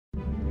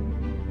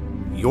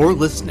You're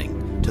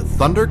listening to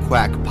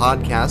Thunderquack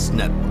Podcast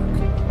Network.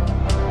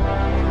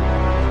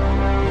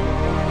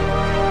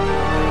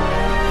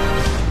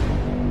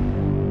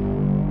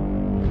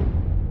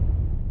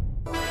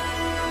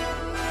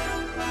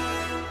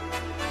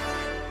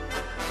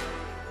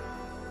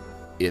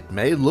 It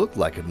may look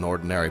like an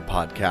ordinary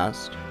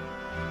podcast,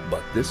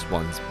 but this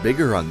one's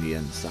bigger on the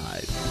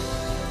inside,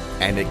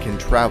 and it can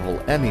travel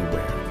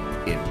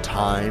anywhere in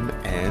time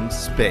and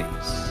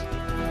space.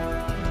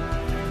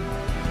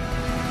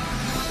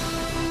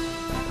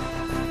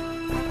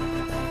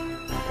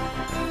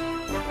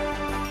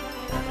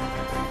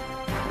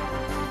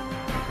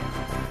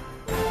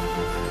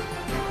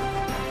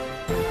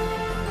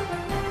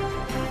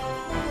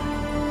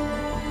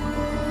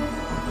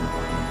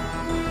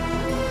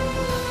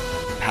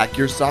 Pack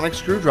your sonic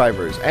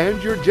screwdrivers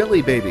and your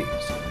jelly babies.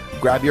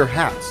 Grab your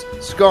hats,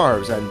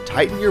 scarves, and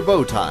tighten your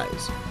bow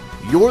ties.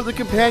 You're the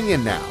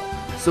companion now,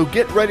 so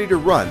get ready to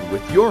run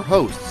with your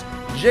hosts,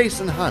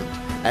 Jason Hunt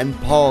and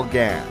Paul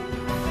Gann.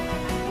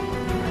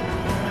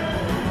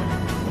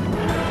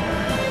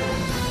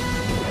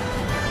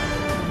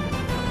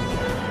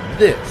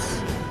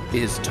 This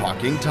is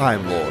Talking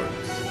Timelords.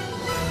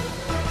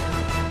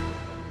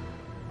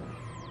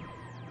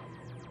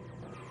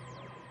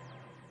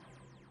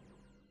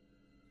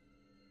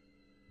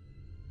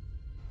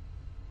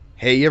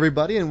 Hey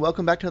everybody, and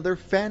welcome back to another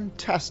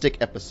fantastic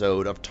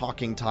episode of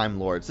Talking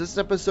Timelords. This is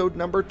episode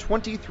number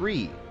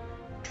 23,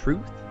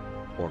 Truth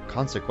or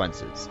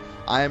Consequences.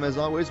 I am, as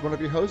always, one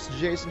of your hosts,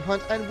 Jason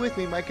Hunt, and with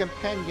me, my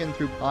companion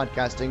through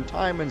podcasting,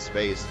 time and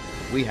space,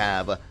 we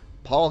have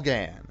Paul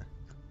Gann.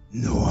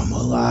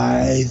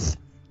 Normalize.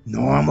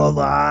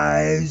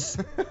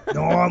 Normalize.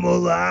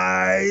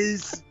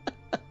 Normalize.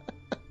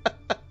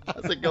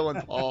 How's it going,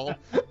 Paul?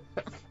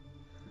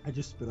 I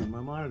just spit on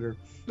my monitor.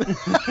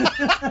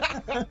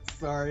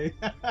 Sorry.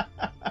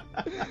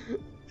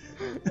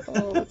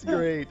 Oh, that's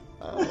great.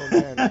 Oh,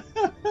 man.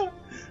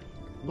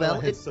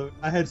 Well,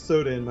 I had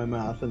soda in my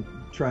mouth and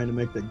trying to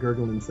make that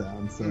gurgling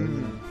sound. So.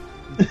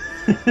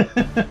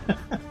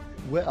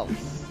 Well,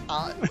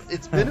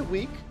 it's been a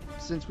week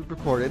since we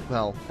recorded.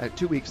 Well,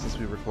 2 weeks since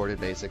we recorded,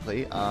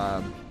 basically.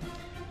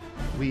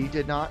 We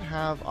did not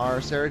have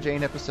our Sarah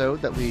Jane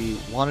episode that we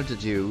wanted to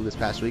do this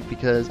past week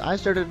because I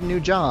started a new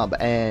job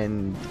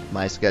and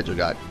my schedule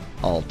got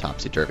all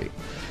topsy-turvy.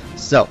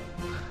 So,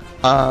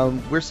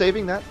 we're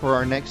saving that for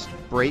our next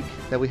break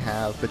that we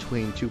have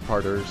between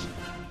two-parters,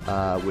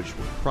 which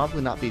will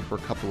probably not be for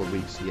a couple of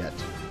weeks yet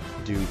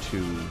due to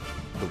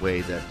the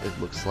way that it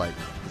looks like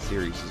the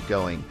series is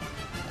going.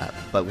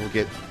 But we'll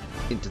get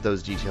into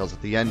those details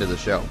at the end of the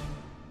show.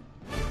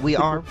 We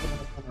are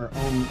our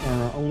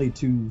only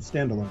two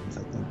standalones,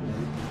 I think.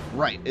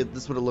 Right.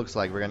 This is what it looks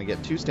like. We're going to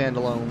get two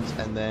standalones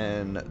and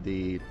then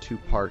the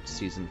two-part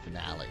season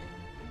finale.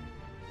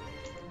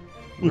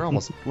 We're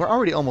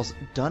already almost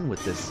done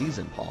with this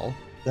season, Paul.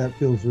 That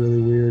feels really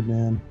weird,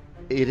 man.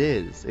 It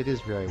is. It is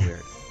very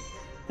weird.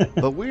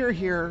 But we're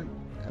here,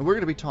 and we're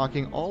going to be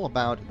talking all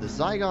about the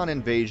Zygon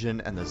Invasion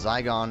and the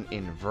Zygon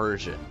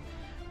Inversion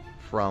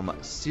from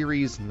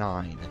Series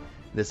 9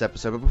 this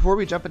episode. But before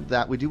we jump into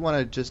that, we do want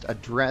to just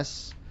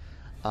address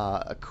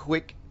a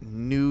quick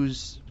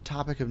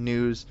topic of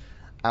news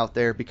out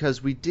there,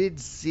 because we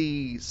did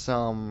see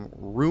some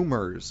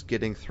rumors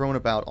getting thrown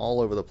about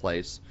all over the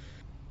place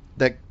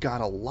that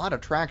got a lot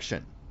of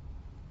traction,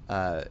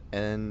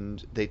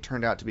 and they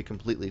turned out to be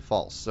completely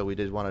false. So we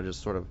did want to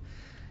just sort of,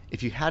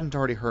 if you hadn't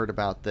already heard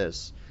about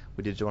this,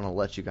 we did want to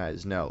let you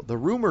guys know. The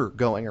rumor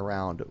going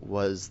around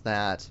was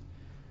that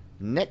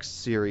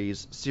next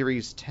series,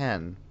 Series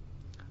 10,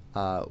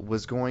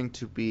 was going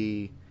to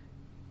be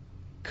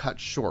cut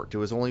short. It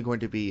was only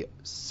going to be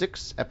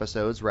 6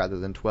 episodes rather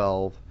than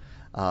 12.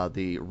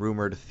 The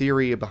rumored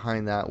theory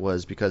behind that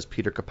was because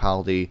Peter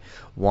Capaldi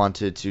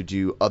wanted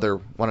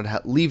to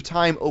leave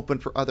time open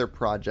for other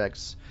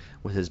projects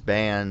with his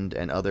band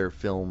and other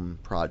film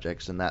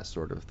projects and that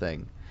sort of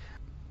thing.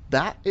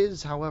 That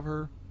is,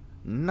 however,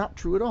 not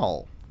true at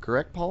all.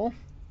 Correct, Paul?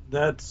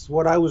 That's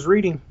what I was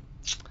reading.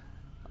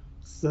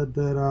 Said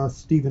that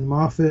Stephen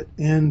Moffat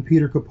and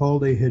Peter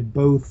Capaldi had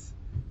both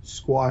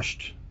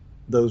squashed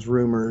those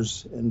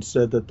rumors and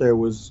said that there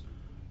was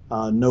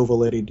no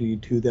validity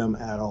to them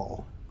at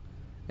all.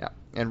 Yeah,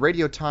 and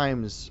Radio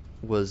Times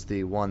was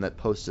the one that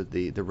posted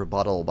the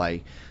rebuttal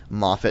by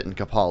Moffat and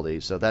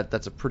Capaldi, so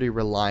that's a pretty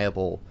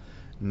reliable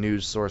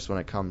news source when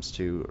it comes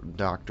to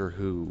Doctor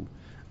Who.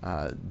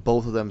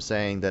 Both of them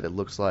saying that it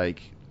looks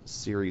like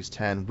Series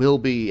 10 will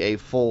be a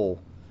full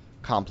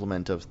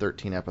complement of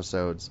 13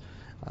 episodes,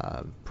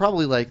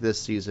 probably like this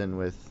season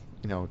with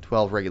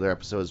 12 regular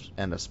episodes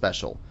and a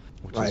special,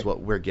 which is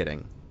what we're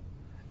getting.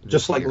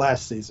 Just like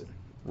last season.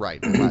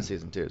 Right, last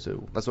season too.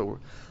 So that's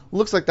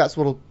looks like that's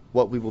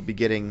what we will be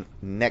getting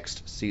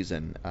next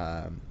season,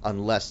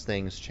 unless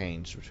things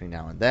change between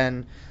now and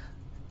then.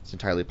 It's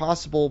entirely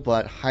possible,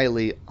 but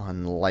highly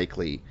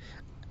unlikely,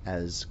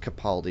 as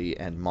Capaldi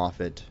and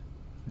Moffat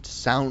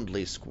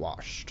soundly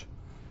squashed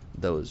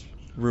those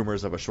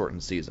rumors of a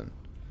shortened season.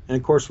 And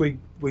of course, we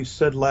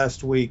said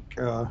last week,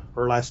 or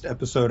last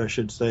episode, I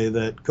should say,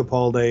 that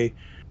Capaldi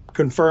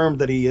confirmed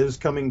that he is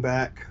coming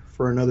back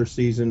for another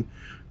season.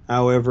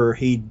 However,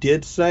 he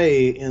did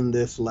say in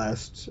this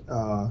last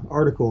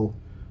article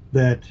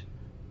that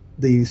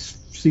the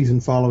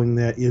season following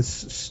that is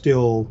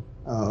still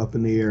up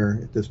in the air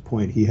at this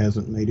point. He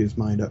hasn't made his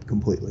mind up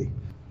completely.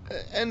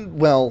 And,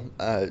 well,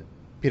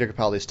 Peter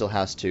Capaldi still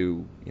has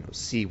to,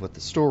 see what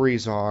the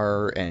stories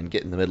are and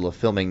get in the middle of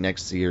filming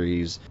next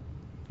series.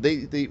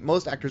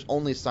 Most actors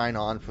only sign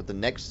on for the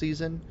next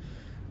season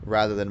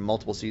rather than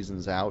multiple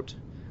seasons out.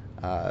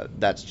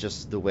 That's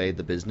just the way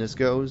the business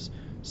goes.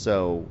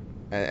 So,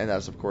 and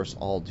that's of course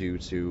all due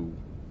to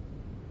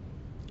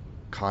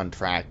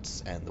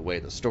contracts and the way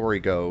the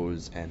story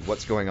goes and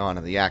what's going on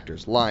in the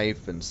actor's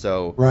life. And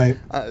so, right.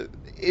 It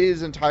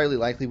is entirely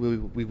likely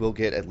we will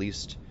get at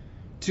least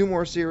 2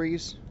 more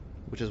series,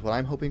 which is what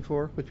I'm hoping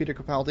for with Peter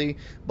Capaldi,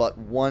 but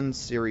 1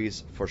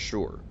 series for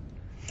sure.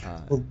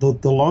 Well,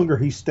 the longer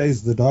he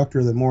stays the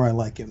Doctor, the more I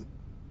like him.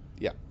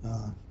 Yeah.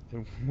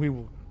 We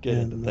will get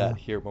into that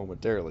here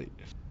momentarily.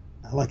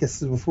 Like I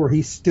said before,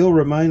 he still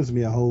reminds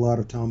me a whole lot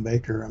of Tom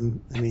Baker.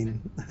 I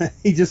mean,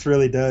 he just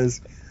really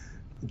does.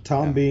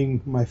 Tom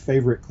being my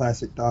favorite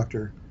classic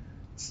Doctor.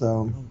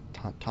 So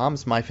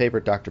Tom's my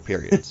favorite Doctor,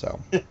 period. So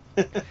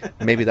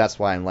maybe that's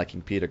why I'm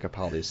liking Peter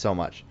Capaldi so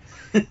much.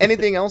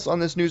 Anything else on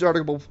this news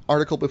article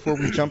before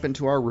we jump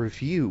into our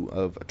review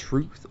of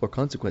Truth or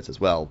Consequences?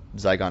 Well,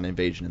 Zygon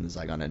Invasion and the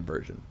Zygon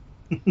Inversion.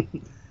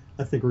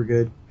 I think we're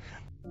good.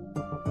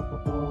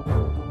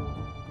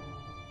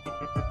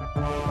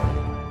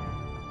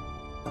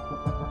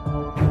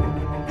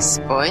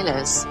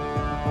 Spoilers.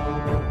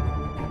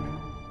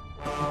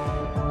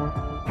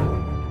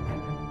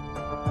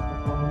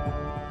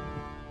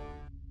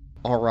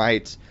 All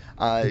right.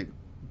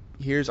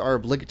 Here's our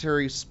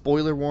obligatory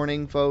spoiler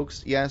warning,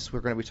 folks. Yes,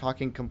 we're going to be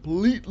talking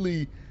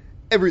completely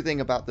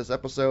everything about this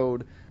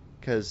episode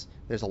because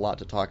there's a lot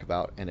to talk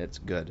about and it's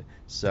good.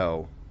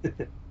 So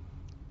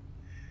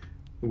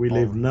we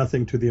leave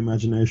nothing to the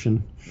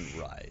imagination.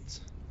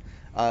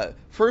 Right.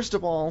 First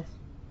of all,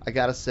 I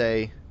got to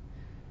say,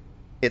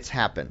 it's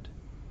happened.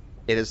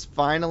 It has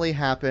finally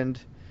happened.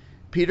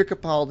 Peter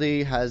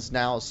Capaldi has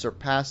now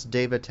surpassed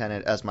David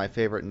Tennant as my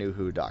favorite New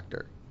Who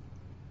Doctor.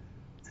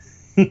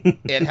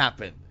 It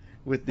happened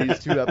with these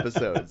 2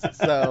 episodes.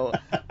 So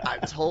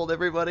I've told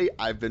everybody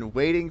I've been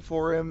waiting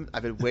for him.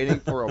 I've been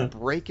waiting for a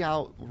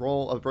breakout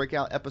role, a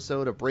breakout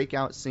episode, a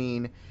breakout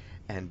scene.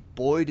 And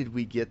boy, did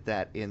we get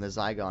that in the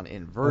Zygon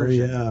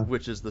Inversion,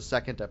 which is the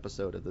 2nd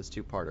episode of this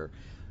 2-parter.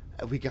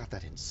 We got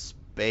that in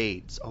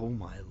spades. Oh,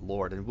 my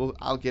Lord. And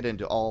I'll get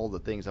into all the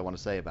things I want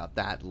to say about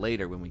that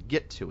later when we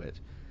get to it.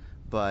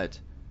 But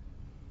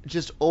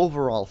just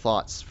overall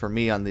thoughts for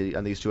me on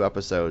these 2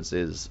 episodes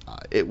is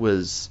it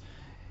was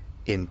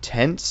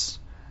intense,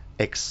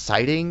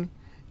 exciting,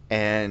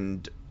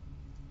 and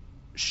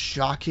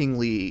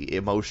shockingly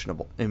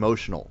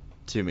emotional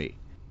to me.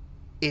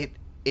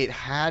 It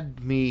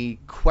had me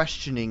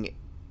questioning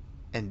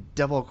and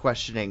double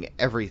questioning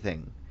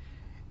everything,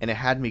 and it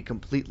had me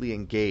completely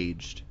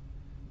engaged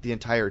the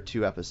entire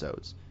 2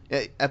 episodes.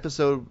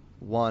 Episode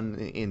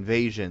 1,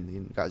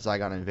 Invasion, the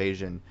Zygon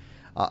Invasion,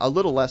 a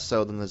little less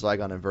so than the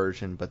Zygon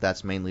Inversion, but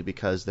that's mainly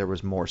because there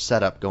was more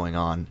setup going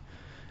on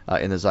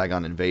in the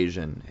Zygon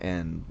Invasion,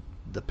 and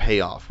the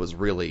payoff was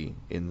really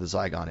in the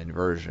Zygon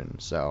Inversion.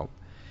 So,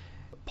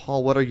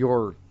 Paul, what are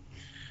your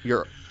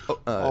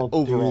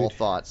overall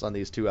thoughts on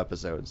these 2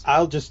 episodes?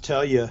 I'll just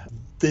tell you,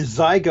 the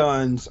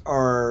Zygons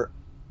are,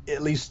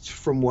 at least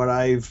from what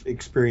I've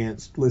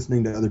experienced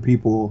listening to other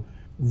people,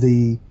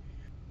 the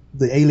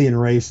alien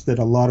race that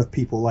a lot of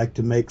people like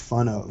to make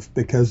fun of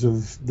because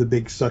of the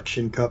big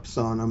suction cups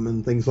on them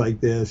and things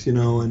like this,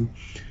 and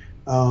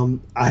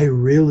I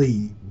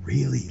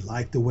really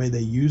like the way they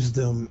used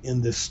them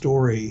in this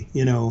story.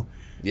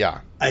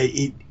 Yeah.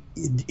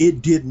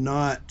 It did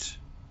not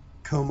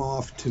come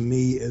off to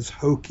me as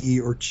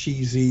hokey or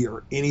cheesy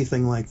or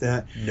anything like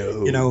that.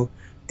 No.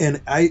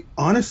 And I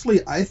honestly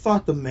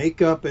thought the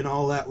makeup and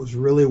all that was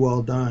really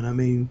well done. I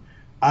mean,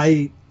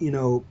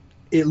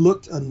 it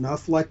looked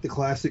enough like the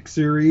classic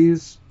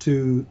series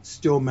to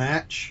still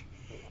match,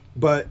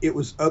 but it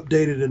was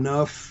updated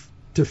enough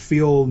to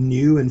feel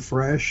new and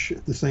fresh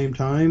at the same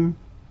time,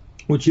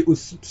 which it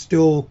was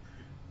still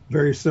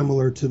very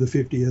similar to the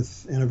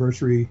 50th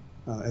anniversary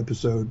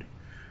episode,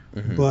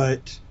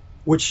 but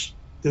which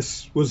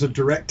this was a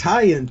direct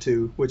tie-in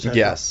to, which I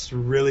thought was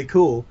really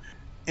cool.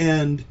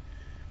 And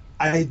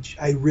I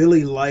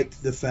really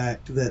liked the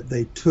fact that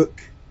they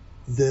took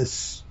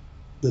this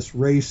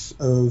race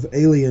of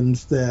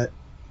aliens that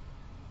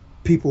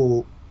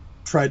people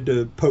tried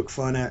to poke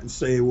fun at and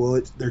say, well,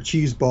 they're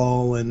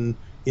cheeseball, and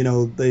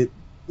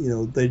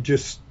they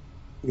just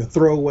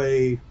throw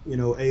away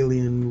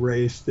alien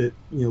race that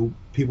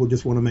people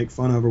just want to make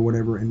fun of or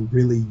whatever, and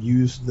really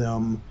use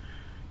them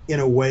in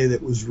a way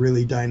that was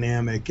really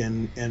dynamic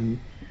and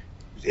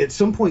at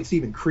some points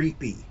even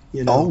creepy.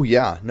 Oh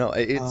yeah, no,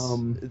 it's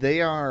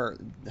they are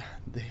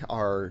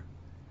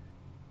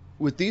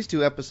with these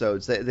two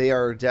episodes, they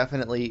are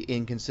definitely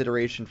in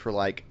consideration for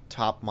like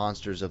top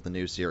monsters of the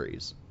new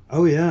series.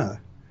 Oh yeah.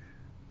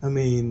 I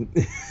mean,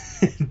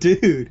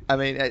 dude. I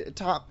mean,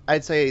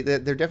 I'd say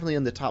that they're definitely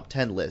in the top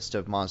 10 list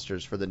of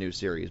monsters for the new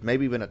series.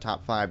 Maybe even a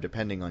top 5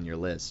 depending on your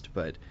list,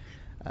 but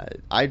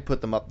I'd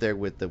put them up there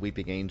with the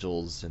Weeping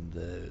Angels and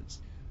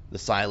the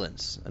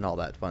Silence and all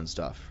that fun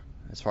stuff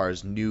as far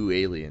as new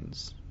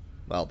aliens.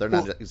 Well, they're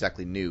not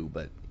exactly new,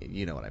 but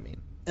you know what I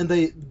mean. And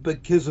they,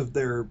 because of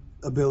their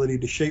ability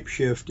to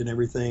shapeshift and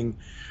everything,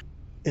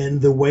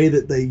 and the way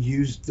that they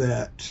used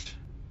that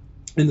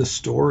in the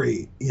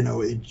story,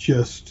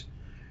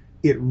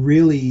 it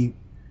really,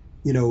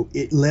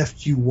 it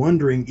left you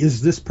wondering,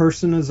 is this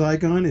person a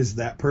Zygon? Is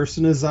that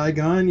person a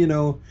Zygon?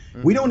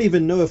 Mm-hmm. We don't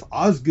even know if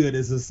Osgood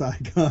is a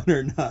Zygon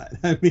or not.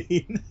 I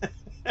mean...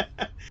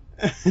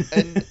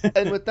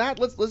 and with that,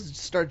 let's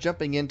start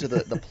jumping into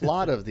the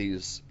plot of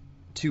these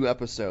two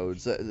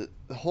episodes. The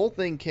whole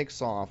thing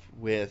kicks off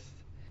with,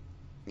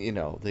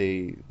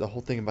 the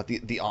whole thing about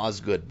the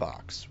Osgood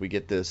box. We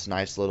get this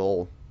nice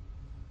little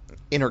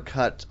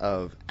intercut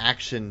of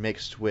action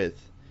mixed with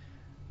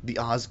the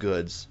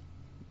Osgoods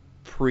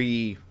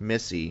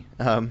pre-Missy,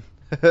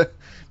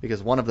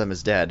 because one of them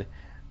is dead.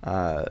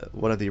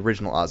 One of the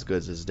original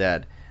Osgoods is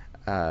dead,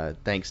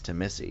 thanks to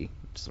Missy.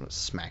 Just want to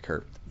smack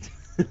her.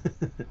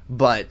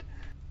 But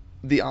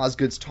the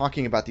Osgoods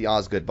talking about the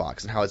Osgood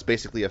box and how it's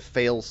basically a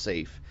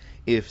fail-safe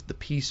if the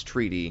peace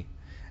treaty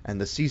and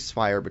the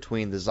ceasefire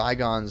between the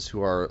Zygons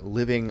who are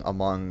living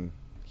among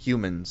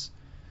humans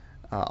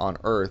on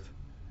Earth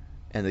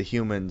and the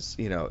humans,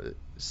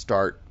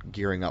 start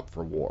gearing up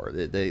for war.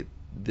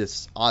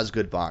 This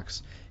Osgood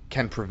box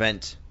can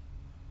prevent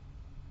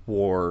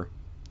war,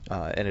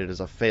 and it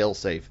is a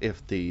fail-safe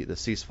if the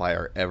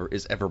ceasefire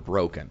is ever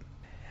broken.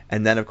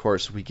 And then, of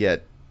course, we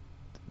get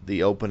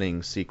the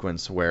opening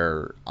sequence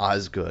where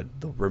Osgood,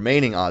 the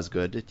remaining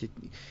Osgood,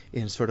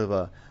 in sort of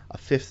a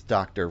Fifth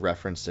Doctor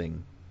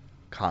referencing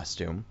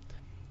costume,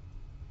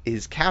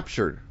 is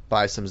captured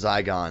by some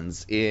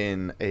Zygons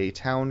in a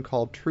town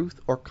called Truth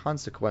or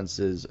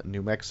Consequences,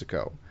 New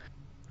Mexico,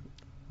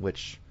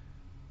 which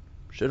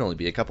should only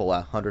be a couple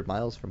 100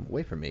 miles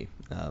away from me.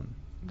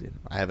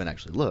 I haven't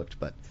actually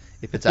looked, but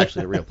if it's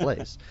actually a real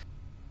place.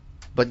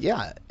 But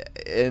yeah,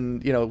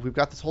 and we've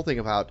got this whole thing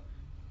about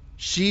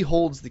she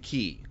holds the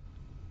key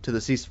to the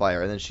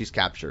ceasefire and then she's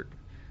captured,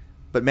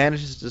 but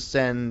manages to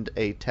send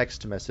a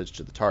text message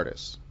to the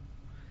TARDIS.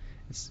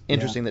 It's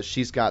interesting that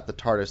she's got the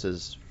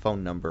TARDIS's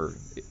phone number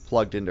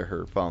plugged into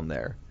her phone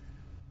there.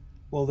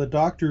 Well, the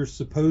Doctor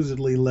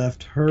supposedly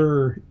left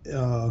her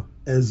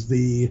as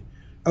the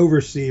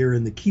overseer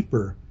and the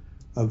keeper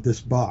of this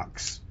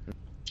box.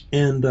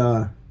 And,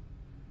 of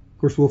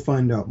course, we'll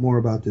find out more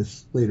about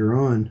this later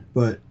on,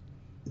 but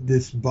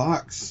this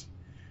box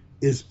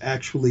is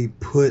actually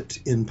put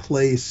in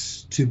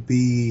place to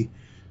be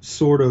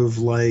sort of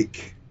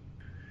like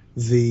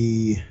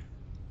the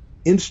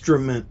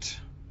instrument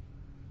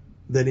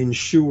that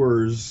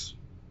ensures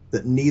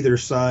that neither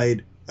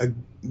side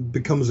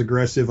becomes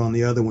aggressive on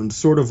the other one,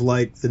 sort of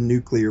like the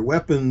nuclear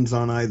weapons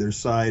on either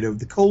side of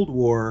the Cold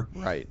War,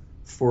 right,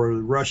 for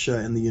Russia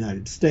and the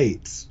United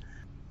States.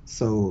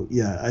 So,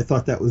 yeah, I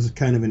thought that was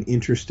kind of an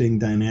interesting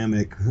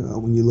dynamic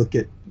when you look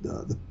at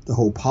the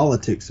whole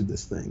politics of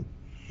this thing.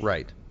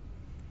 Right.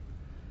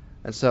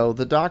 And so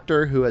the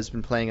Doctor, who has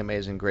been playing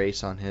Amazing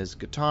Grace on his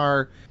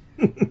guitar,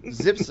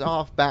 zips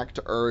off back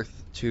to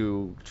Earth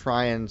to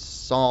try and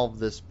solve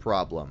this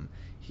problem.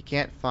 He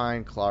can't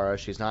find Clara.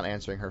 She's not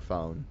answering her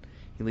phone.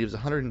 He leaves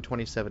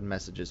 127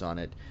 messages on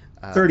it.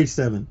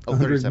 37. Oh,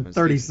 37.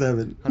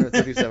 137.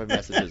 137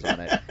 messages on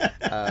it.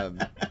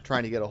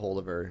 Trying to get a hold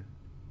of her,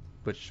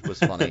 which was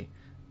funny.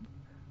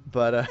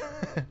 But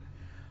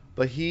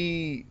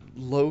he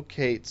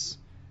locates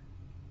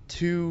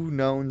two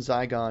known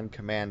Zygon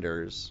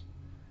commanders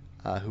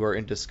who are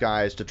in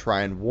disguise to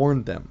try and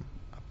warn them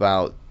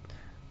about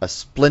a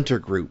splinter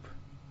group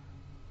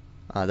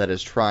that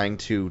is trying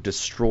to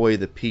destroy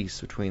the peace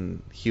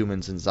between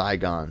humans and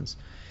Zygons.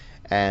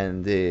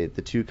 And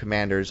the two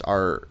commanders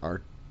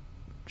are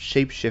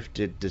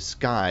shapeshifted,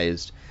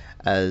 disguised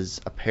as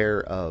a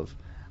pair of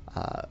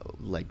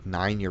like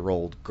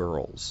 9-year-old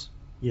girls.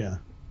 Yeah.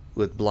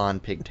 With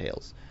blonde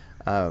pigtails.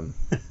 I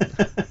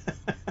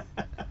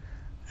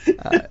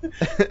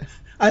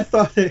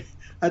thought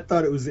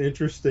it was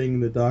interesting.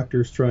 The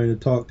Doctor's trying to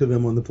talk to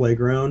them on the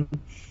playground,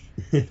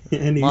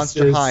 and he Monster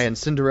says, High and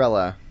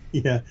Cinderella.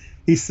 Yeah,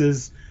 he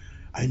says,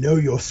 "I know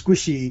you're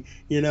squishy,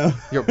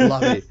 You're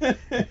blobby.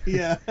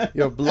 Yeah,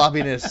 your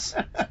blobbiness."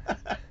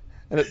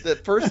 And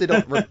at first they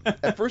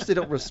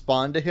don't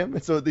respond to him,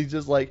 and so they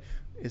just like,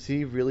 is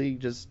he really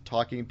just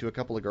talking to a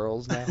couple of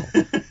girls now?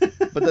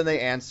 But then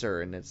they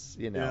answer, and it's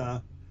Yeah.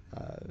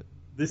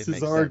 This is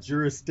makes our sense.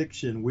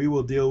 jurisdiction. We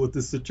will deal with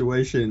the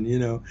situation,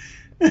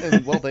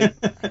 And, well, I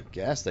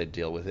guess they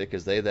deal with it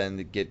because they then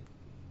get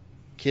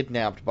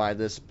kidnapped by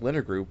this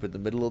splinter group in the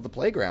middle of the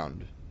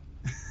playground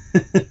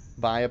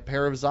by a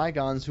pair of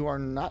Zygons who are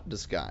not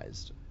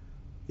disguised.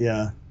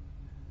 Yeah.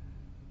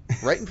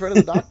 Right in front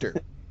of the Doctor.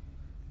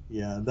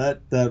 Yeah,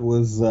 that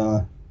was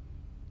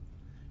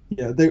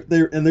yeah,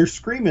 they're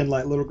screaming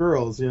like little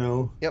girls, you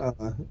know. Yep.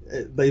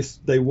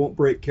 They won't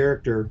break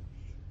character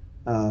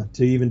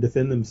to even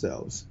defend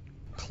themselves.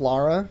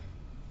 Clara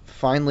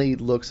finally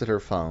looks at her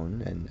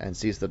phone and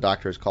sees the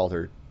doctor has called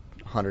her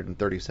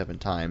 137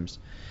 times.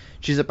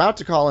 She's about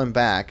to call him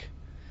back,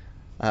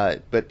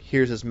 but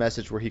here's his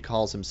message where he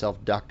calls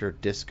himself Dr.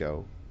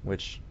 Disco,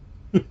 which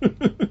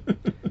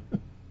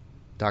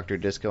Dr.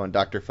 Disco and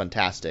Dr.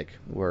 Fantastic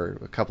were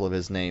a couple of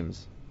his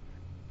names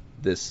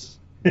these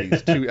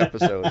 2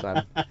 episodes.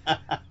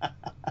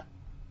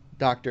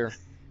 Doctor,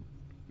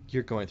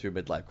 you're going through a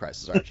midlife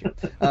crisis, aren't you?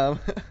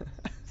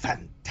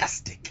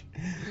 Fantastic.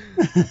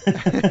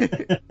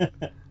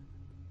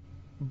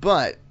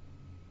 But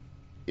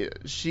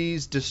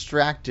she's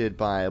distracted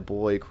by a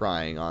boy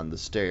crying on the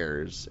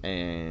stairs,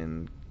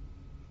 and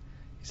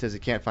he says he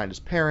can't find his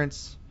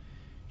parents.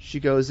 She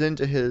goes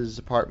into his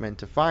apartment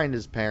to find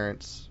his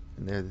parents,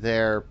 and they're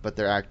there, but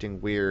they're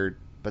acting weird,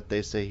 but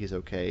they say he's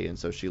okay, and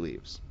so she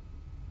leaves.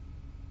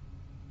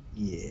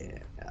 Yeah.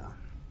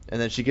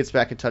 And then she gets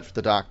back in touch with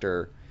the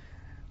doctor,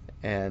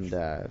 and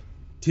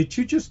did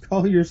you just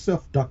call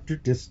yourself Dr.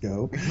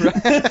 Disco?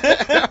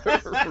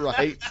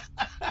 Right.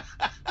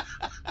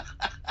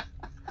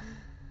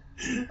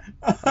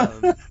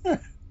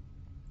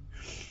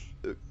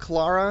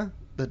 Clara,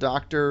 the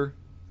doctor,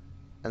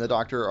 and the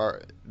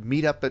doctor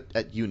meet up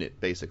at unit,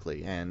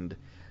 basically, and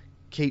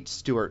Kate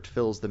Stewart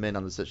fills them in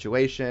on the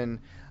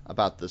situation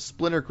about the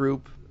splinter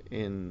group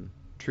in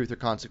Truth or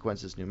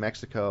Consequences, New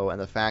Mexico, and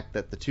the fact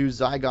that the 2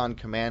 Zygon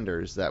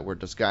commanders that were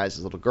disguised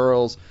as little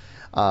girls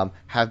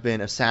have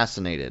been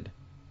assassinated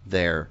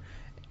there,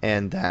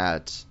 and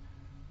that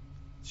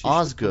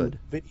Osgood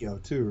video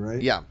too,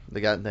 right? Yeah,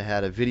 they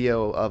had a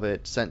video of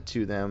it sent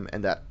to them,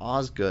 and that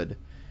Osgood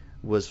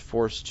was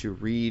forced to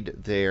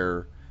read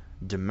their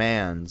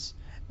demands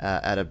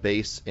at a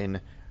base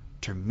in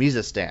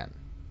Turkmenistan,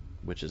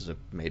 which is a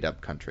made-up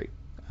country,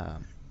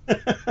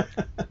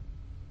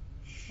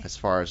 as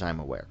far as I'm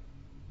aware.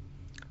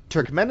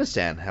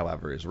 Turkmenistan,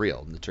 however, is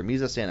real. And the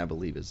Turkmenistan, I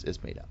believe,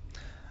 is made up.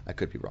 I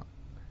could be wrong,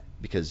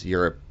 because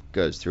Europe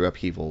goes through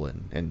upheaval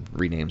and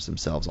renames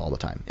themselves all the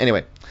time.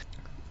 Anyway,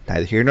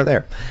 neither here nor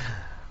there.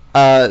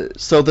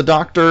 So the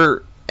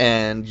doctor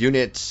and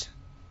unit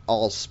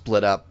all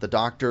split up. The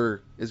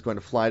doctor is going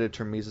to fly to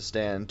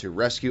Turkmenistan to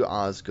rescue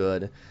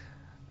Osgood.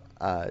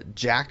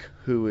 Jack,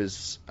 who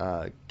is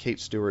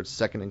Kate Stewart's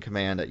second in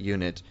command at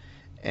unit,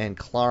 and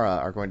Clara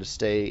are going to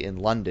stay in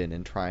London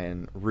and try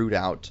and root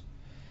out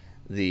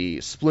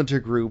the splinter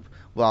group,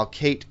 while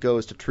Kate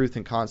goes to Truth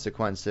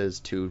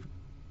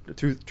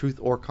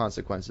or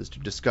Consequences to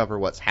discover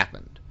what's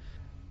happened.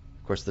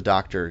 Of course, the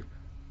doctor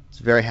is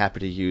very happy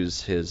to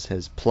use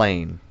his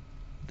plane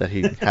that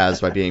he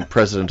has by being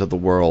president of the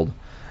world.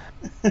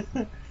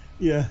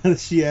 Yeah,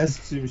 she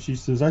asks him, she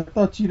says, I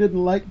thought you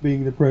didn't like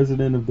being the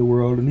president of the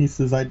world. And he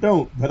says, I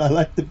don't, but I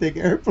like the big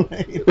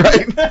airplane.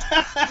 Right.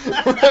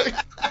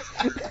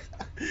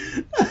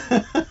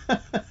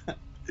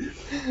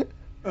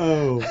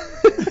 Oh.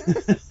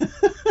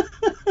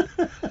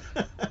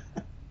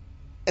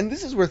 And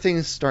this is where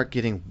things start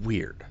getting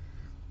weird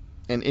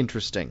and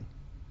interesting.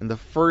 And the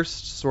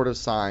first sort of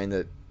sign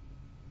that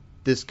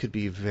this could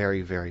be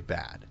very, very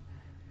bad.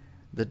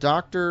 The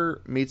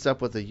doctor meets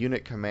up with a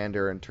unit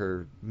commander in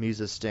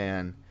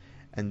Turkmenistan,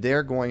 and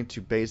they're going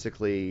to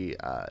basically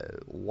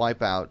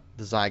wipe out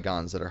the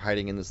Zygons that are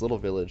hiding in this little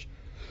village,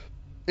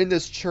 in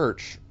this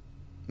church,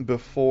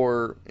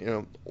 before,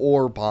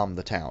 or bomb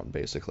the town,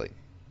 basically,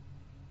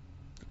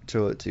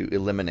 to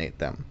eliminate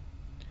them.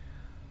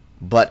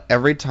 But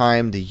every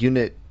time the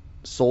unit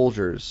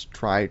soldiers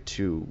try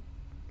to,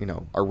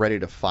 are ready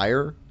to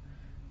fire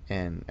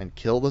and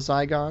kill the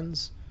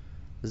Zygons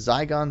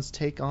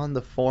take on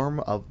the form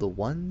of the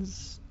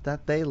ones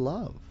that they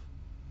love.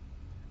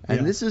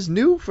 And This is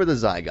new for the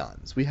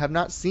Zygons. We have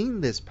not seen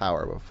this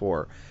power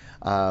before.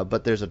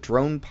 But there's a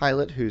drone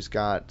pilot who's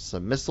got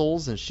some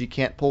missiles, and she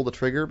can't pull the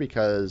trigger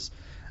because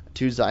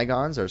 2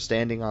 Zygons are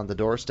standing on the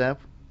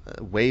doorstep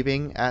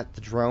waving at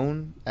the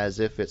drone as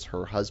if it's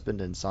her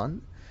husband and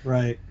son.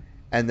 Right.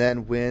 And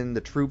then when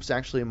the troops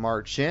actually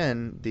march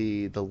in,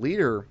 the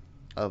leader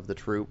of the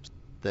troops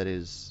that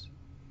is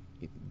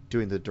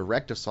doing the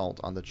direct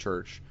assault on the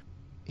church,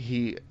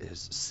 he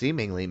is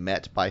seemingly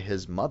met by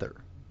his mother.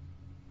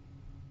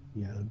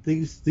 Yeah,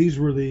 these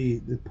were the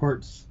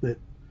parts that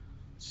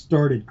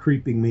started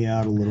creeping me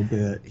out a little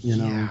bit,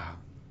 Yeah.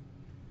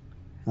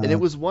 And it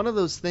was one of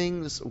those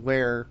things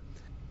where,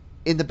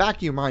 in the back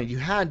of your mind, you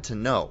had to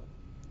know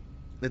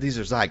that these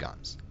are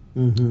Zygons.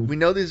 Mm-hmm. We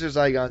know these are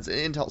Zygons.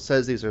 Intel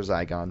says these are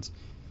Zygons.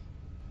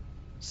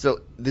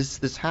 So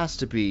this has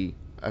to be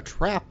a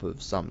trap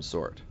of some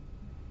sort.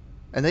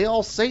 And they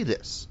all say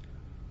this.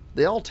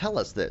 They all tell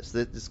us this.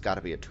 That this got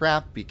to be a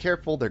trap. Be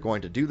careful. They're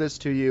going to do this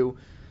to you.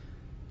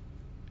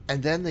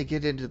 And then they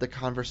get into the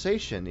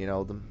conversation.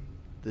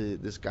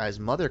 This guy's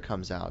mother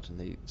comes out and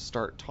they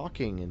start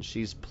talking, and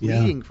she's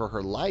pleading for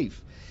her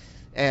life.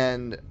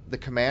 And the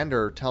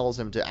commander tells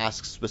him to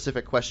ask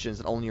specific questions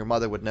that only your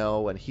mother would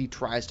know, and he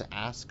tries to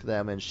ask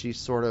them, and she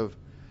sort of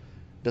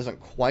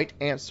doesn't quite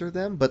answer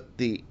them, but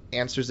the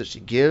answers that she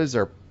gives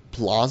are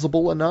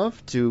plausible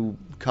enough to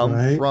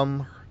come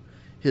from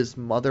his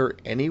mother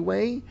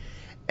anyway.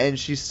 And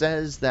she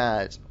says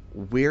that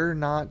we're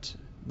not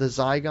the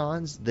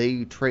Zygons.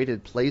 They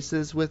traded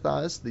places with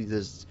us.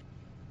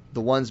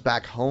 The ones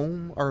back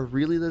home are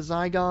really the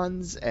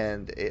Zygons,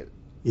 and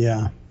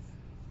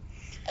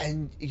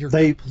and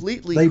they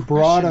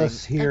brought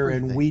us here,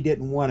 everything. and we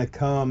didn't want to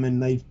come,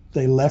 and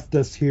they left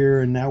us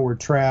here, and now we're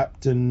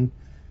trapped, and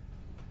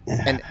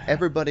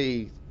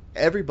everybody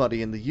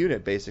in the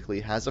unit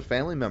basically has a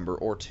family member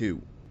or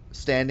two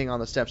standing on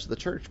the steps of the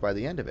church by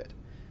the end of it.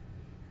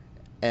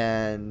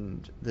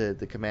 And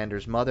the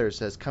commander's mother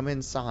says, "Come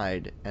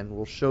inside and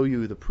we'll show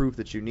you the proof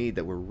that you need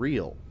that we're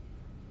real."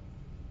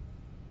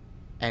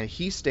 And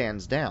he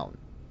stands down.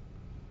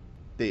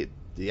 The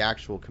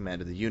actual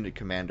commander, the unit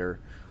commander,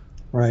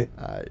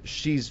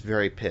 she's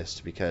very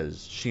pissed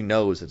because she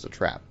knows it's a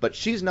trap. But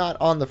she's not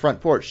on the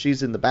front porch.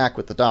 She's in the back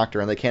with the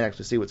doctor, and they can't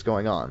actually see what's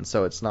going on.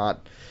 So it's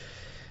not,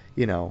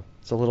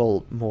 it's a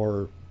little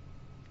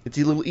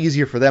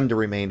easier for them to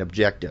remain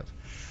objective.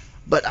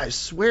 But I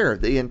swear,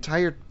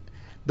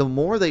 the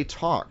more they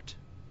talked,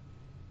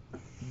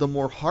 the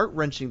more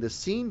heart-wrenching the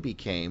scene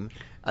became,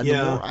 and the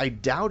more I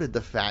doubted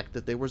the fact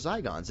that they were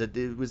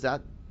Zygons. Was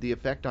that the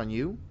effect on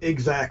you?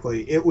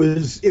 Exactly. It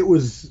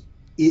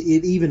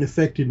even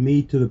affected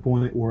me to the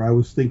point where I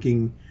was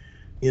thinking,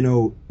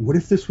 what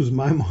if this was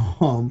my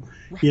mom,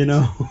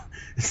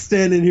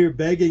 standing here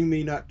begging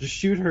me not to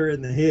shoot her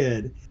in the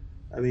head?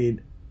 I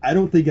mean, I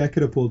don't think I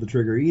could have pulled the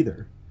trigger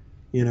either,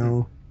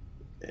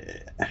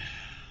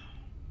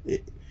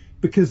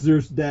 because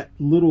there's that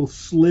little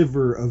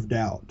sliver of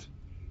doubt,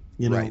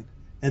 Right.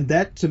 And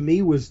that to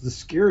me was the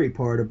scary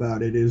part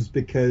about it, is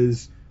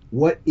because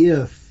what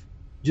if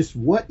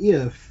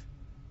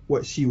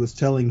what she was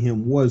telling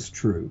him was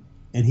true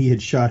and he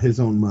had shot his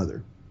own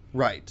mother?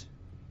 Right.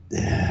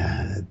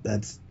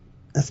 That's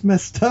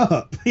messed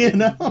up,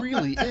 It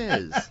really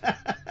is.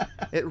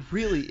 It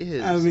really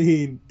is. I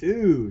mean,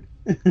 dude.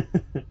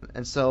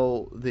 And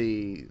so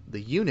the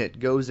unit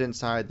goes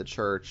inside the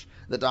church.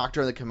 The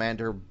doctor and the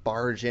commander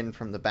barge in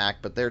from the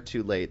back, but they're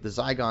too late. The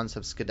Zygons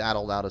have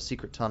skedaddled out a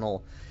secret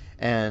tunnel,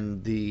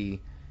 and the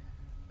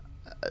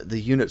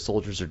unit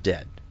soldiers are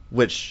dead.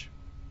 Which,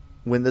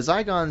 when the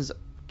Zygons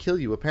kill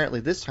you,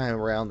 apparently this time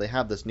around they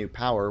have this new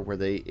power where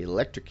they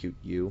electrocute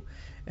you,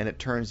 and it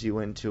turns you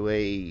into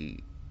a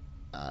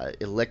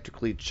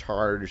electrically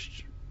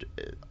charged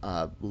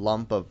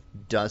lump of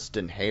dust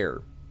and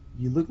hair.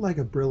 You look like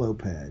a Brillo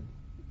pad.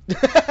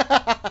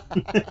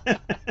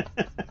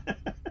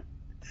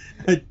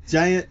 A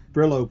giant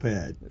Brillo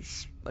pad.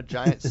 A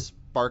giant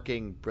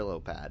sparking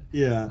Brillo pad.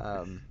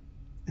 Yeah.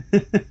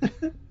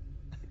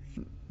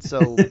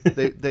 So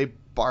they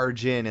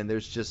barge in, and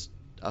there's just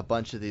a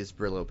bunch of these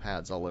Brillo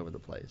pads all over the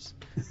place.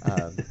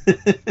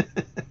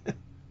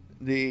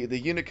 The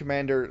unit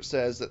commander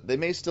says that they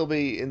may still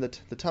be in the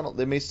tunnel.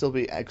 They may still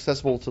be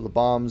accessible to the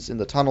bombs in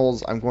the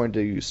tunnels. I'm going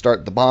to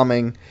start the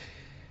bombing.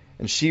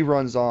 And she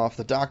runs off.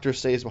 The doctor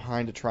stays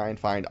behind to try and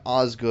find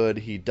Osgood.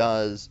 He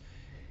does.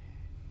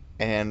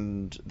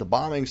 And the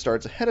bombing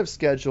starts ahead of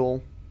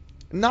schedule,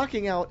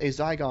 knocking out a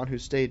Zygon who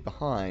stayed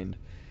behind.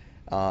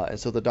 And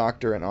so the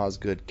doctor and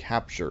Osgood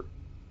capture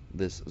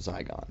this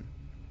Zygon.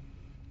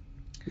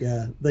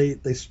 Yeah,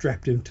 they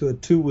strapped him to a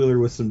two-wheeler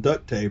with some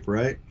duct tape,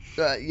 right?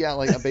 Yeah,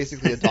 like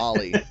basically a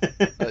dolly,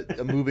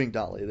 a moving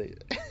dolly.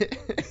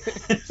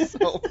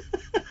 So,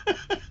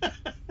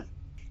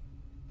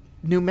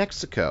 New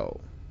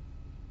Mexico.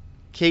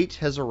 Kate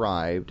has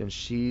arrived, and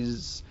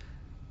she's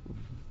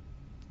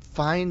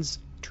finds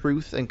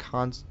truth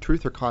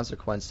or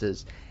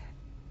consequences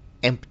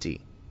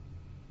empty.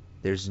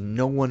 There's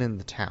no one in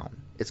the town.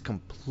 It's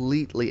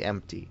completely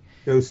empty.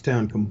 Ghost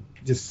town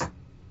just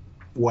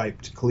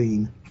wiped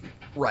clean.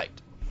 Right.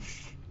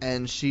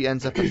 And she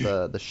ends up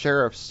at the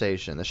sheriff's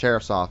station, the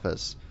sheriff's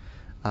office,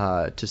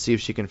 to see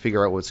if she can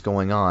figure out what's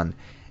going on.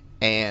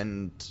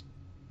 And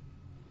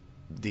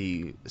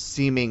the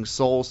seeming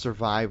sole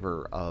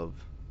survivor of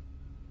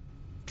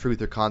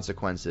truth or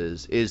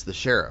consequences is the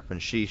sheriff,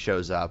 and she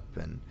shows up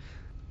and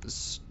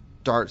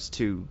starts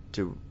to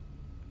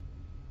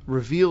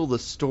reveal the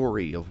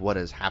story of what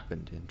has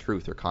happened in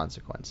Truth or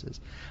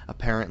Consequences.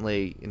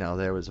 Apparently,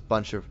 there was a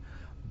bunch of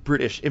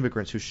British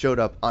immigrants who showed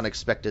up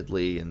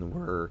unexpectedly and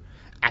were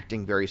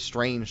acting very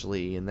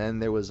strangely, and then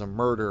there was a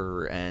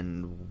murder,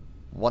 and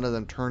one of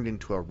them turned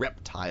into a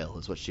reptile,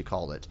 is what she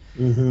called it.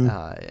 Mm-hmm.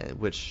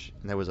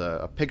 And there was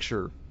a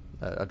picture,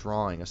 a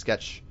drawing, a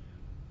sketch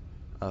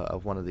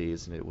of one of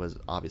these, and it was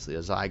obviously a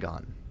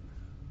Zygon.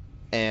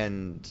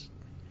 And,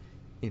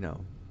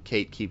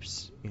 Kate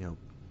keeps,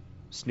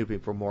 snooping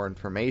for more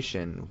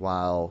information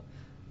while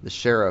the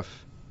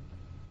sheriff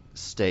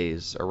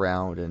stays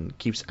around and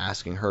keeps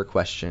asking her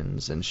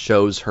questions and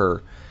shows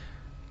her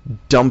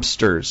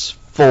dumpsters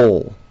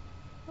full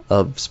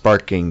of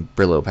sparking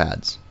Brillo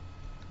pads.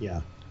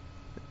 Yeah.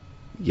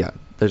 Yeah,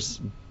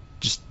 there's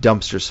just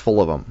dumpsters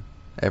full of them.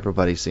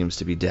 Everybody seems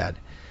to be dead.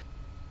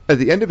 At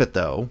the end of it,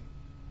 though,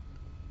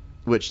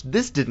 which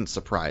this didn't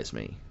surprise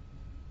me,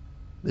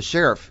 the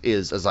sheriff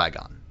is a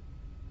Zygon,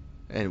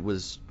 and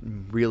was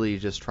really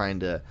just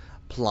trying to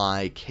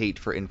ply Kate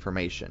for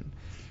information.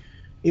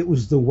 It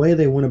was the way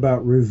they went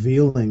about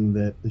revealing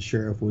that the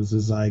sheriff was a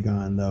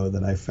Zygon, though,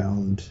 that I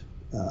found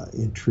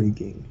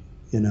intriguing.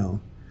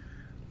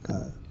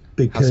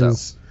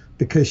 Because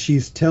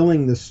she's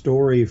telling the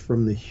story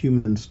from the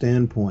human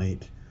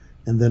standpoint,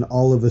 and then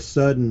all of a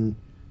sudden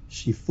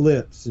she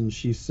flips and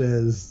she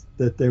says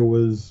that there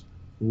was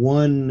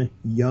one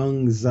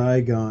young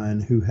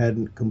Zygon who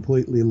hadn't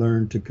completely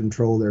learned to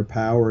control their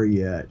power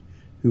yet,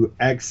 who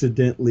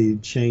accidentally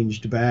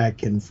changed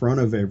back in front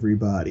of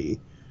everybody,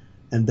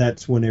 and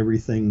that's when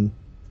everything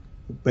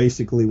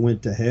basically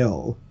went to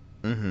hell.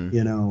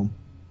 Mm-hmm.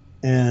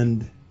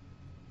 And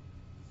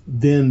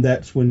then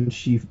that's when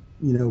she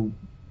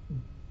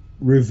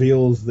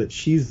reveals that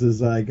she's the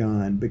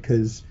Zygon,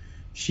 because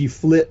she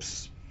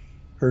flips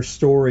her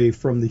story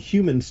from the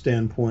human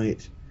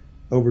standpoint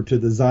over to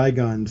the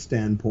Zygon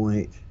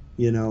standpoint,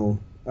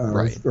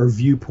 right. or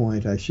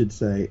viewpoint, I should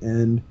say.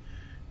 And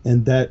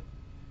that,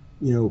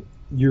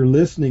 you're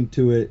listening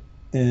to it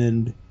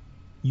and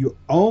you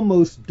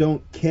almost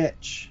don't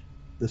catch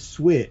the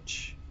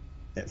switch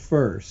at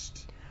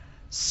first.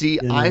 See,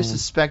 I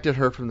suspected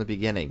her from the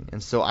beginning,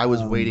 and so I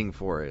was waiting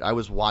for it. I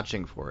was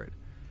watching for it.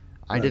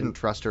 I didn't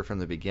trust her from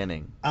the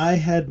beginning. I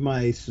had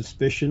my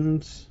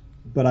suspicions,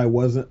 but I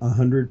wasn't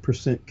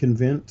 100%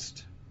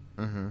 convinced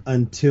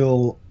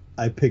until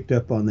I picked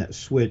up on that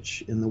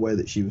switch in the way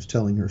that she was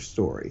telling her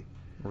story.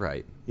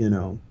 Right.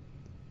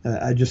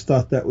 I just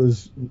thought that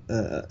was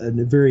a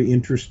very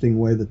interesting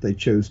way that they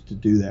chose to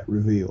do that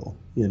reveal,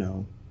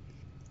 and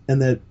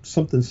that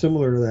something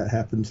similar to that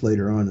happens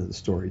later on in the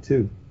story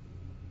too.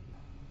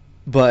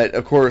 But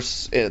of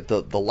course,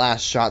 the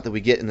last shot that we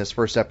get in this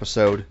first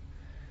episode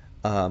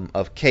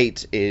of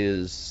Kate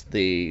is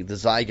the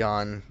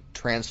Zygon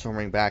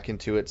transforming back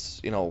into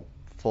its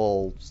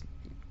full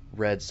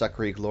red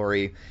suckery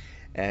glory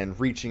and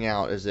reaching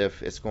out as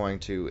if it's going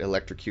to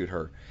electrocute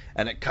her,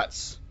 and it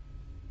cuts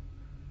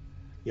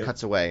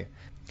away.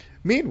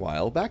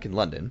 Meanwhile, back in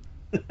London,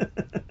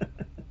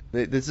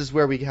 this is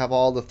where we have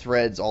all the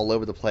threads all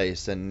over the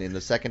place, and in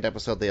the second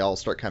episode they all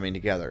start coming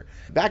together.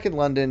 Back in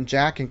London,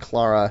 Jack and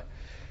Clara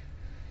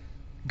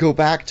go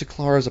back to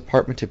Clara's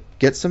apartment to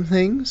get some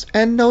things,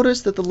 and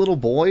notice that the little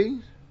boy,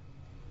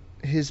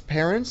 his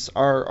parents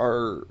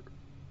are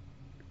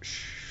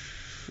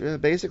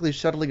basically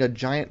shuttling a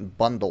giant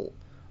bundle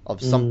of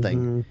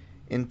something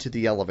into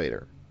the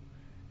elevator,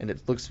 and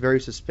it looks very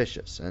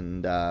suspicious.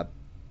 And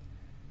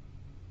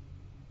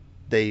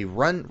they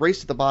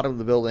race to the bottom of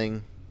the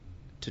building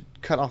to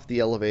cut off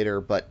the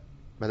elevator, but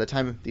by the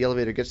time the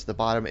elevator gets to the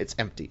bottom, it's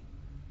empty.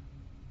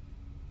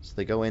 So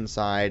they go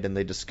inside and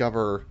they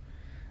discover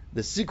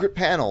the secret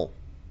panel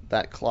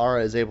that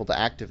Clara is able to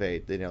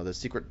activate. The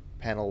secret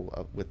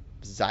panel with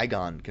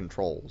Zygon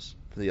controls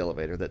for the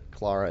elevator that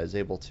Clara is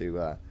able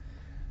to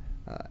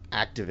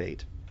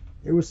activate.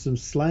 There was some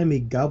slimy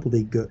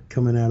gobbledygook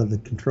coming out of the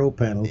control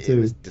panel, too.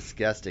 It was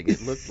disgusting.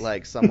 It looked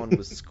like someone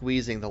was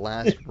squeezing the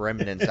last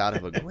remnants out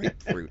of a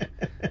grapefruit.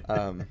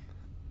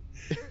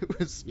 It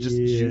was just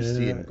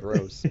juicy and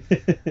gross.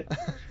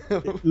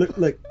 It looked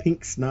like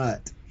pink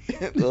snot.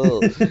 If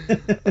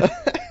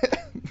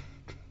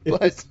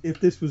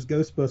this was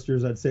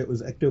Ghostbusters, I'd say it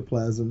was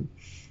ectoplasm.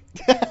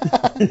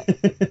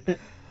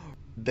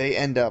 They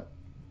end up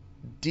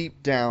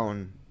deep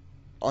down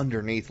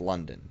underneath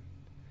London,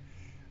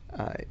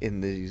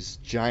 in these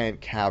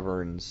giant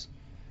caverns,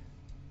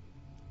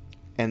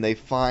 and they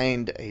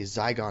find a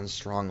Zygon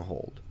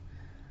stronghold.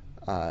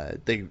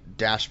 They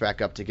dash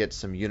back up to get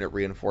some unit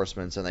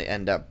reinforcements, and they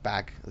end up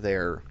back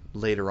there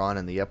later on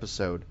in the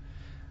episode.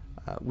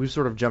 We've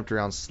sort of jumped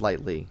around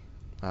slightly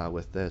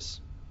with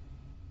this,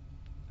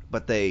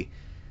 but they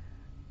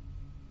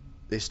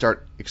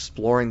start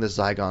exploring the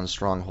Zygon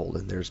stronghold,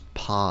 and there's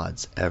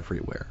pods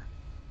everywhere.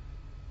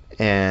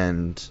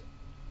 And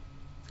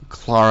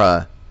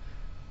Clara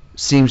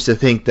seems to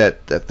think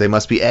that they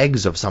must be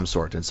eggs of some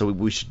sort, and so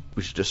we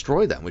should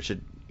destroy them. We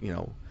should,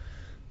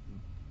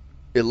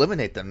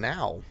 eliminate them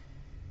now.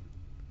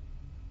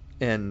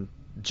 And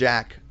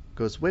Jack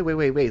goes,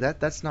 wait,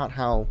 that's not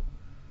how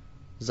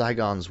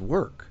Zygons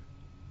work.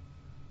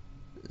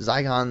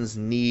 Zygons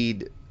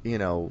need,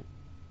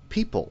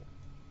 people.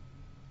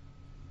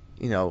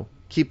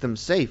 Keep them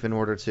safe in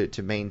order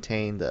to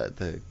maintain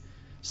the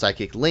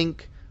psychic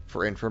link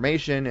for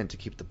information and to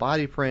keep the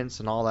body prints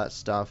and all that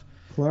stuff.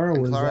 Clara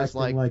was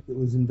acting like it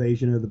was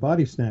Invasion of the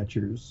Body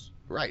Snatchers.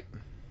 Right.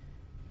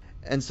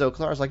 And so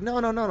Clara's like,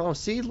 no,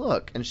 see,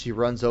 look. And she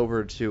runs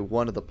over to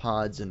one of the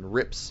pods and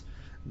rips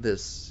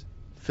this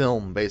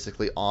film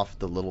basically off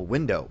the little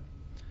window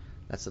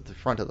that's at the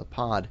front of the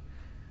pod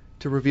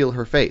to reveal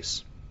her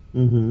face.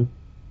 Mm-hmm.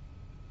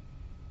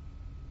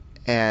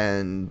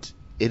 And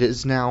it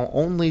is now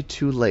only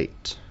too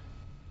late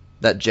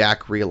that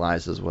Jack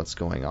realizes what's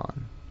going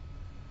on.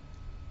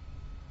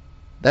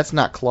 That's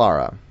not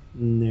Clara.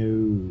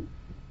 No.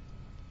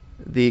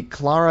 The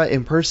Clara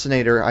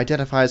impersonator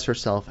identifies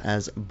herself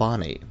as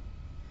Bonnie,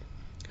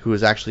 who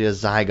is actually a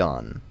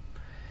Zygon.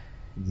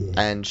 Yeah.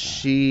 And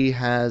she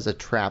has a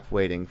trap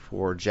waiting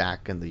for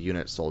Jack and the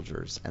unit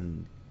soldiers,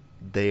 and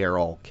they are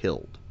all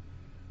killed.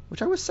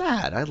 Which I was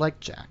sad. I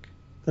liked Jack.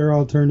 They're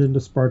all turned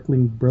into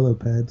sparkling Brillo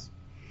pads.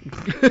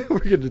 We're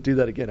going to do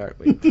that again, aren't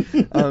we?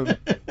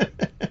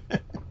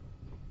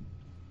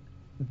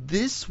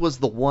 This was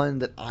the one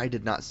that I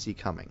did not see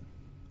coming.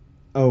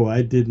 Oh,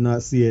 I did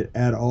not see it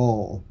at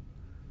all.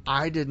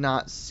 I did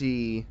not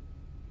see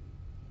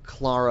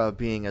Clara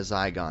being a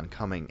Zygon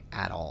coming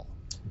at all.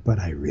 But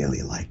I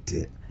really liked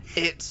it.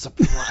 It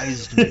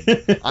surprised me.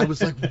 I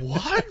was like,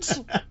 what?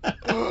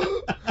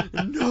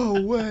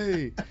 No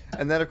way.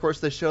 And then, of course,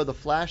 they show the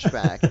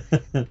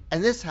flashback.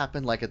 And this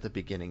happened like at the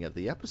beginning of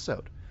the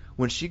episode.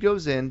 When she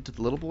goes into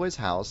the little boy's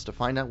house to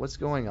find out what's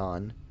going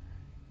on,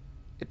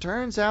 it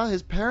turns out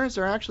his parents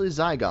are actually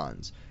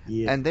Zygons.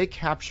 Yeah. And they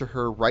capture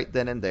her right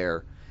then and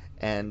there.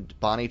 And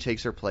Bonnie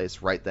takes her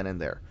place right then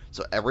and there.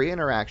 So every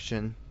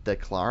interaction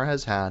that Clara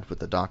has had with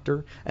the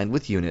Doctor and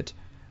with Unit,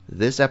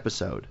 this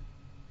episode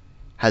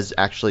has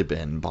actually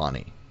been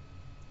Bonnie.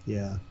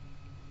 Yeah.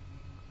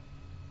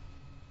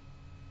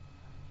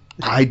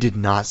 I did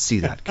not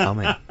see that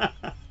coming.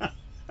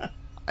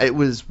 It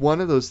was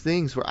one of those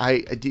things where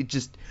I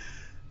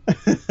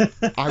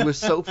was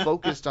so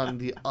focused on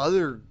the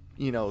other,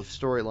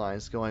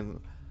 storylines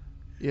going,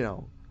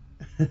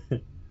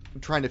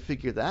 trying to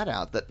figure that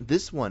out, that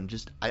this one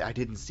I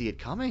didn't see it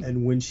coming.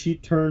 And when she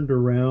turned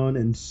around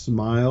and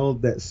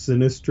smiled, that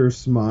sinister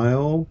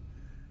smile,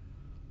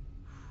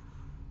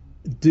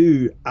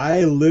 dude,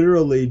 I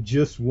literally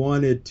just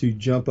wanted to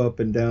jump up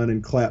and down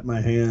and clap my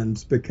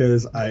hands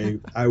because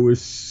I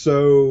was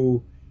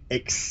so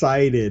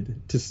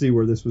excited to see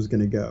where this was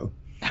going to go.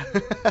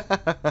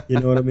 You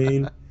know what I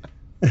mean?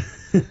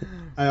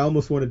 I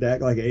almost wanted to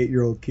act like an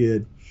 8-year-old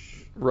kid.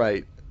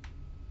 Right.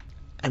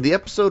 And the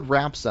episode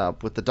wraps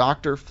up with the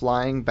Doctor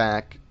flying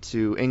back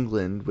to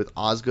England with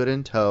Osgood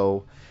in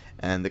tow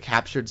and the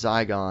captured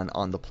Zygon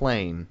on the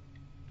plane.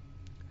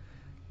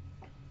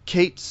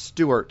 Kate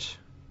Stewart,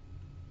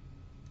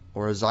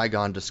 or a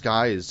Zygon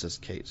disguised as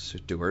Kate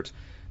Stewart,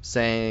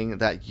 saying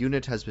that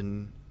Unit has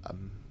been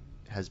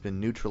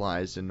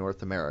neutralized in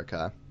North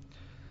America.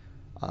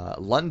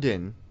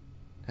 London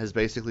has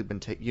basically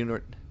been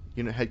Unit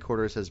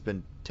headquarters has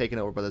been taken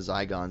over by the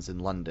Zygons in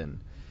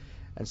London,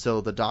 and so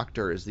the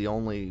Doctor is the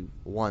only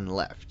one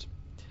left.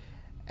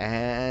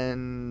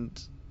 And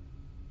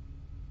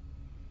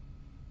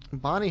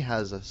Bonnie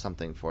has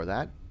something for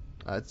that.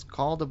 It's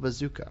called a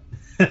bazooka.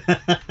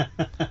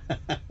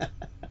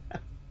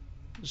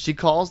 She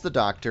calls the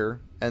Doctor,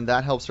 and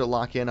that helps her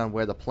lock in on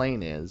where the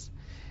plane is.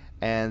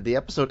 And the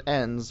episode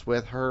ends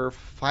with her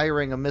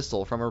firing a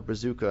missile from her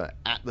bazooka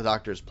at the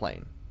Doctor's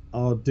plane.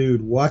 Oh,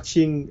 dude,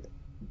 watching,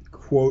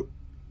 quote,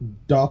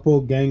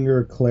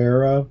 doppelganger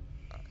Clara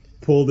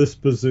pull this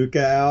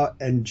bazooka out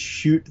and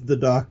shoot the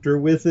Doctor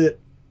with it.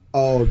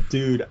 Oh,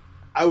 dude,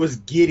 I was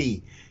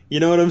giddy. You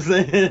know what I'm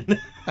saying?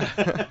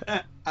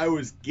 I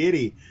was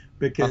giddy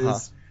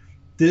because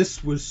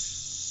this was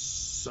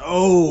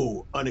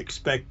so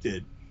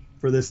unexpected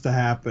for this to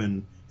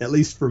happen. At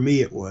least for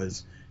me it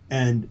was.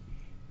 And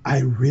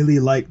I really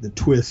like the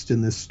twist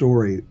in this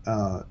story.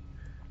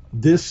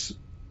 This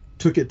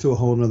took it to a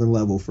whole nother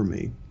level for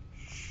me.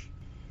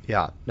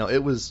 Yeah. No,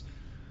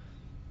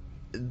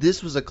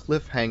 this was a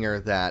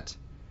cliffhanger that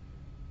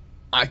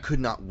I could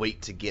not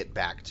wait to get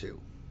back to.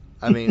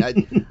 I mean,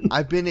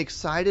 I've been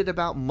excited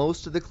about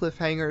most of the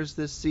cliffhangers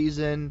this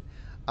season,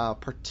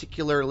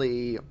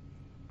 particularly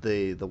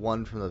the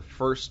one from the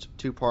first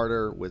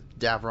two-parter with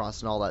Davros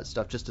and all that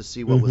stuff, just to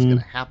see what was going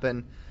to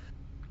happen.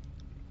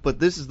 But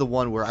this is the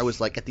one where I was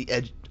like at the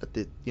edge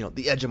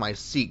of my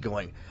seat,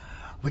 going,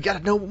 "We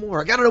gotta know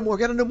more! I gotta know more! I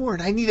gotta know more!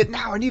 And I need it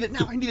now! I need it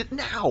now! I need it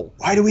now!"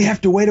 Why do we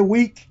have to wait a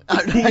week?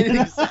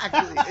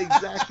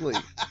 Exactly.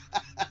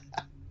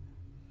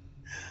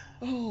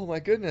 Oh my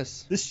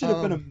goodness! This should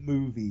have been a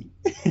movie.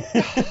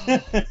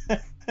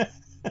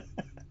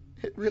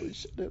 It really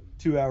should have.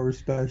 2-hour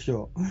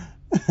special.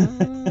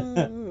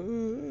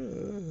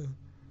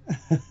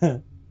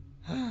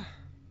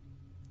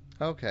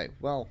 Okay,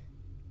 well,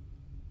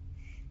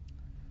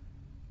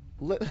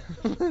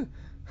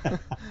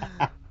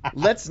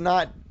 let's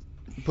not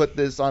put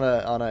this on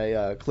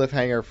a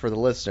cliffhanger for the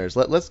listeners.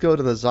 Let's go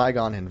to the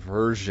Zygon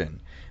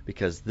Inversion,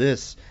 because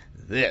this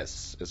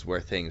is where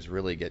things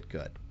really get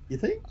good. You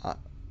think?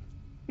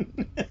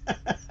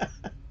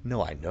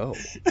 No, I know.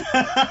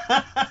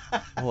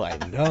 Oh, I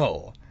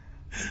know.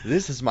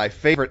 This is my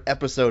favorite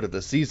episode of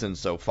the season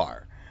so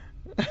far.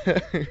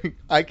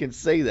 I can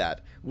say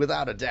that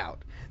without a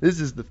doubt. This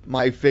is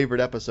my favorite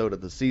episode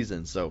of the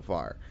season so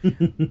far.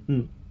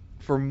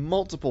 For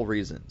multiple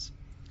reasons.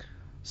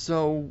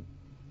 So,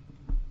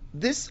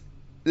 this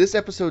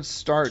episode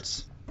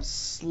starts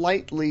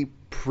slightly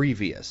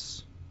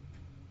previous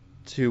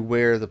to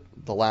where the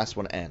last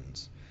one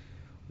ends.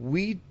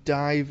 We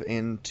dive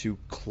into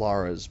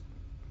Clara's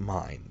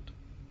mind.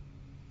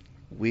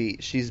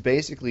 she's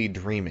basically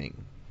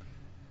dreaming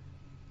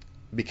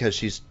because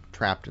she's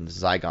trapped in the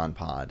Zygon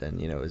pod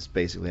and, is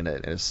basically in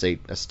a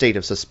state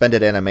of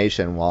suspended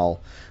animation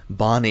while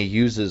Bonnie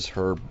uses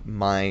her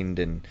mind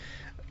and,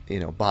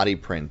 body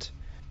print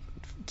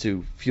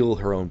to fuel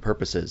her own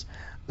purposes.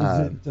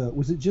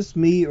 Was it just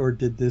me, or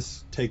did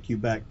this take you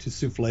back to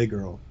Souffle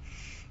Girl?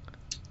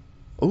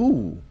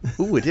 Ooh,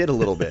 it did a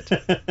little bit.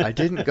 I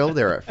didn't go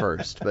there at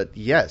first, but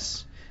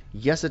yes,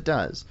 it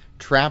does.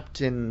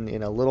 Trapped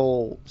in a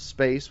little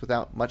space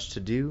without much to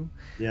do.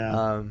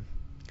 Yeah.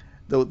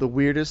 The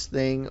weirdest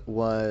thing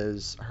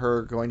was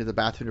her going to the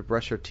bathroom to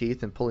brush her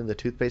teeth and pulling the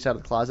toothpaste out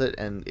of the closet,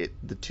 and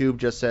the tube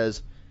just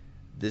says,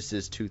 "This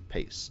is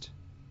toothpaste."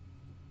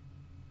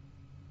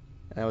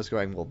 And I was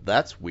going, well,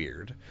 that's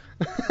weird.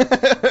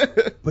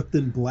 But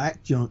then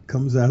black junk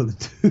comes out of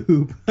the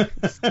tube.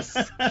 It's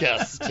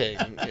disgusting.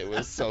 It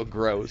was so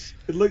gross.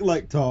 It looked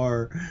like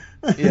tar.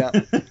 Yeah.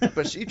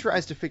 But she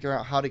tries to figure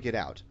out how to get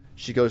out.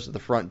 She goes to the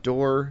front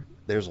door.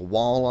 There's a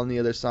wall on the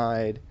other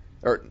side.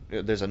 Or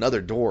there's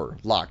another door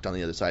locked on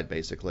the other side,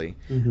 basically.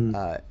 Mm-hmm.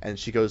 And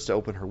she goes to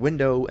open her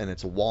window, and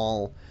it's a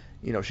wall.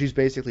 She's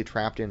basically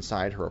trapped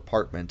inside her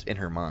apartment in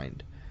her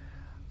mind.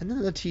 And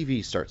then the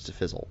TV starts to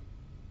fizzle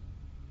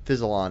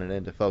on and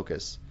into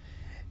focus.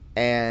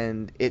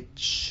 And it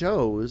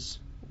shows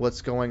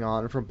what's going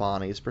on from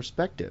Bonnie's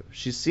perspective.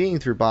 She's seeing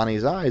through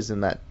Bonnie's eyes in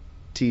that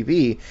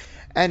TV,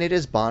 and it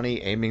is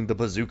Bonnie aiming the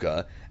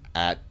bazooka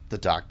at the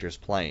doctor's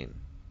plane.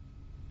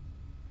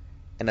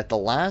 And at the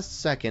last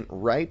second,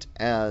 right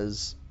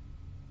as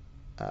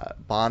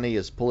Bonnie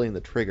is pulling the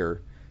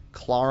trigger,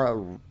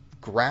 Clara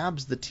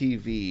grabs the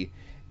TV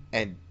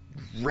and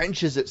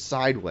wrenches it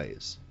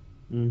sideways.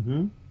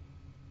 Mm-hmm.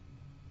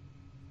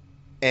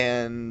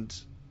 And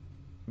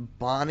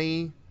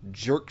Bonnie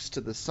jerks to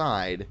the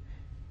side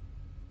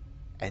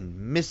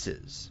and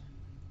misses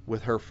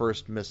with her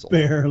first missile.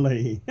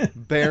 Barely.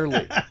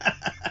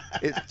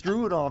 It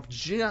threw it off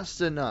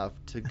just enough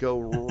to go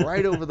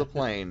right over the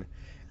plane,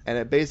 and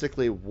it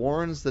basically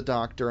warns the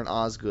Doctor and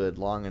Osgood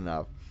long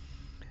enough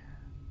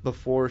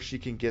before she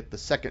can get the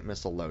second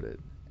missile loaded.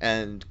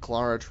 And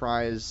Clara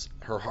tries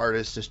her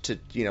hardest just to,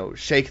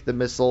 shake the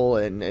missile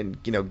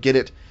and get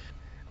it.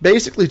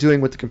 Basically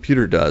doing what the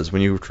computer does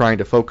when you're trying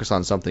to focus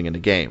on something in a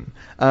game.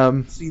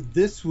 See,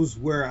 this was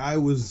where I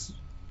was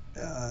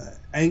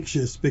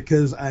anxious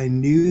because I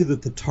knew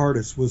that the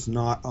TARDIS was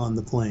not on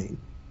the plane.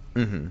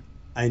 Mm-hmm.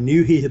 I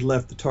knew he had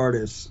left the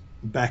TARDIS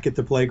back at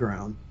the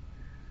playground.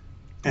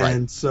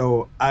 And right.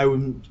 So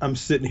I'm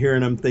sitting here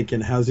and I'm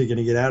thinking, how's he going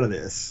to get out of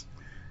this?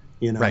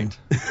 Right.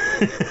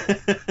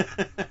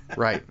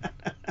 Right.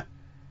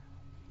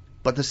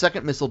 But the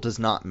second missile does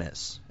not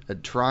miss.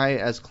 Try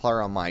as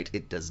Clara might,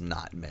 it does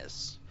not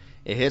miss.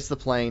 It hits the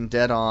plane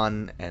dead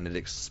on, and it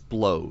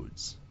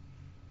explodes.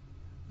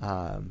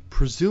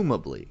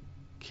 Presumably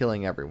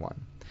killing everyone.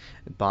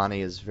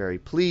 Bonnie is very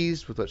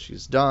pleased with what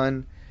she's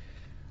done.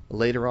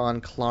 Later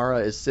on, Clara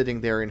is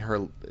sitting there in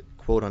her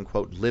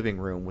quote-unquote living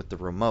room with the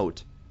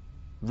remote,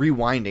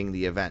 rewinding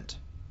the event.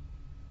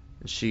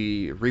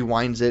 She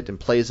rewinds it and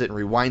plays it and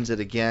rewinds it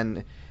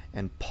again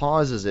and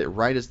pauses it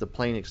right as the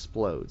plane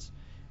explodes.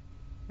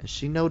 And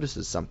she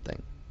notices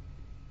something.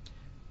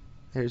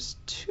 There's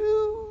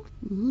two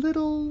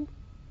little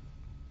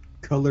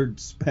colored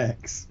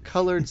specks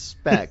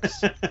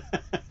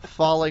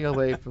falling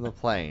away from the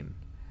plane.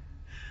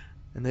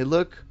 And they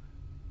look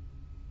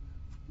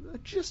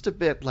just a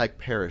bit like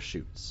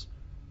parachutes.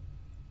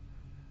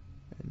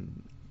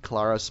 And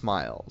Clara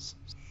smiles.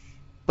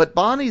 But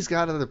Bonnie's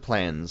got other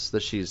plans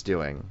that she's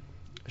doing.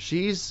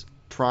 She's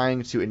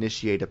trying to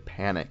initiate a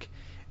panic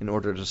in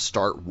order to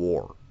start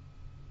war.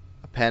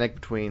 A panic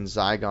between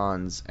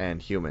Zygons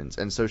and humans.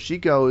 And so she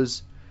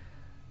goes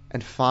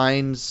and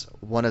finds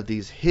one of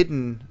these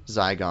hidden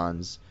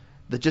Zygons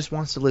that just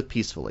wants to live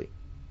peacefully.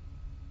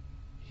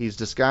 He's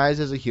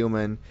disguised as a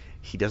human.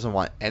 He doesn't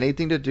want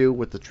anything to do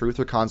with the Truth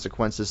or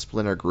Consequences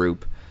splinter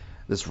group,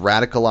 this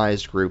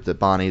radicalized group that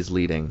Bonnie's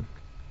leading.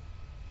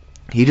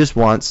 He just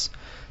wants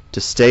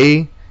to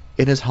stay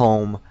in his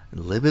home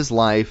and live his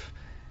life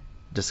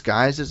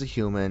disguised as a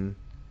human,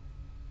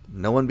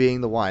 no one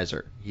being the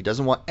wiser. He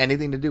doesn't want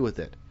anything to do with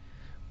it.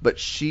 But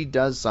she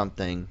does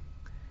something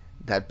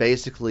that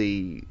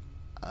basically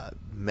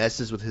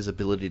messes with his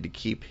ability to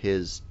keep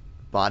his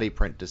body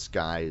print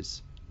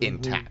disguise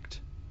intact.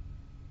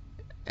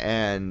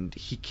 And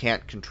he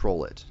can't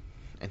control it.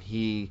 And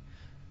he,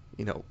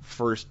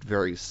 first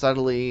very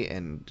subtly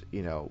and,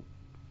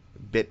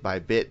 bit by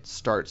bit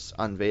starts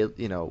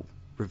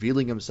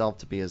revealing himself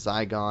to be a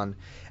Zygon,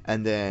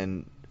 and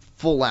then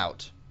full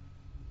out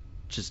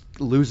just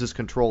loses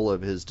control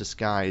of his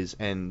disguise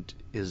and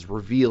is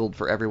revealed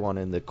for everyone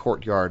in the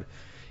courtyard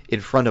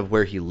in front of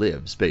where he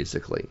lives,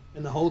 basically.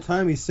 And the whole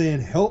time he's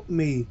saying, "Help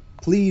me,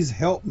 please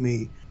help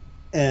me."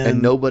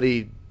 And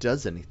nobody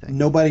does anything.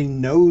 Nobody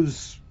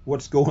knows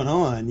what's going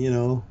on,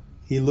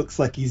 He looks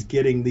like he's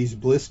getting these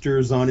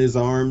blisters on his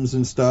arms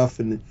and stuff,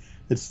 and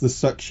it's the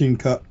suction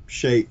cup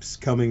shapes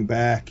coming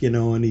back,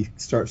 and he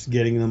starts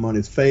getting them on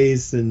his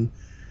face, and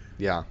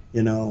yeah,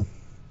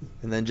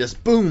 And then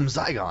just boom,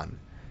 Zygon.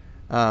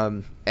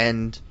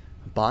 And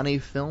Bonnie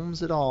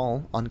films it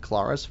all on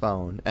Clara's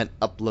phone and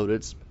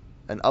uploads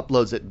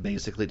it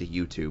basically to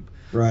YouTube.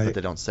 Right. But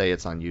they don't say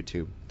it's on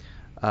YouTube.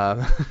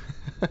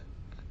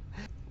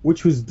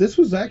 This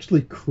was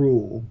actually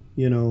cruel,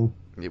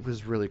 It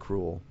was really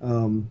cruel.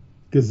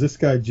 Because this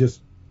guy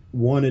just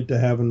wanted to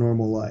have a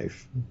normal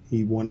life.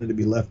 He wanted to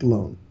be left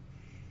alone.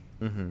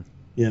 Mm-hmm.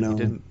 He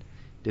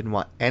didn't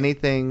want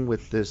anything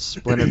with this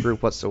splinter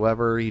group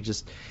whatsoever.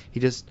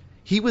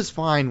 He was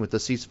fine with the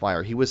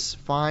ceasefire. He was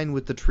fine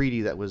with the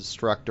treaty that was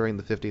struck during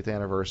the 50th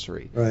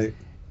anniversary. Right.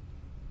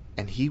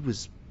 And he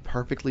was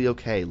perfectly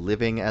okay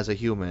living as a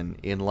human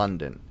in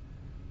London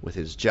with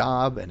his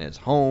job and his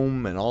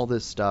home and all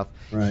this stuff.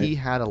 Right. He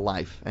had a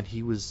life, and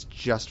he was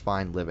just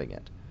fine living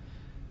it.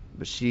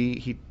 But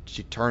she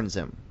turns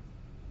him,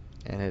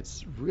 and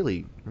it's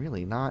really,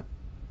 really not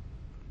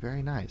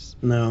very nice.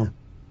 No.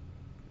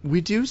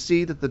 We do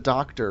see that the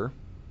Doctor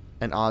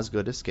and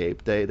Osgood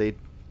escape. They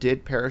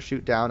did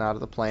parachute down out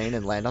of the plane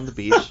and land on the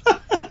beach.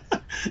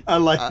 I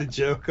like the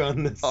joke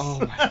on this. Oh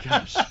my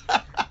gosh.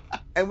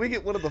 And we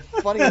get one of the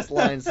funniest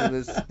lines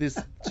in these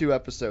 2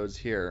 episodes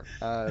here.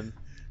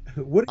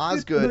 What are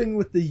you doing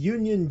with the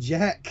Union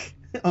Jack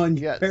on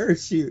your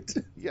parachute?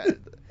 Yeah,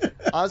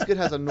 Osgood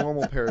has a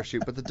normal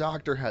parachute, but the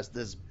Doctor has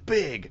this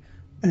big,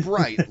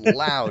 bright,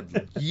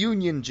 loud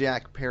Union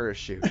Jack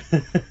parachute.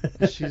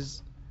 And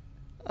she's,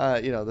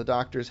 the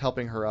Doctor's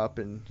helping her up,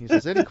 and he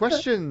says, "Any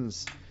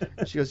questions?"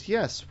 And she goes,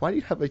 "Yes. Why do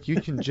you have a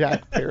Union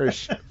Jack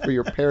parachute for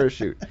your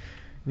parachute?"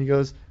 And he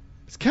goes,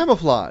 "It's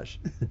camouflage."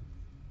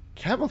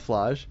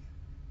 Camouflage?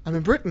 I'm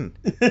in Britain.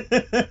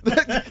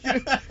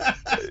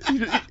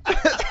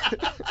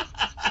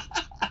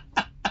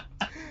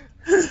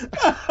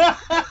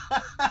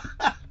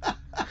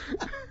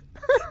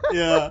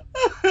 Yeah.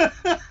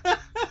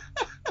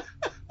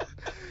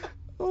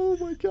 Oh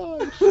my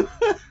gosh.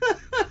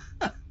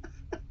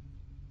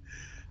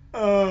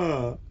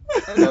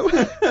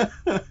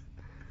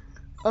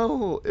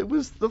 Oh, it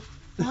was the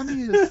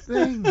funniest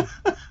thing.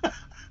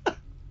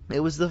 It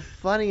was the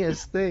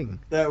funniest thing.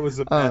 That was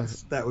a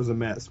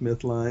Matt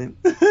Smith line.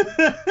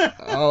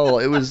 Oh,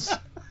 it was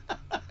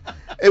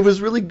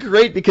really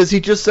great because he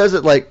just says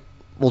it like,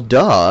 well,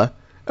 duh.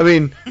 I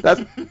mean,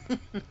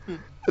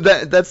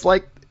 that's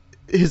like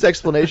his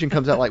explanation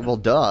comes out like, well,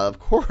 duh, of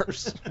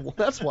course. Well,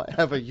 that's why I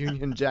have a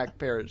Union Jack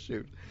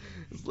parachute.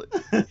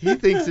 He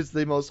thinks it's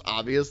the most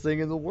obvious thing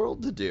in the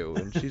world to do,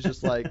 and she's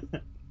just like,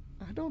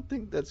 I don't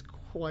think that's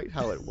quite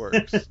how it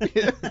works.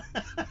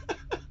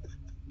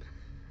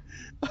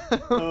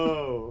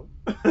 Oh.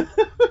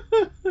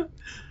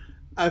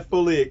 I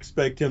fully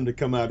expect him to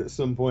come out at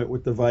some point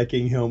with the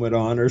Viking helmet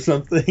on or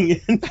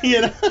something.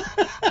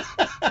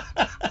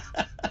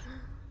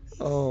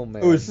 Oh,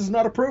 man. Oh, this is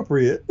not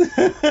appropriate.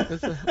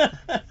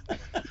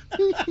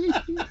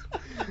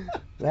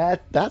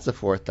 That's a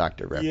Fourth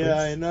Doctor reference.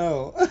 Yeah, I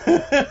know.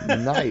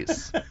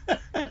 Nice.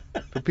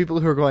 For people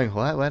who are going,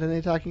 what are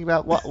they talking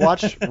about?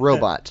 Watch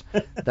Robot.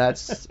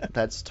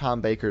 That's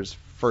Tom Baker's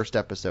first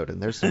episode,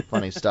 and there's some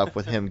funny stuff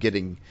with him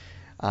getting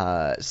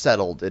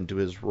settled into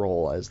his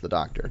role as the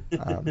Doctor.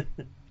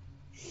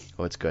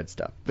 It's good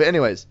stuff. But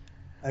anyways.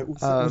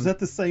 Was that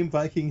the same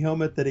Viking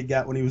helmet that he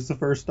got when he was the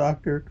first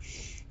Doctor?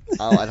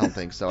 Oh, I don't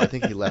think so. I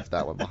think he left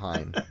that one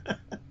behind.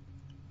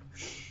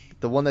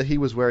 The one that he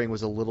was wearing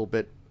was a little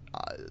bit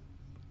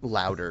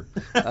louder.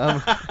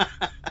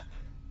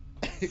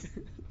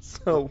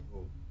 So,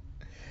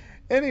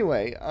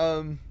 anyway,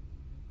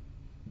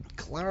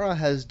 Clara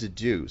has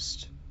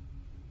deduced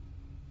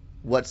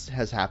what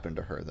has happened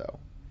to her, though.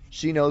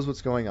 She knows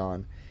what's going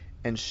on,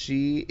 and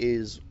she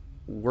is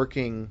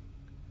working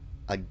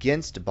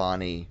against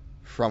Bonnie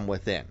from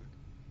within,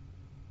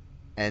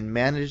 and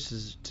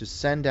manages to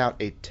send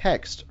out a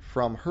text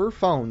from her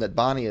phone that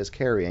Bonnie is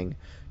carrying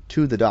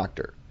to the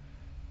Doctor,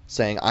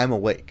 saying, "I'm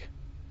awake."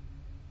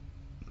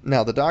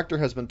 Now, the Doctor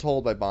has been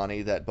told by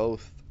Bonnie that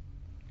both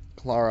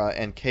Clara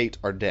and Kate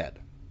are dead.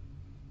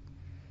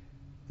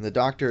 And the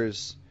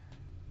Doctor's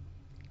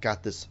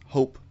got this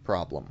hope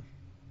problem,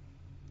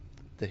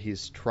 that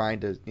he's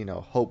trying to,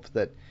 hope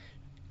that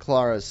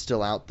Clara's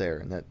still out there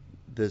and that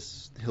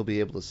he'll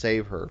be able to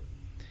save her.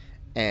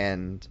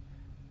 And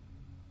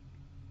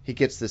he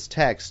gets this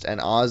text, and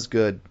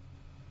Osgood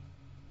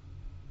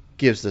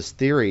gives this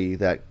theory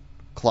that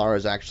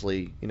Clara's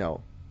actually,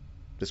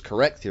 this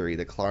correct theory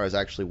that Clara's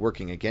actually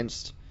working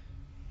against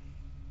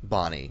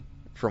Bonnie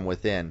from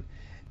within.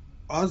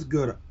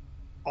 Osgood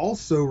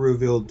also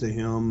revealed to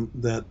him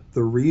that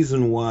the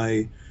reason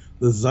why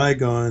the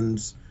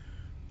Zygons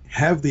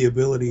have the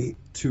ability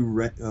to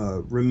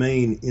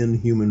remain in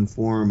human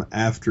form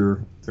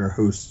after their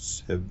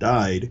hosts have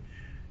died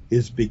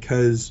is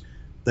because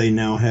they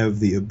now have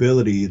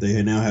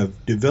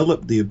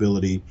developed the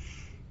ability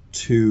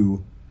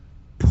to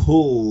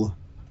pull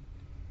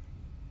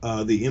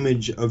the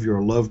image of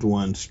your loved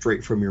one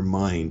straight from your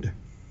mind.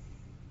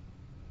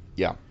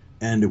 Yeah.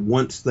 And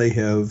once they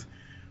have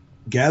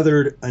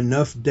gathered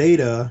enough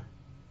data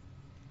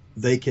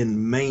they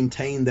can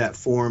maintain that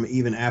form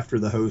even after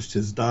the host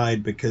has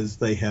died because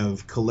they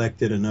have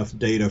collected enough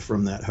data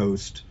from that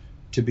host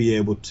to be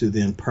able to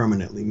then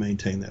permanently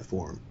maintain that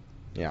form.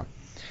 Yeah.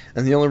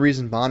 And the only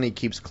reason Bonnie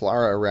keeps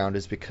Clara around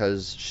is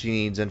because she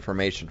needs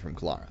information from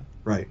Clara.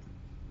 Right.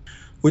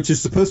 Which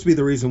is supposed to be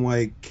the reason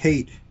why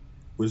Kate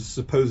was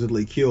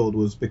supposedly killed,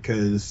 was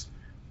because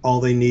all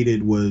they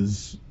needed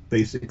was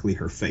basically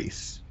her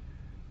face.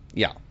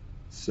 Yeah.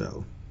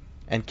 So.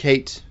 And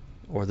Kate,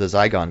 or the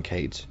Zygon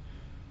Kate,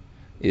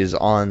 is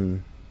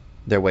on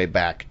their way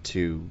back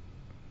to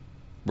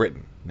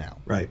Britain now.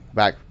 Right.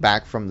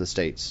 Back from the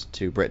States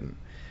to Britain.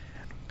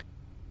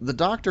 The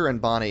Doctor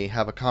and Bonnie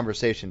have a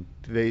conversation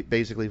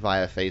basically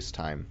via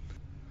FaceTime.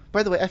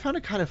 By the way, I found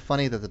it kind of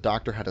funny that the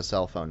Doctor had a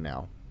cell phone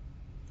now.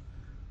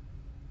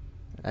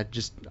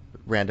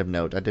 Random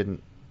note. I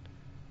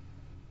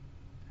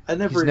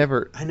never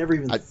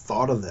even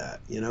thought of that,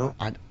 you know?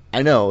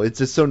 I know, it's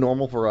just so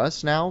normal for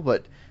us now,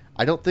 but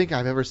I don't think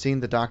I've ever seen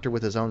the Doctor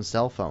with his own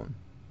cell phone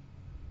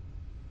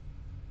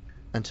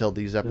until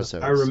these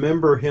episodes. I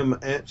remember him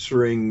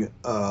answering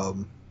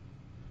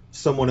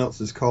someone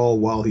else's call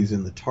while he's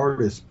in the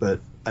TARDIS, but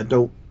I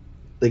don't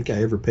think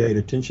I ever paid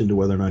attention to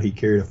whether or not he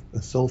carried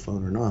a cell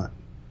phone or not.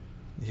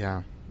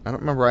 Yeah, I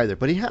don't remember either,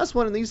 but he has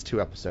one in these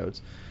 2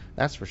 episodes,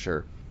 that's for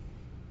sure.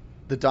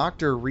 The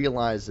Doctor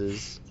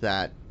realizes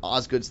that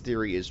Osgood's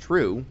theory is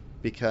true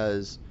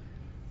because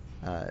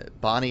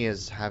Bonnie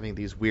is having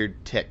these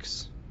weird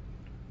tics.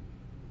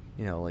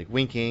 You know, like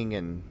winking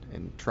and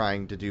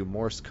trying to do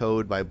Morse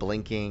code by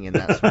blinking and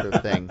that sort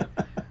of thing.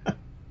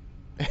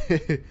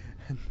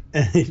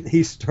 And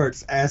he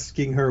starts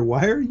asking her,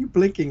 why are you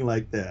blinking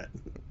like that?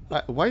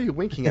 Why are you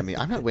winking at me?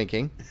 I'm not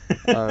winking.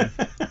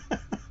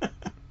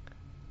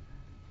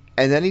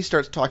 And then he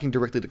starts talking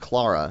directly to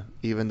Clara,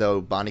 even though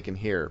Bonnie can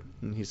hear.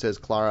 And he says,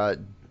 Clara,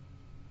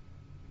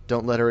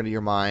 don't let her into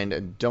your mind,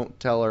 and don't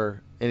tell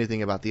her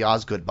anything about the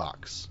Osgood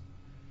box.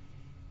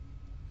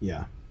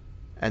 Yeah.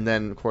 And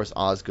then, of course,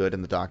 Osgood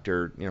and the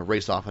Doctor,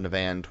 race off in a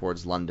van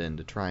towards London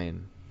to try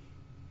and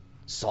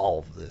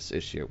solve this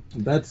issue.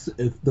 That's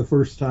the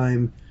first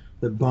time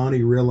that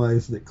Bonnie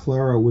realized that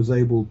Clara was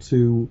able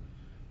to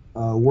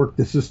work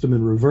the system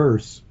in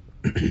reverse.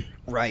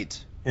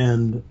 Right.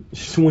 And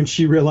when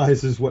she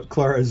realizes what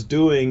Clara's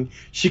doing,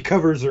 she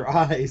covers her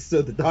eyes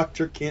so the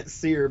Doctor can't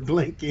see her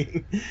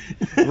blinking.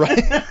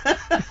 Right.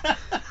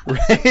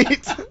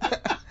 Right.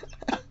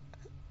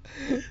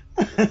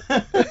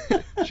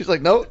 She's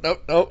like, no.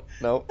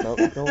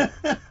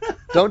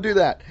 Don't do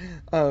that.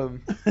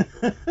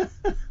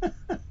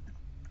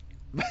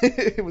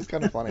 It was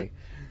kind of funny.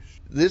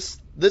 This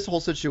whole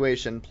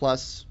situation,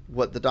 plus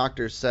what the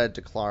Doctor said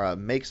to Clara,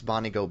 makes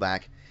Bonnie go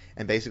back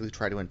and basically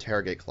try to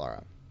interrogate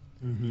Clara.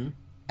 Mm-hmm.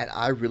 And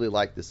I really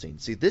like this scene.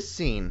 See, this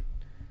scene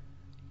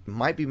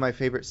might be my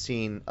favorite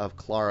scene of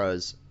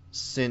Clara's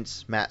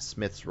since Matt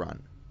Smith's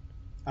run.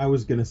 I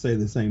was going to say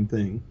the same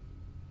thing.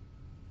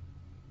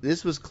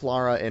 This was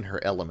Clara in her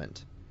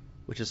element,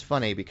 which is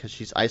funny because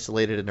she's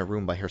isolated in a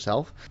room by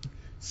herself.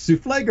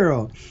 Souffle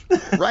girl.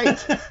 Right.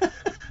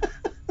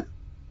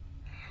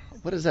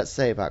 What does that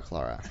say about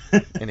Clara?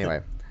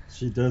 Anyway.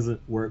 She doesn't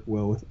work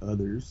well with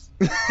others.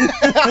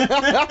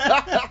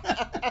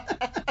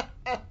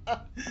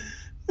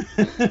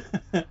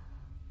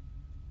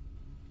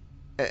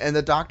 And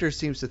the Doctor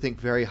seems to think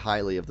very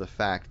highly of the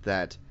fact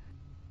that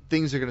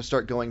things are going to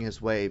start going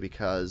his way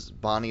because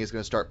Bonnie is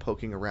going to start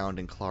poking around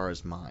in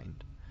Clara's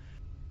mind.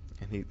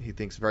 And he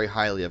thinks very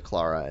highly of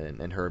Clara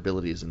and her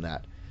abilities in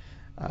that.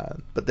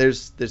 But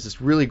there's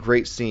this really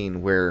great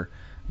scene where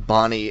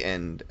Bonnie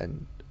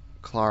and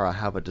Clara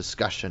have a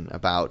discussion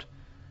about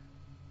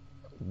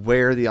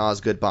where the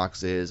Osgood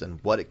box is and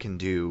what it can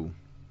do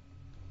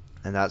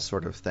and that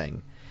sort of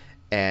thing,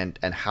 and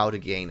how to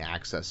gain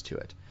access to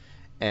it.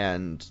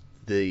 And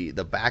the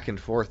back and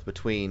forth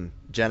between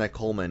Jenna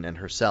Coleman and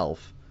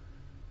herself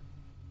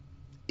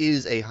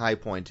is a high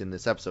point in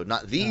this episode.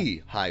 Not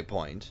the high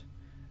point,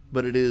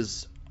 but it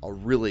is a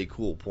really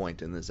cool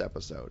point in this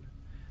episode.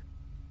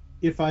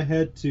 If I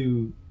had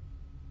to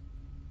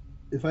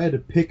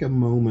pick a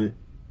moment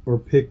or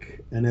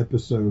pick an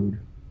episode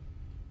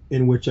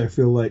in which I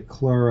feel like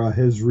Clara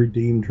has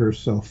redeemed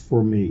herself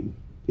for me,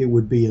 it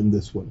would be in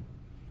this one.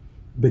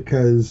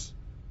 Because,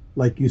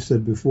 like you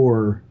said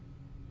before,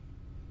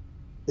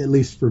 at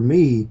least for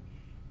me,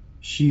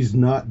 she's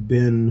not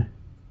been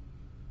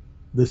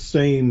the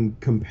same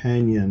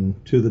companion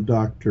to the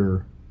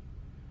Doctor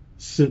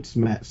since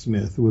Matt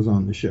Smith was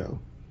on the show.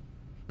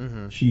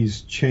 Mm-hmm.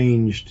 She's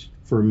changed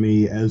for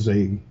me as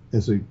a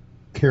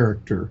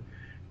character,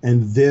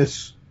 and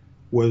this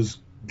was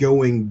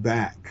going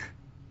back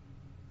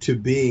to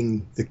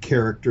being the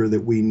character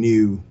that we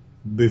knew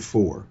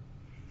before.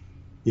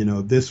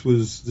 This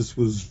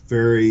was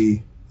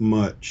very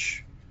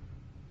much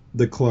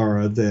the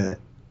Clara that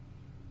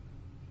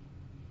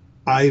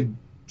I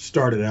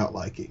started out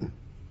liking.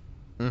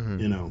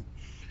 Mm-hmm.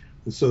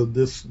 And so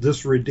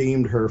this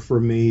redeemed her for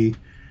me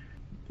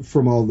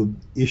from all the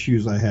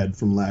issues I had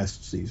from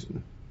last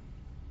season.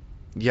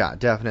 Yeah,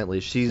 definitely.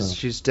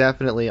 She's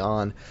definitely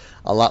on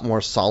a lot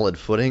more solid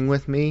footing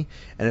with me,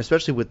 and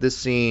especially with this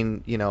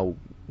scene,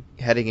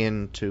 heading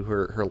into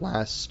her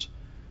last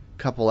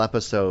couple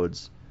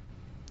episodes.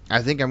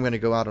 I think I'm going to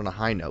go out on a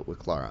high note with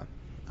Clara,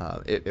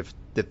 if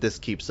this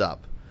keeps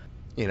up.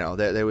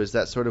 There was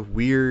that sort of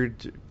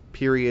weird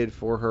period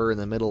for her in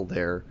the middle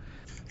there,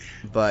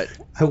 but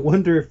I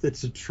wonder if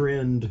it's a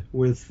trend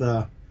with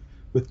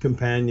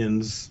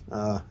companions,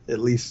 at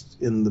least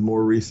in the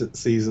more recent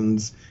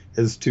seasons,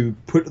 as to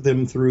put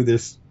them through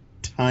this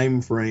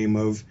time frame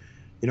of,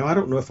 I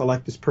don't know if I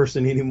like this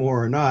person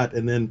anymore or not,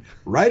 and then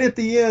right at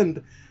the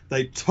end,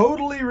 they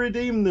totally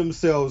redeem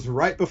themselves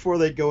right before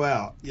they go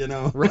out,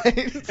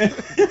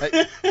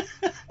 right?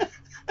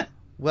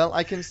 Well,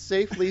 I can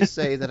safely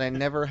say that I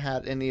never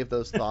had any of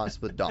those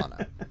thoughts with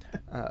Donna.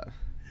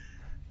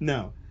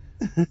 No.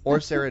 Or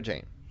Sarah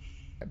Jane.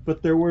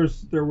 But there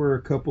were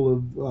a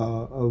couple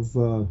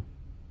of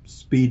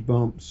speed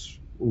bumps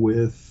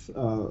with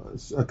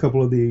a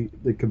couple of the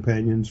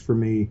companions for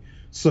me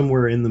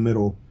somewhere in the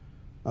middle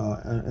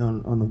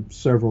on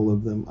several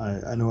of them.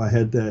 I know I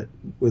had that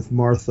with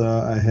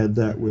Martha. I had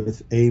that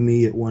with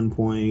Amy at one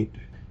point.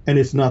 And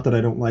it's not that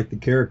I don't like the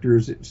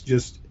characters. It's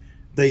just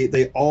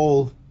they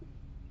all,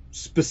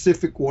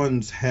 specific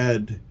ones,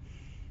 had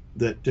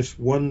that just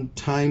one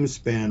time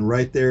span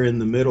right there in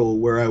the middle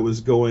where I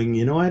was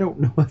going, I don't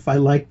know if I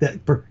like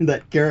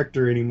that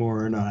character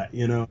anymore or not,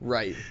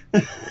 Right.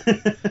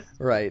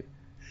 Right.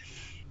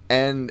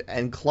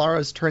 And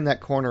Clara's turned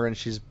that corner and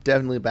she's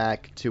definitely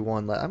back to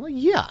one. I'm like,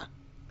 yeah,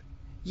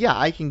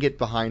 I can get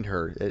behind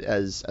her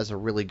as a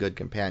really good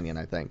companion,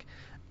 I think.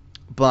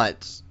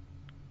 But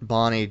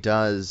Bonnie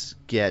does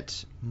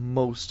get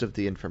most of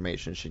the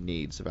information she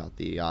needs about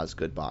the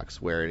Osgood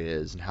box, where it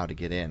is and how to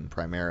get in,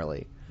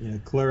 primarily. Yeah,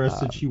 Clara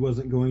said she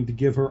wasn't going to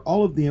give her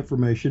all of the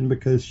information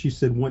because she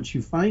said once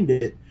you find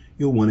it,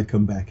 you'll want to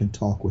come back and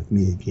talk with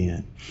me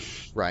again.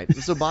 Right.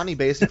 So Bonnie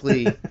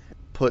basically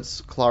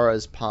puts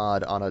Clara's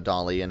pod on a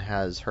dolly and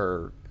has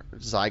her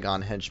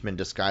Zygon henchmen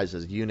disguised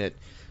as unit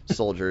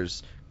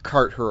soldiers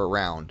cart her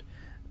around.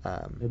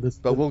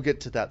 But we'll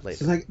get to that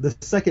later. The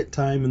second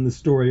time in the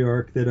story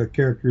arc that a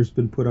character's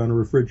been put on a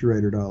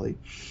refrigerator dolly.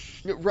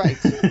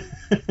 Right.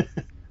 The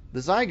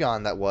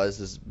Zygon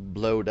is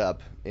blowed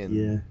up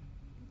in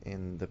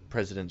the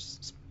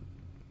president's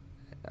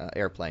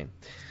airplane.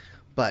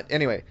 But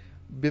anyway,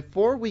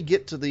 before we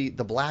get to the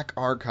Black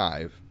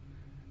Archive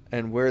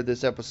and where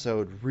this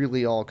episode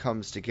really all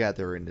comes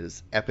together and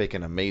is epic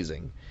and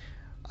amazing,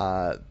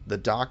 the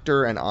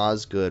Doctor and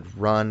Osgood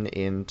run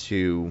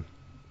into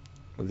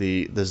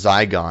the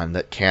Zygon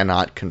that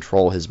cannot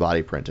control his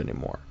body print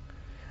anymore.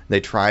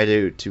 They try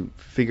to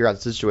figure out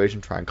the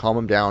situation, try and calm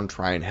him down,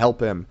 try and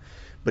help him,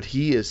 but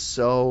he is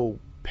so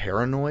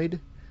paranoid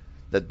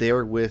that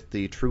they're with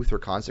the Truth or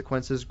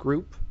Consequences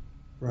group.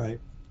 Right.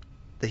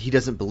 That he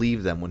doesn't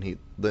believe them when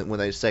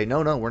they say,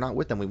 no, we're not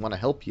with them, we want to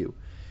help you.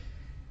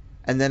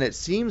 And then it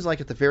seems like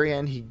at the very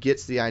end he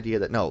gets the idea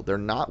that no, they're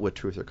not with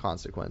Truth or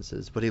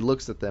Consequences, but he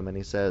looks at them and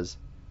he says,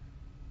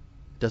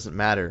 doesn't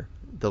matter,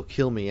 they'll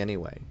kill me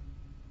anyway.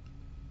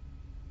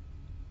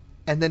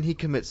 And then he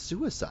commits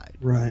suicide.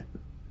 Right.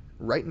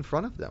 Right in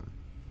front of them.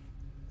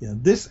 Yeah,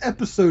 this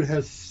episode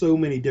has so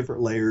many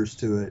different layers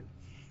to it.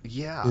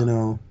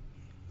 Yeah.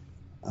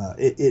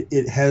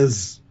 It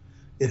has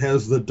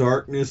the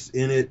darkness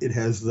in it. It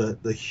has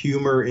the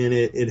humor in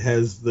it. It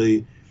has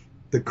the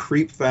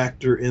creep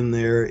factor in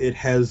there. It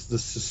has the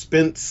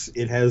suspense.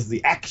 It has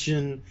the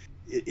action.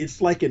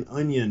 It's like an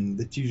onion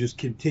that you just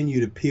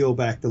continue to peel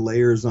back the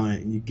layers on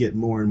it, and you get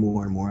more and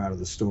more and more out of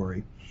the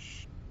story.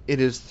 It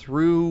is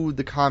through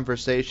the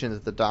conversation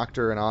that the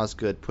Doctor and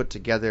Osgood put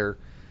together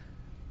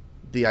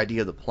the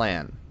idea of the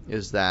plan,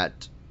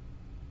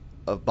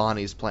 of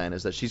Bonnie's plan,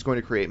 is that she's going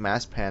to create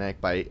mass panic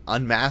by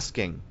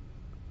unmasking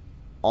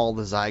all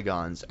the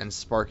Zygons and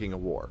sparking a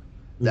war.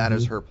 That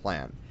is her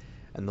plan.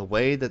 And the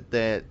way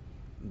that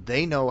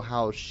they know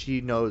how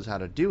she knows how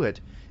to do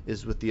it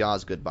is with the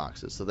Osgood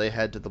boxes. So they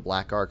head to the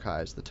Black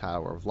Archives, the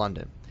Tower of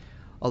London.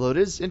 Although it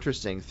is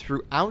interesting,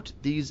 throughout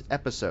these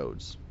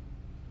episodes,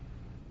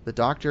 the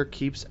Doctor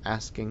keeps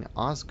asking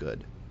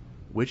Osgood,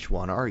 which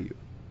one are you?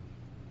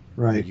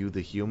 Right. Are you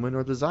the human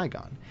or the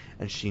Zygon?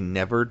 And she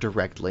never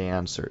directly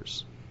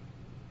answers.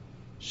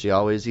 She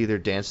always either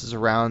dances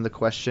around the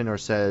question or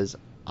says,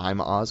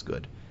 I'm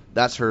Osgood.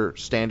 That's her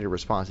standard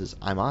response, is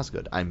I'm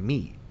Osgood. I'm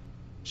me.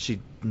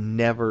 She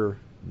never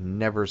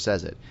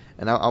says it.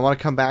 And I want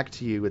to come back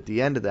to you at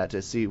the end of that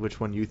to see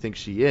which one you think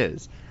she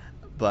is.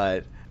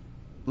 But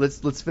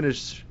let's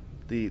finish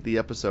the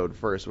episode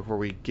first before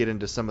we get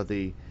into some of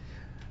the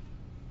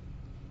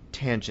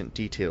tangent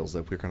details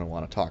that we're going to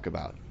want to talk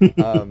about.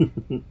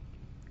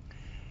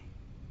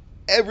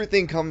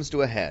 Everything comes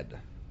to a head.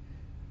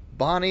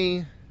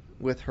 Bonnie,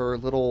 with her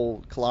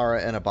little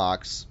Clara in a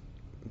box,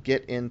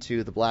 get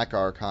into the Black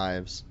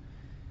Archives,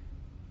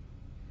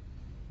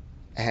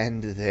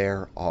 and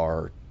there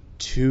are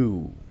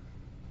 2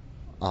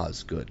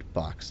 Osgood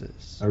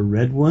boxes. A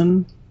red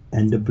one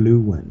and a blue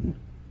one.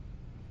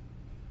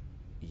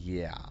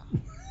 Yeah.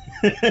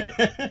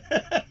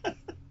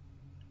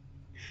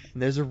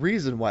 And there's a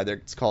reason why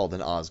it's called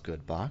an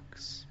Osgood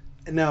box.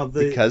 Now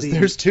because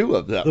there's two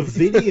of them. The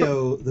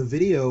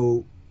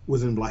video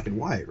was in black and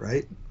white,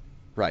 right?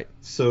 Right.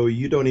 So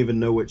you don't even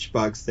know which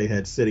box they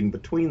had sitting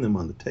between them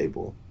on the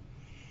table.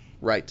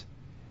 Right.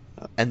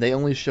 And they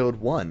only showed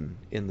one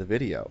in the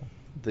video,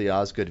 the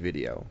Osgood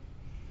video.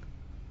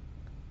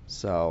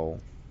 So,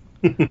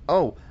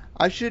 oh,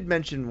 I should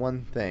mention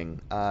one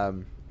thing.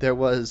 There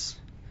was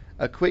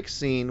a quick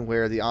scene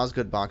where the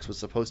Osgood box was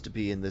supposed to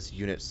be in this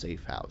unit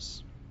safe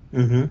house.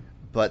 Mm-hmm.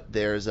 But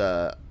there's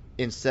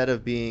instead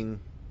of the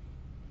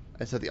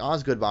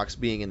Osgood box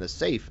being in the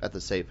safe at the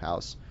safe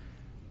house,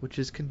 which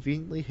is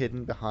conveniently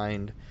hidden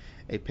behind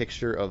a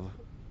picture of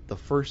the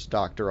first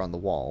Doctor on the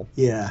wall.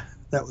 Yeah,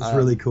 that was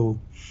really cool.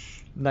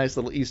 Nice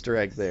little Easter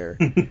egg there.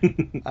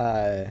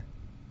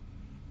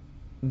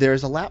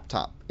 There's a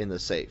laptop in the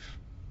safe.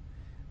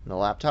 And the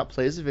laptop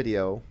plays a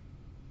video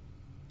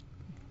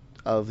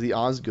of the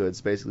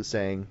Osgoods basically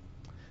saying,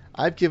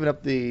 I've given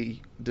up the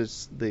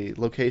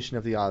location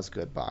of the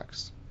Osgood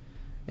box.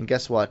 And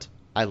guess what?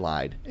 I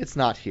lied. It's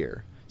not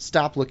here.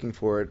 Stop looking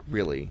for it,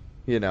 really.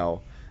 You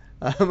know.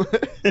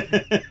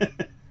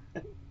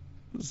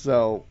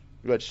 So,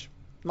 which,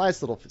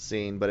 nice little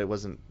scene, but it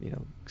wasn't,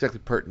 exactly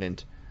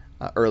pertinent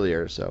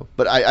earlier. So,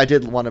 but I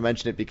did want to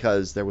mention it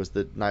because there was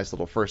the nice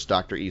little first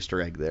Doctor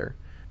Easter egg there.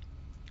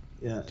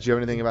 Yeah. Did you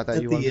have anything about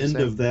that you wanted to say? At the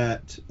end of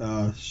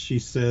that, she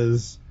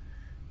says,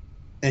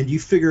 and you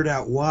figured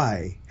out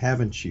why,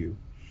 haven't you?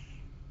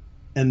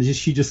 And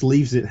she just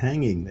leaves it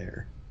hanging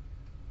there,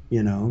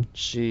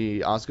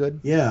 Osgood?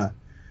 Yeah.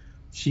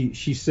 She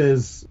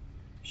says,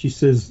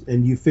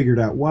 and you figured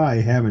out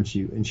why, haven't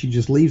you? And she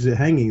just leaves it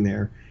hanging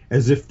there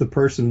as if the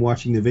person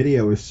watching the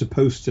video is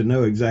supposed to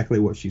know exactly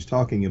what she's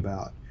talking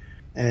about.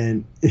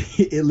 And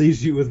it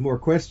leaves you with more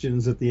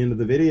questions at the end of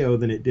the video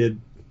than it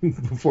did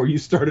before you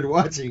started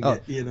watching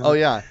it. Oh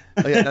yeah.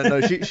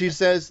 No. She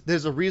says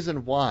there's a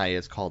reason why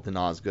it's called an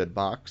Osgood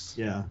box.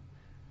 Yeah.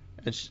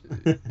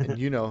 And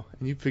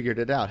you figured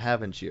it out,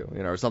 haven't you?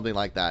 Or something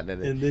like that.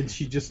 And then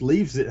she just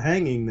leaves it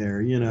hanging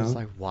there. It's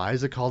like, why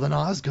is it called an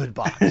Osgood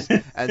box?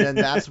 And then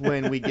that's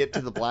when we get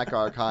to the Black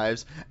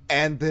Archives,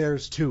 and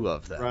there's two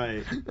of them.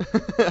 Right.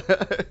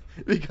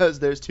 Because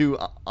there's two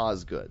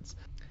Osgoods.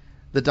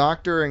 The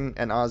Doctor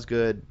and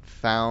Osgood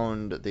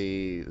found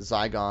the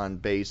Zygon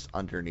base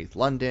underneath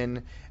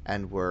London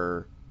and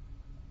were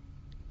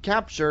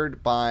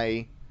captured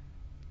by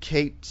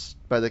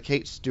the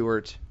Kate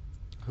Stewart,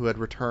 who had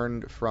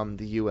returned from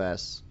the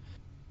U.S.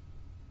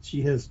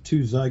 She has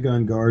two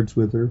Zygon guards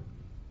with her.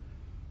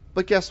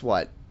 But guess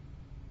what?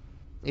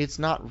 It's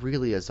not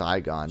really a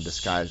Zygon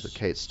disguised with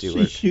Kate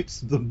Stewart. She shoots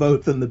them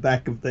both in the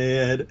back of the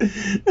head.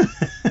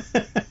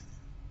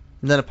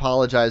 And then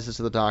apologizes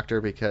to the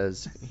Doctor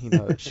because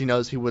she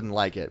knows he wouldn't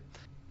like it.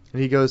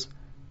 And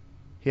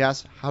he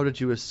asks, how did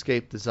you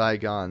escape the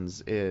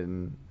Zygons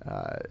in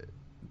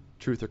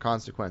Truth or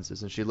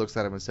Consequences? And she looks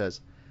at him and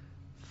says,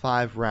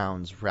 5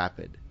 rounds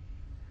rapid.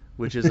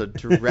 Which is a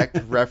direct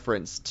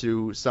reference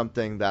to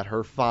something that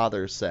her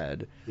father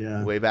said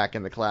way back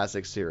in the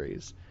classic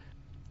series.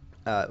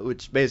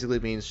 Which basically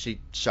means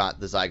she shot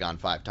the Zygon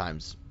 5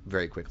 times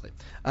very quickly.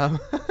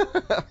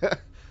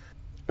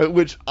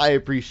 Which I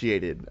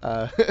appreciated.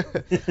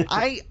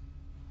 I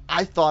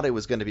thought it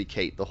was going to be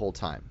Kate the whole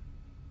time.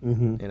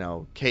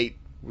 Mm-hmm. Kate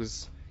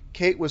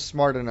was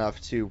smart enough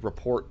to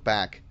report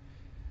back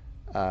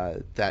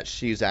that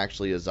she's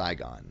actually a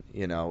Zygon,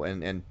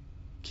 and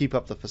keep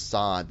up the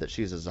facade that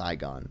she's a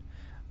Zygon,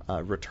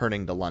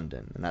 returning to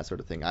London and that sort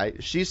of thing.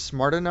 She's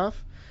smart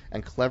enough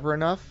and clever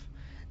enough,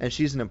 and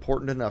she's an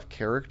important enough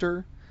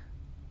character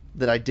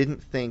that I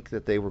didn't think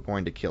that they were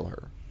going to kill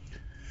her.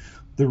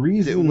 The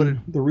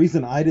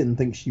reason I didn't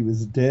think she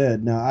was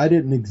dead, now I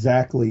didn't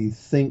exactly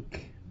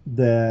think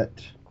that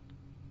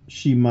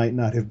she might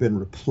not have been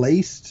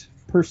replaced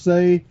per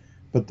se,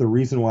 but the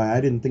reason why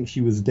I didn't think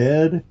she was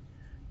dead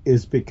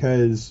is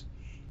because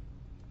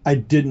I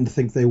didn't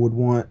think they would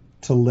want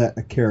to let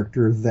a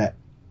character that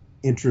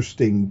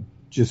interesting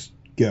just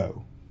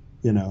go,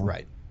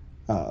 Right.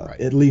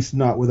 Right. At least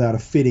not without a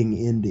fitting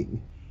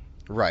ending.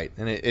 Right,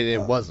 and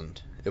it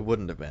wasn't. It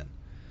wouldn't have been.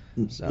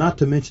 So. Not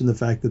to mention the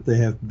fact that they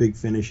have Big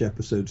Finish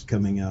episodes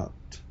coming out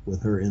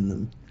with her in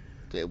them.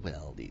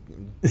 Well,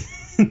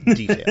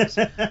 details.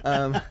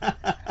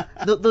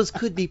 Those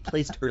could be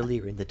placed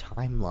earlier in the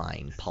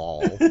timeline,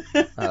 Paul.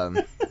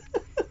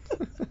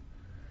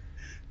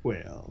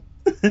 Well.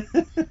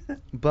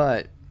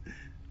 But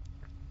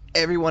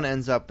everyone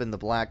ends up in the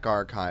Black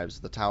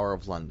Archives, the Tower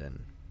of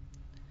London.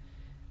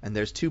 And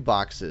there's 2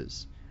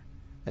 boxes.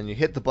 And you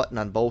hit the button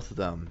on both of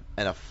them,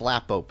 and a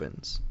flap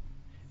opens.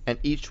 And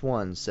each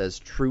one says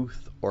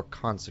Truth or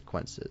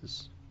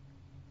Consequences.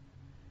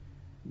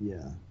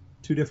 Yeah.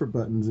 2 different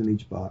buttons in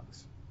each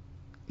box.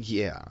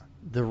 Yeah.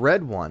 The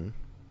red one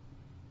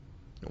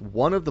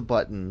of the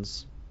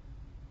buttons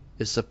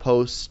is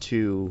supposed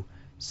to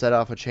set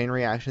off a chain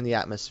reaction in the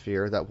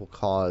atmosphere that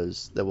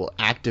will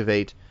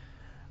activate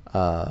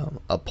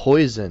a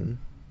poison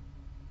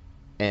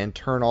and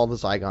turn all the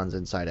Zygons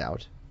inside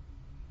out.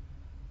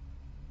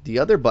 The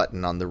other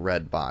button on the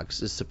red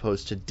box is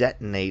supposed to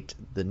detonate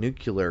the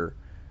nuclear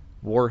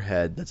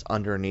warhead that's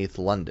underneath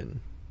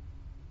London.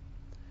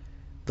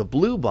 The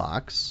blue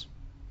box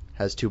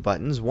has two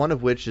buttons, one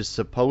of which is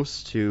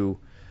supposed to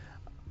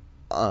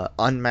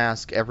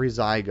unmask every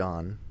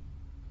Zygon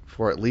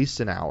for at least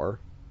an hour,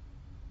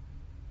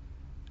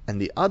 and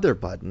the other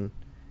button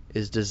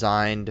is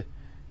designed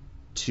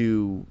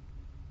to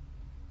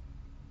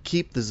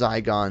keep the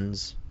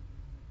Zygons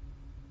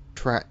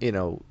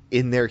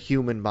in their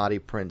human body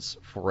prints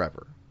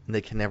forever, and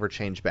they can never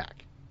change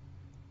back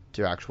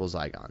to actual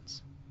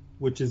Zygons.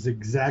 Which is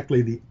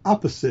exactly the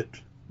opposite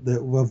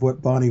of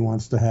what Bonnie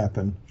wants to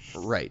happen.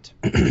 Right.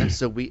 And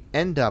so we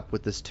end up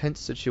with this tense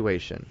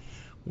situation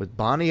with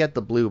Bonnie at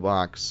the blue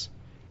box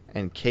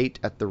and Kate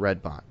at the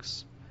red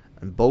box.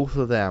 And both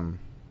of them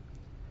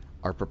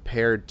are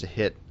prepared to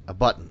hit a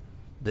button.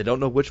 They don't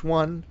know which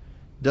one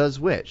does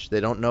which. They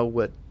don't know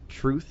what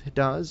truth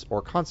does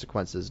or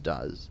consequences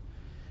does.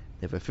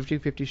 They have a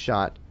 50-50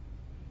 shot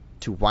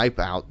to wipe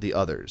out the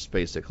others,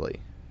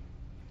 basically.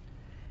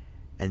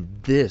 And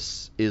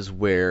this is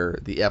where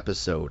the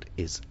episode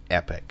is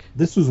epic.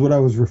 This was what I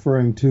was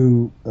referring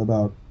to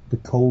about the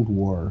Cold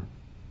War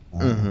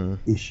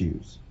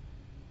issues.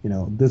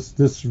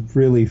 This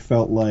really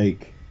felt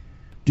like,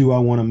 do I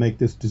want to make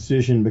this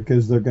decision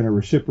because they're going to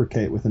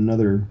reciprocate with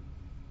another,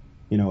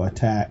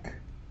 attack?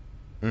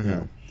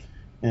 Mm-hmm.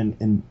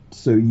 And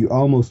so you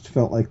almost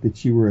felt like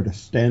that you were at a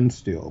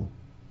standstill,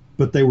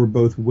 but they were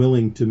both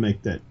willing to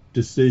make that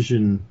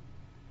decision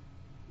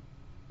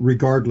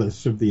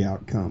regardless of the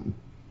outcome.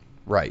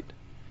 Right.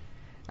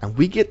 And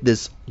we get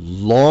this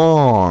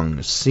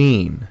long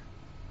scene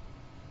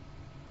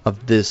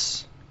of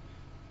this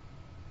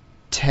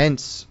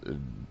tense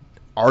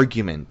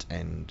argument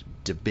and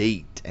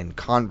debate and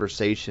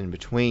conversation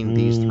between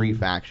these three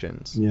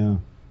factions. Yeah.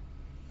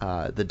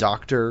 The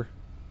Doctor,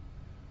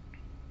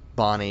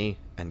 Bonnie,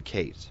 and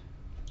Kate.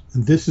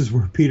 And this is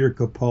where Peter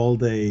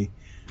Capaldi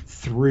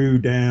threw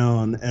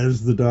down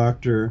as the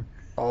Doctor.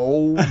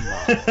 Oh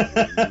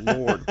my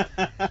Lord.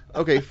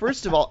 Okay,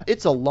 first of all,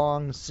 it's a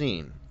long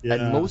scene. Yeah.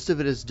 And most of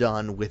it is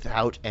done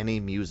without any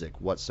music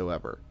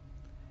whatsoever.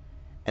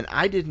 And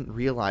I didn't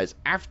realize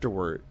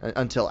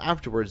until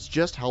afterwards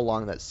just how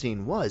long that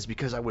scene was,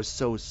 because I was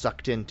so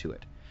sucked into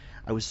it.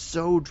 I was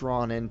so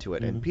drawn into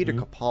it. And Peter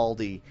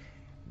Capaldi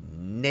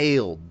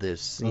nailed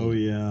this scene. Oh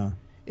yeah.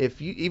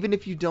 Even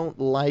if you don't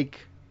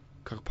like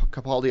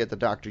Capaldi at the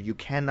Doctor, you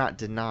cannot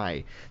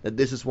deny that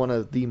this is one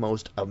of the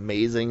most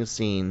amazing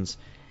scenes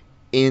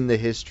in the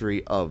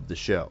history of the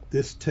show.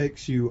 This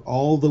takes you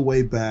all the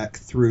way back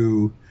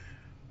through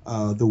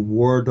the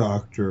War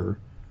Doctor,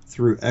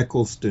 through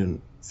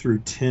Eccleston, through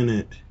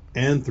Tennant,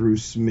 and through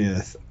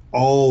Smith,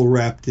 all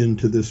wrapped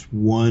into this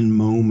one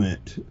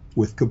moment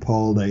with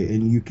Capaldi,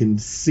 and you can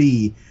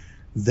see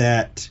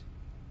that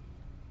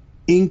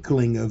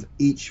inkling of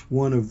each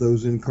one of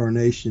those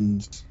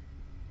incarnations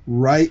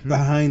right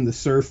behind the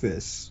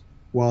surface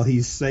while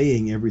he's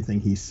saying everything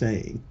he's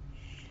saying.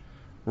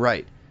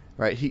 Right.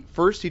 He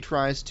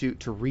tries to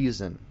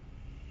reason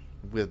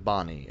with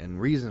Bonnie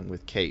and reason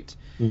with Kate,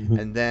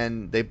 and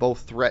then they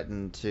both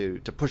threaten to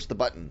push the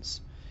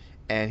buttons.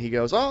 And he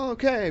goes, "Oh,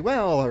 okay,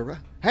 well,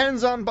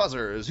 hands on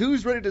buzzers.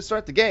 Who's ready to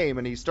start the game?"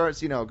 And he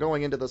starts,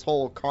 going into this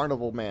whole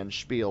carnival man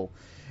spiel.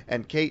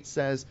 And Kate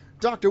says,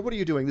 "Doctor, what are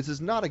you doing? This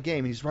is not a game."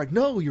 And he's like,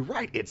 "No, you're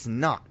right, it's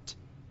not."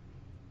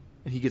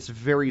 And he gets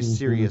very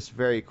serious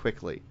very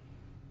quickly.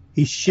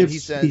 He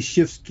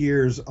shifts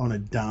gears on a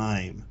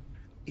dime.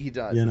 He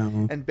does.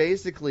 And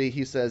basically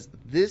he says,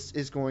 this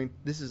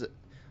is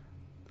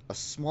a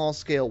small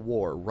scale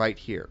war right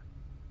here.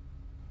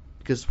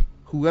 Because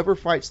whoever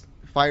fires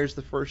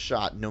the first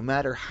shot, no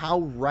matter how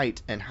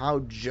right and how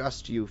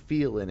just you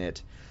feel in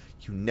it,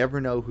 you never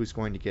know who's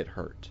going to get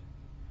hurt.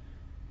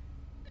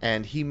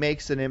 And he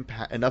makes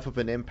enough of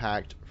an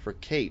impact for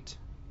Kate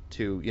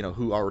to,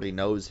 who already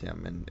knows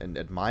him and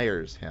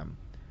admires him,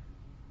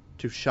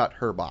 to shut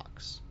her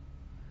box.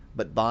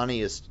 But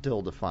Bonnie is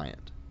still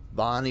defiant.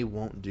 Bonnie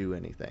won't do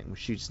anything.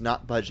 She's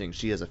not budging.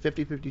 She has a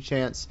 50-50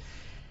 chance,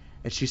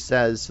 and she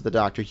says to the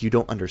Doctor, "You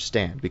don't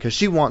understand," because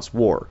she wants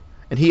war.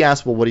 And he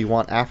asks, "Well, what do you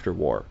want after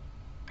war?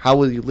 How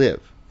will you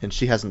live?" And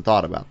she hasn't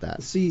thought about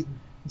that. See,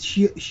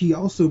 she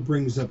also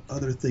brings up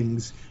other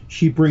things.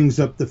 She brings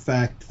up the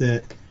fact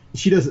that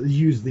she doesn't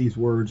use these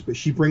words, but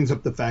she brings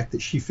up the fact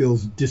that she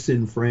feels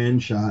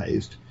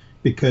disenfranchised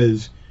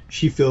because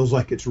she feels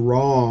like it's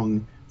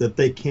wrong that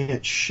they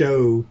can't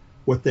show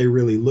what they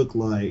really look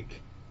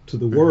like to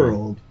the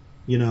world,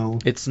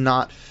 It's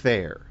not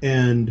fair.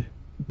 And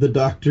the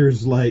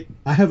Doctor's like,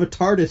 "I have a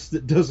TARDIS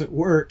that doesn't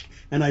work,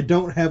 and I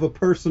don't have a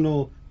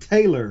personal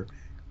tailor.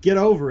 Get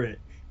over it,"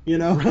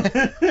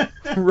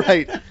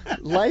 Right.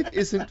 Life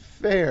isn't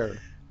fair.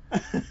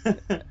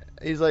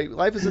 He's like,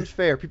 life isn't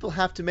fair. People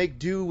have to make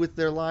do with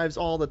their lives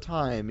all the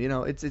time.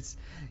 It's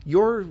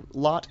your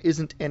lot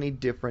isn't any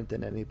different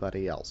than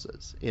anybody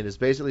else's. It is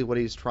basically what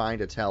he's trying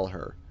to tell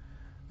her.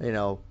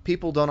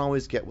 People don't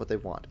always get what they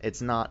want.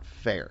 It's not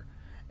fair.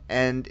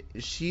 And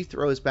she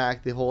throws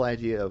back the whole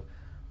idea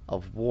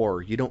of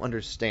war. You don't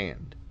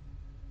understand.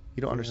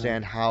 You don't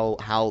understand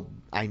how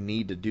I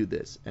need to do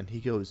this. And he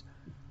goes,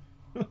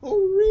 Oh,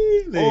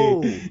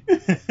 really?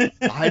 oh,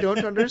 I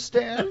don't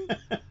understand?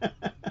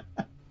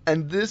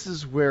 And this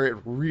is where it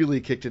really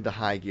kicked into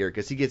high gear,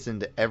 because he gets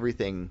into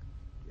everything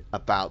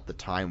about the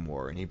Time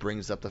War, and he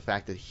brings up the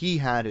fact that he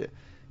had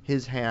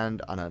his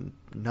hand on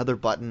another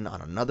button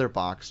on another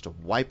box to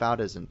wipe out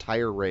his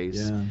entire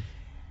race. Yeah.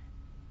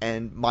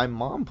 And my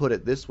mom put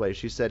it this way.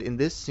 She said, in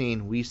this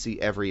scene, we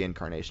see every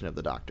incarnation of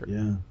the Doctor.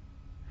 Yeah.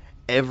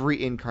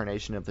 Every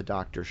incarnation of the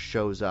Doctor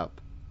shows up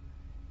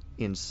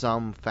in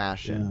some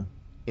fashion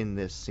in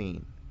this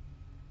scene.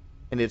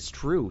 And it's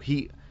true.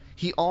 He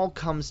all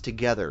comes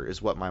together,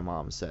 is what my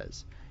mom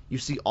says. You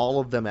see all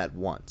of them at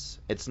once.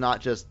 It's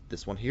not just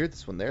this one here,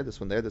 this one there, this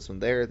one there, this one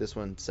there, this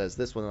one says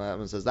this one, that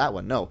one says that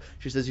one. No,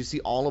 she says you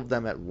see all of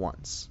them at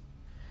once.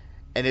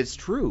 And it's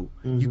true.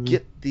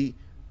 Mm-hmm.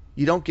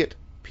 You don't get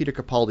Peter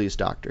Capaldi's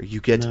Doctor. You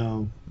get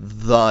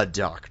the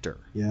Doctor.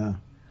 Yeah.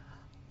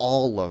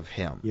 All of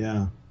him.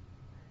 Yeah.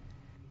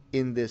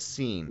 In this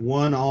scene.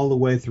 One all the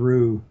way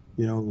through,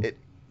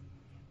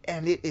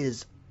 And it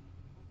is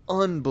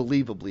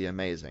unbelievably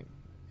amazing.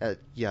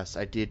 Yes,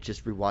 I did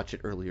just rewatch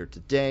it earlier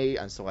today,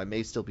 and so I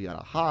may still be on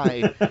a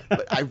high,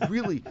 but I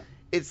really,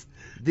 it's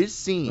this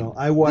scene. Well,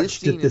 I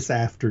watched it this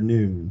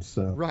afternoon,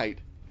 so. Right.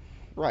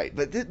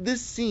 But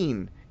this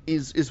scene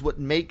is what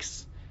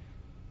makes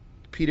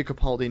Peter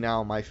Capaldi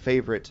now my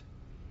favorite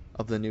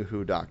of the new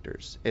Who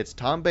Doctors. It's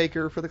Tom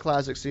Baker for the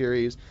classic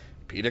series,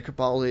 Peter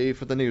Capaldi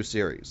for the new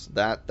series.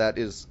 That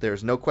is,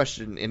 there's no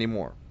question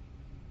anymore.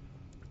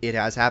 It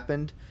has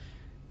happened.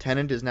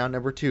 Tennant is now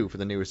number 2 for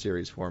the newer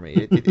series for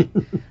me.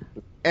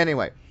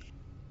 Anyway,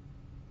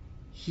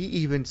 he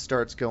even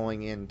starts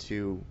going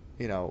into,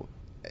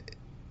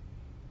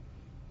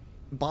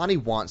 Bonnie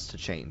wants to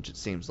change, it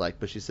seems like,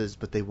 but she says,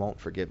 but they won't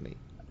forgive me.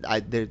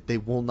 They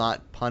will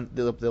not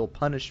they'll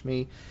punish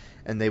me,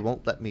 and they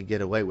won't let me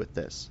get away with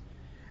this.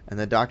 And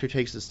the Doctor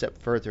takes a step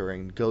further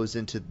and goes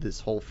into this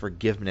whole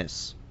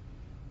forgiveness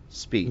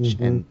speech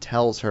and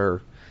tells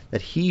her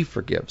that he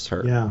forgives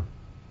her. Yeah.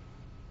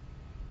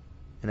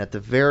 And at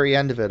the very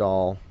end of it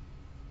all,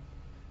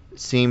 it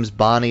seems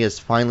Bonnie has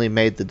finally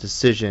made the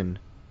decision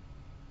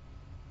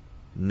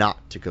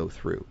not to go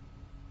through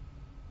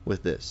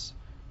with this,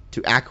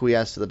 to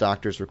acquiesce to the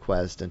Doctor's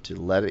request and to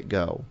let it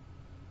go.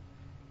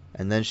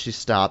 And then she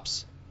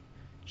stops,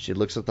 she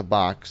looks at the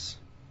box,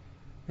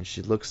 and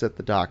she looks at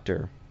the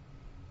Doctor,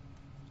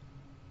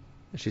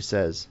 and she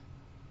says,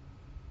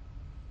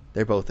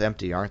 they're both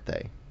empty, aren't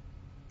they?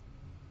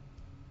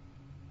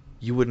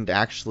 You wouldn't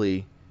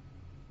actually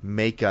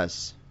make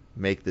us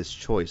make this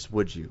choice,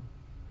 would you?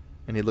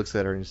 And he looks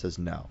at her and he says,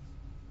 no,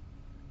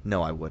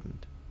 I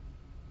wouldn't.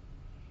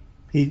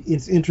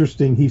 It's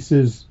interesting. He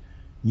says,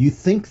 you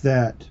think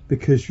that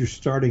because you're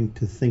starting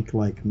to think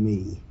like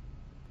me.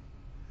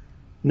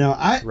 Now,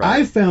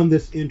 I found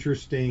this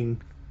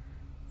interesting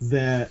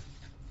that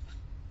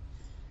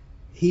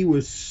he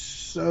was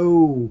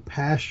so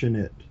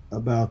passionate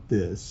about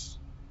this,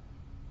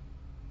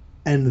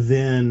 and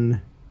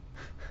then,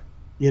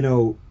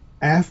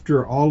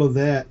 after all of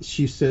that,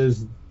 she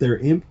says they're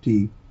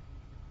empty.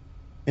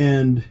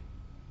 And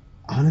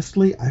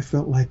honestly, I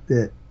felt like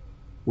that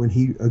when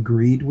he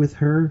agreed with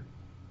her,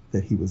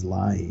 that he was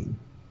lying.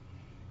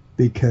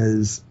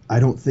 Because I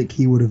don't think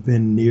he would have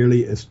been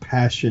nearly as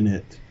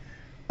passionate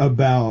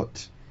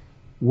about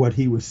what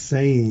he was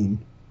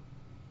saying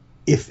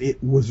if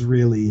it was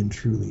really and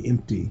truly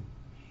empty.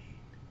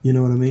 You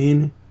know what I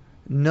mean?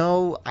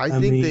 No, I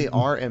think they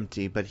are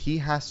empty, but he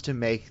has to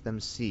make them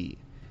see.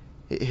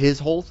 His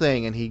whole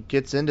thing, and he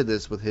gets into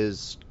this with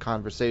his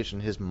conversation,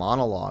 his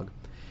monologue,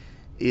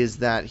 is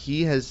that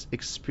he has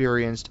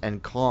experienced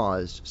and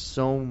caused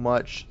so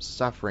much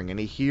suffering, and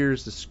he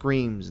hears the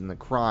screams and the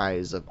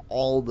cries of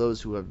all those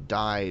who have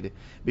died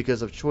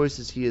because of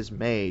choices he has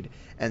made,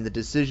 and the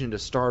decision to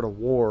start a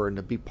war and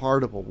to be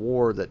part of a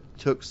war that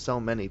took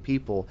so many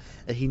people.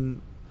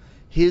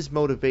 His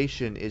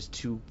motivation is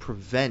to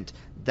prevent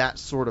that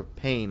sort of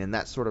pain and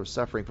that sort of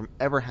suffering from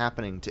ever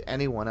happening to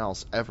anyone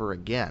else ever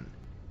again.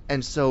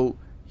 And so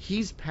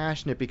he's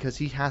passionate because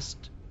he has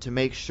to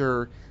make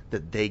sure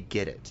that they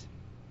get it,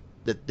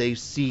 that they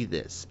see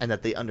this, and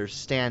that they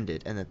understand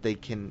it, and that they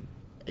can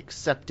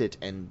accept it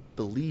and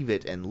believe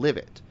it and live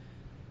it.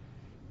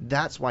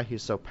 That's why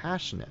he's so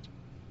passionate.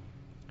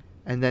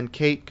 And then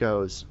Kate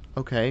goes,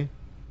 okay,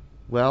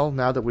 well,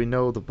 now that we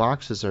know the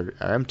boxes are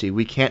empty,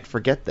 we can't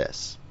forget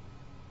this.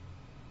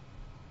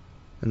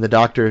 And the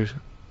Doctor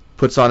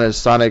puts on his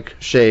sonic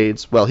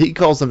shades. Well, he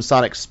calls them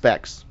sonic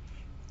specs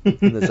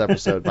in this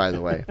episode, by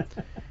the way.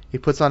 He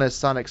puts on his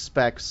sonic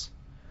specs,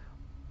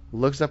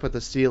 looks up at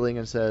the ceiling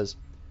and says,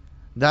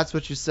 that's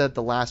what you said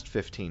the last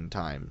 15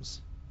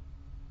 times.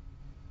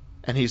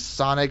 And he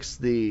sonics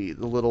the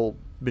little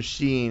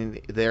machine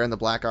there in the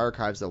Black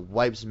Archives that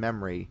wipes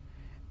memory,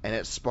 and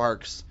it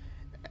sparks,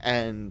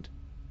 and,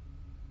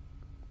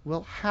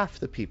 well, half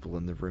the people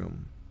in the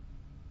room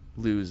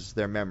lose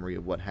their memory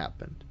of what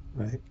happened.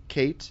 Right.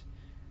 Kate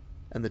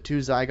and the two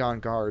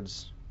Zygon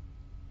guards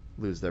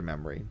lose their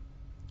memory.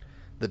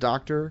 The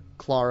Doctor,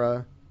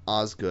 Clara,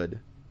 Osgood,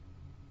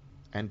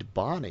 and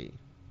Bonnie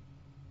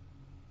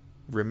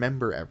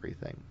remember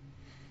everything.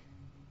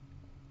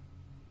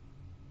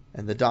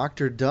 And the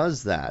Doctor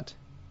does that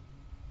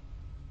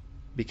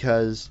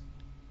because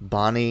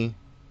Bonnie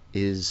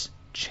is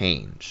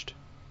changed.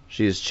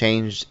 She is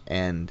changed,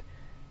 and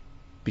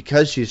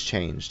because she's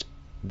changed,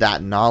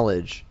 that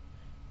knowledge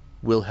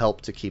will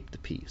help to keep the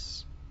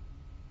peace.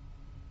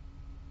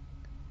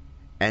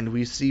 And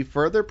we see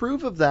further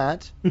proof of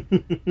that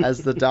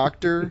as the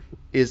Doctor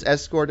is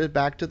escorted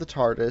back to the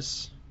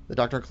TARDIS. The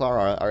Doctor and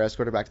Clara are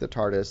escorted back to the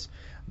TARDIS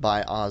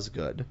by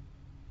Osgood.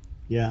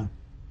 Yeah.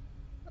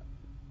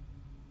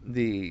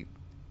 The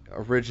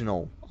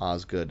original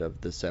Osgood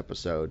of this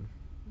episode.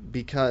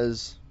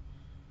 Because...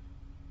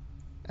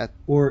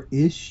 Or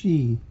is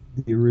she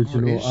the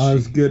original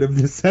Osgood of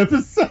this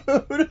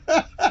episode?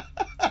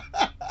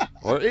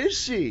 Or is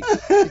she?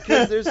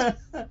 Because there's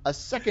a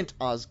second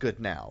Osgood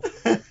now.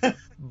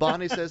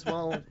 Bonnie says,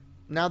 well,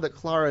 now that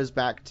Clara is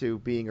back to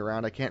being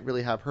around, I can't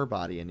really have her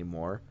body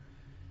anymore.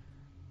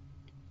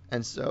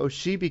 And so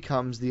she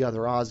becomes the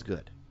other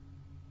Osgood.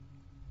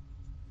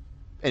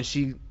 And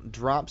she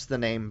drops the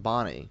name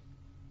Bonnie.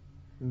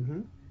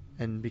 Mm-hmm.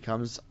 And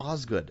becomes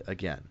Osgood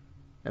again.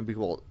 And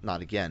well,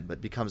 not again, but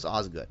becomes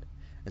Osgood.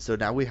 And so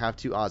now we have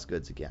two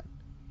Osgoods again.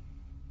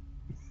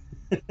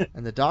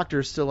 And the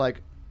Doctor's still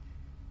like,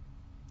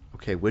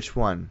 okay, which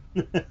one?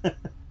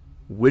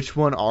 Which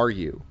one are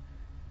you?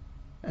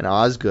 And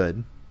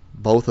Osgood,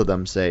 both of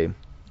them say,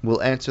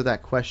 we'll answer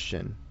that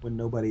question. When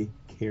nobody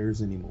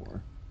cares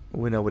anymore.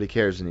 When nobody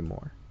cares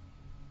anymore.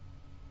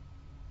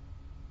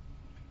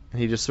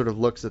 And he just sort of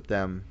looks at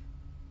them,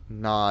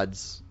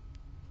 nods,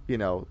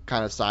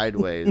 kind of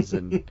sideways,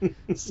 and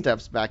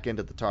steps back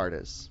into the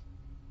TARDIS.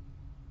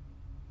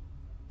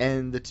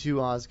 And the two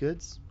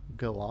Osgoods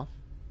go off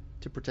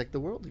to protect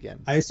the world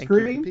again. Ice and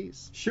cream? Keep the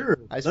peace. Sure.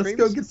 Let's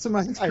go get some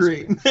ice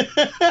cream.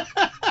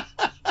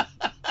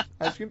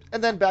 Ice cream.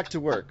 And then back to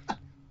work.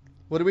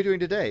 What are we doing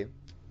today?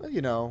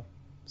 Well,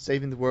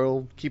 saving the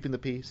world, keeping the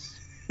peace.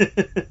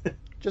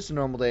 Just a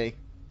normal day.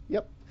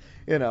 Yep.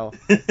 And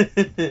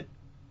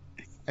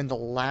the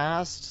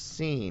last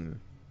scene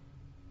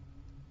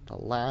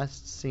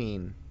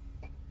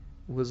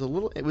was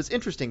it was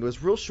interesting. It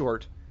was real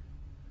short,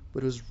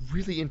 but it was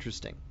really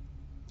interesting.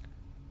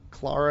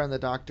 Clara and the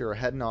Doctor are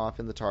heading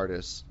off in the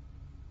TARDIS,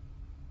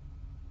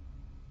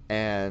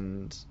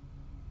 and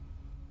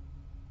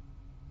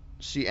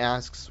she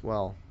asks,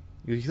 well,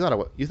 you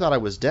thought I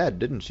was dead,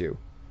 didn't you?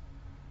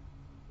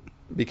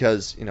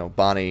 Because,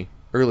 Bonnie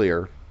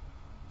earlier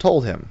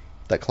told him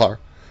that Clara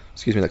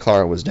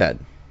was dead.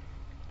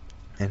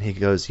 And he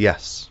goes,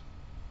 yes.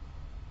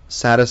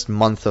 Saddest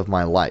month of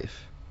my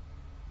life.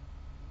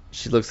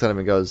 She looks at him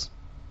and goes,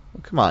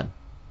 well, come on.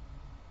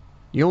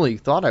 You only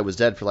thought I was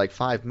dead for like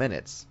 5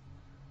 minutes.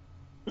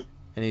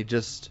 And he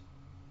just,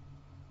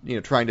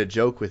 trying to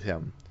joke with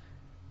him.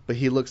 But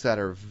he looks at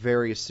her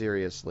very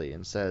seriously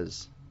and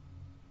says,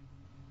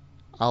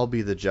 I'll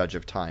be the judge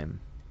of time.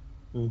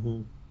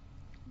 Mm-hmm.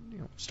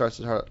 Starts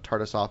to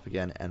TARDIS off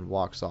again and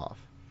walks off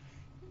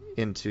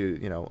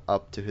into,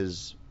 up to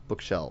his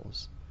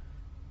bookshelves.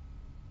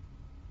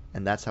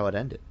 And that's how it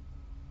ended.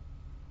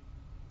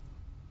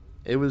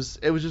 It was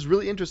just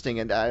really interesting,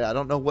 and I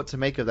don't know what to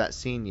make of that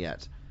scene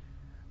yet.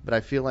 But I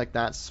feel like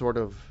that's sort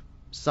of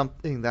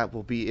something that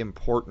will be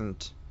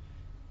important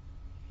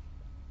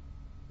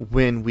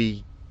when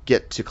we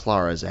get to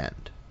Clara's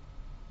end.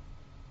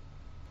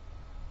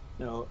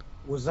 Now,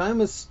 was I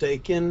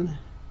mistaken,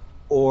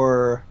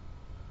 or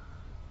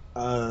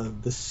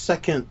the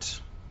second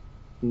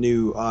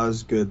new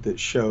Osgood that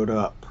showed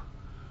up,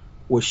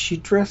 was she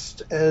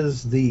dressed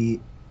as the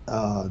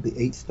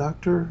 8th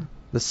Doctor?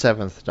 The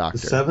 7th Doctor.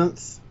 The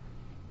 7th?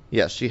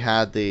 Yes, she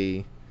had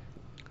the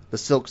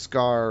silk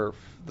scarf,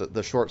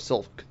 the short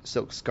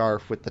silk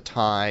scarf with the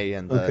tie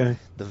and the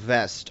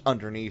vest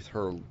underneath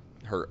her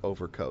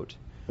overcoat.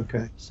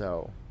 Okay.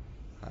 So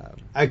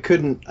I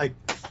didn't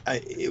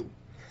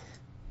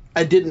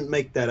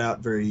make that out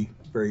very,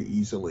 very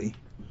easily.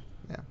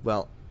 Yeah.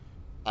 Well,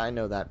 I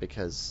know that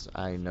because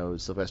I know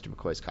Sylvester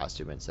McCoy's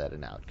costume inside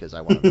and out because I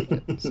want to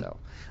make it. So,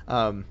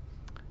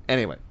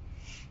 anyway.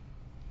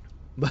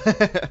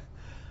 But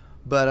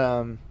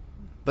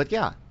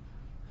yeah.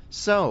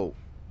 So,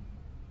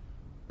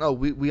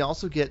 we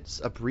also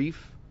get a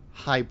brief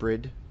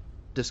hybrid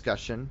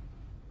discussion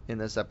in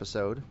this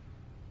episode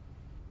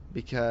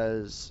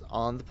because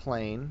on the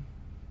plane,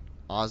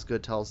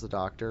 Osgood tells the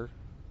Doctor,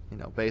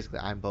 basically,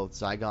 I'm both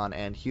Zygon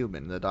and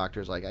human. And the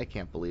Doctor's like, I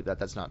can't believe that.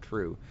 That's not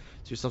true.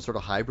 So you're some sort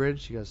of hybrid?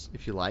 She goes,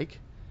 if you like.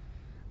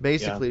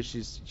 Basically,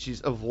 yeah.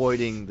 She's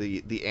avoiding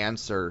the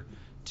answer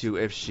to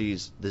if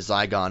she's the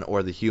Zygon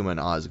or the human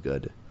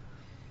Osgood.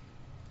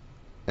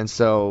 And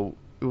so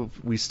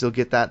we still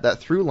get that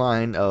through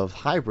line of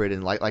hybrid.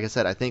 And like I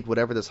said, I think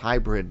whatever this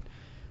hybrid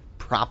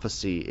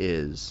prophecy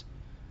is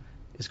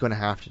going to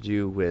have to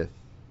do with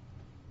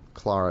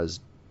Clara's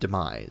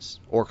demise,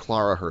 or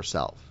Clara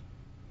herself.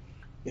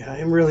 Yeah,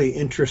 I'm really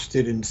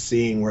interested in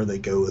seeing where they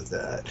go with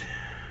that.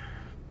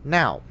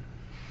 Now,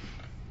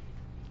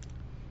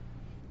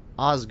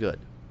 Osgood,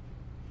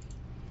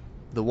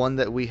 the one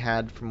that we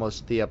had for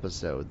most of the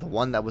episode, the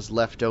one that was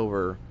left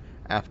over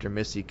after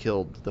Missy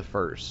killed the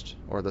first,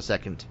 or the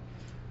second,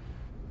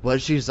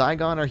 was she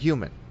Zygon or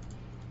human?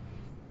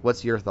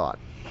 What's your thought?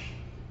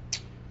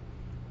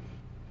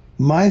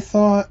 My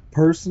thought,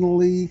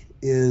 personally,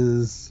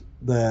 is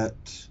that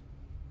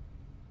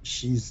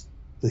she's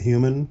the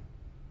human.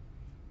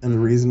 And the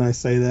reason I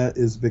say that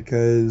is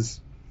because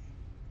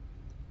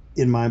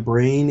in my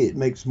brain, it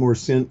makes more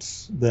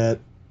sense that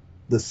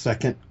the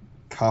second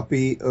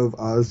copy of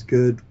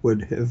Osgood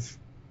would have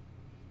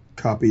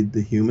copied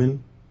the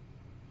human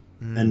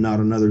and not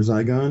another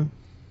Zygon.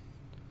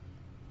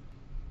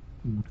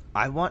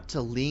 I want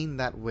to lean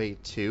that way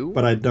too.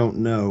 But I don't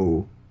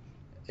know.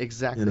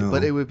 Exactly.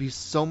 But it would be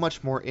so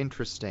much more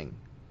interesting.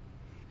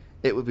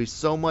 It would be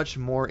so much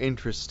more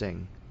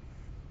interesting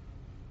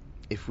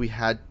if we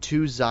had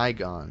two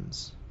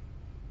Zygons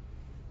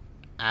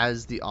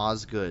as the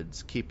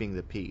Osgoods keeping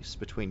the peace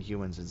between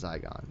humans and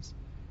Zygons.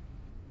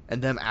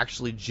 And them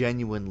actually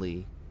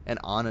genuinely and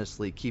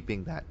honestly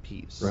keeping that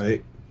peace.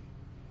 Right.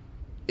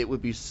 It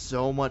would be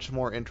so much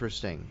more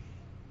interesting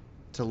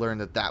to learn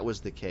that that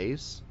was the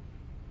case.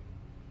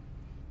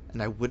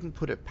 And I wouldn't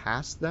put it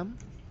past them.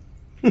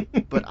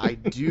 But I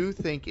do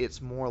think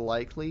it's more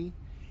likely.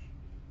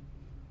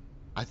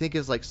 I think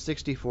it's like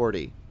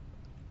 60-40.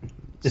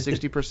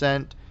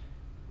 60%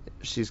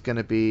 she's going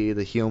to be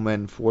the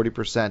human,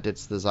 40%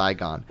 it's the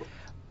Zygon.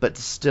 But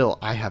still,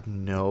 I have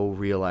no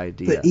real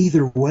idea. But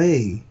either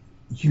way,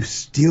 you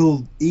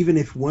still, even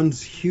if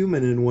one's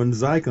human and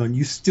one's Zygon,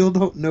 you still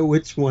don't know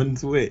which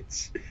one's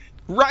which.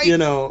 Right! You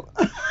know.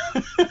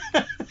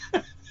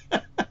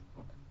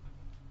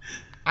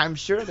 I'm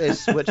sure they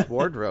switch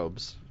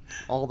wardrobes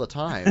all the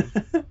time.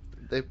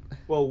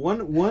 Well,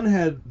 one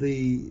had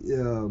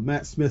the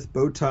Matt Smith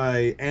bow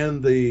tie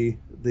and the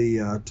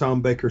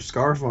Tom Baker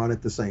scarf on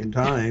at the same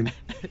time.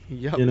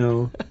 Yep. You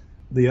know,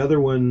 the other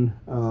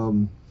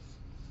one,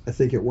 I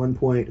think at one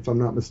point, if I'm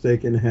not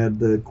mistaken, had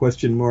the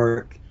question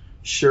mark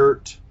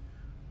shirt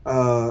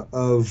of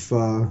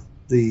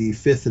the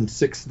 5th and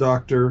 6th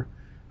Doctor,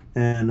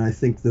 and I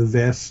think the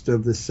vest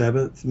of the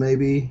 7th,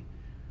 maybe.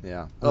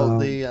 Yeah.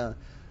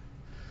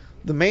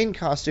 The main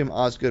costume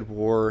Osgood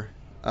wore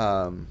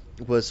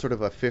was sort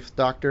of a 5th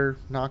Doctor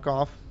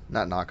knockoff.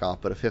 Not knockoff,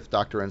 but a 5th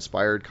Doctor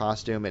inspired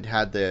costume. It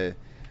had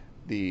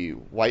the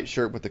white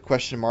shirt with the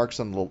question marks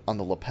on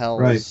the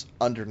lapels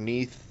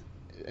underneath,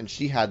 and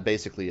she had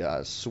basically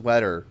a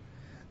sweater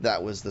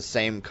that was the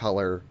same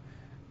color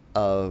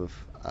of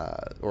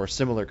or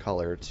similar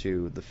color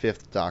to the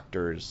 5th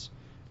Doctor's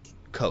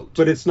coat.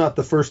 But it's not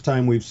the first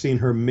time we've seen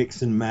her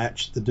mix and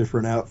match the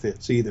different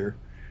outfits either.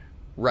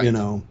 Right. You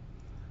know.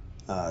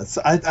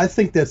 So I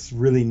think that's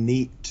really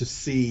neat to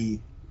see,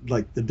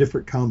 like, the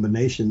different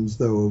combinations,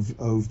 though,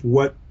 of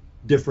what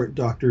different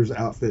Doctors'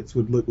 outfits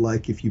would look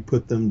like if you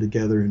put them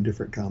together in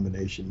different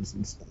combinations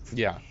and stuff.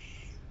 Yeah.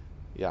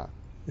 Yeah.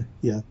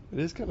 Yeah. It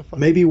is kind of fun.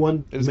 Maybe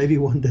one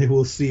day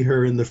we'll see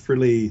her in the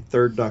frilly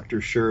 3rd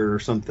Doctor shirt or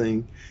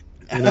something.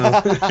 You know.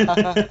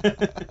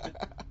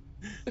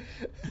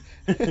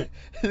 the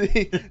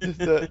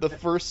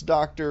 1st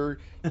Doctor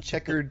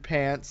checkered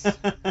pants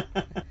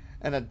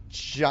and a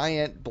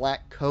giant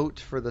black coat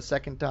for the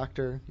 2nd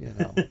Doctor, you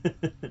know.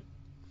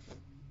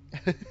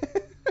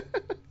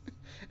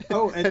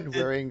 And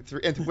wearing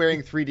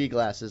 3D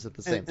glasses at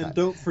the same time. And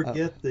don't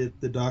forget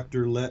that the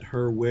Doctor let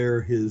her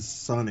wear his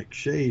sonic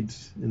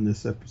shades in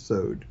this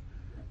episode.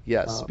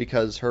 Yes,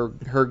 because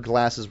her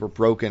glasses were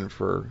broken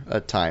for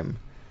a time.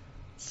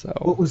 So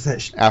what was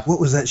that? What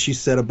was that she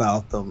said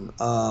about them?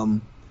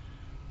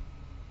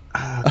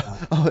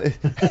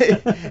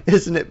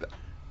 Isn't it?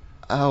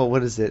 Oh,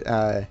 what is it?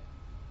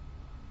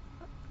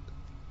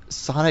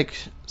 Sonic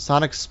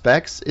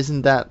specs?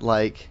 Isn't that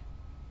like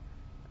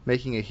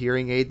making a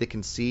hearing aid that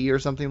can see or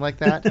something like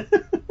that?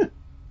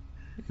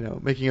 You know,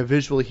 making a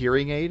visual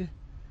hearing aid?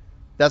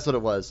 That's what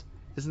it was.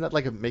 Isn't that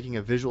like making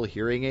a visual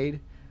hearing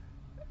aid?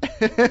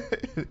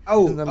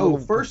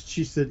 First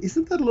she said,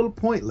 isn't that a little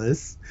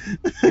pointless?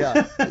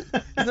 Yeah. Isn't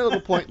that a little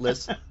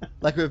pointless?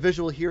 Like a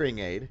visual hearing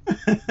aid.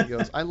 He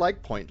goes, I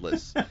like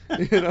pointless.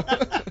 You know?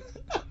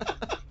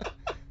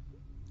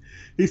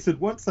 He said,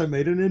 once I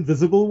made an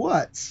invisible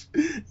watch.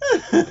 You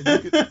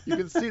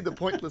can see the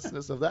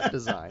pointlessness of that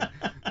design.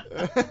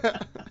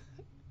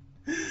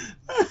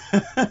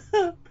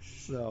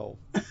 So.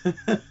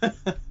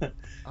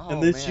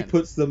 And then she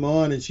puts them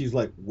on and she's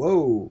like,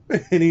 whoa.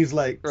 And he's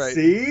like,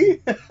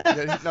 see?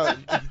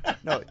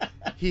 No.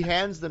 He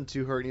hands them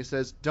to her and he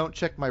says, don't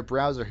check my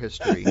browser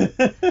history.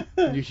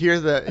 And you hear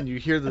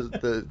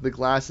the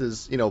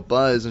glasses, you know,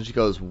 buzz, and she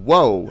goes,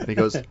 whoa. And he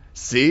goes,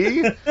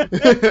 see?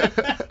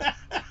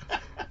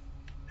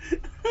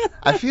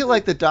 I feel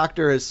like the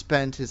Doctor has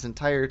spent his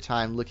entire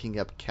time looking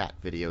up cat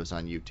videos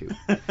on YouTube.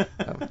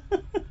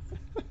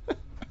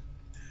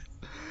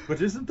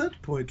 But isn't that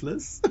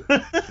pointless?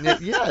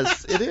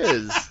 Yes, it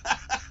is.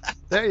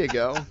 There you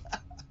go.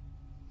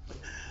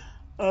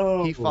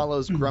 Oh. He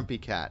follows Grumpy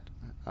Cat.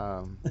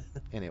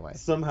 Anyway.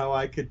 Somehow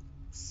I could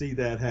see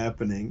that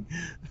happening.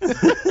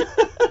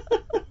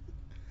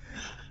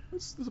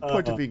 What's the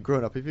point of being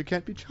grown up if you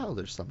can't be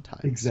childish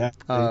sometimes?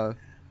 Exactly.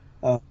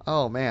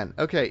 Oh, man.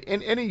 Okay,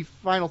 and any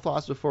final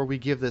thoughts before we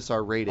give this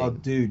our rating? Oh,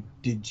 dude,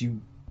 did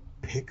you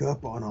pick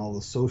up on all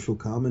the social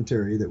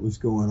commentary that was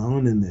going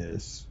on in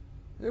this?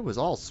 It was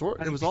all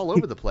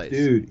over the place.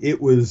 Dude,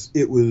 it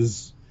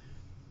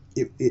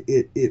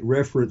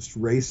referenced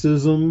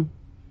racism,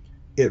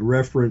 it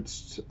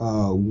referenced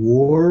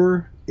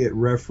war, it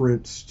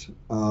referenced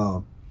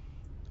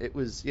it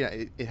was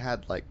it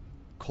had like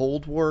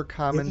Cold War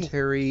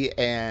commentary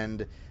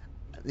and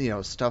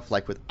stuff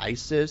like with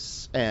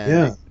ISIS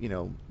and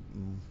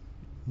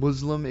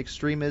Muslim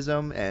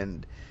extremism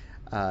and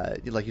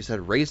like you said,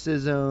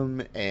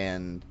 racism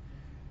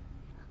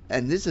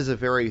and this is a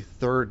very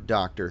Third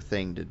Doctor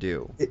thing to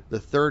do. The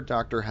Third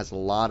Doctor has a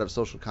lot of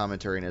social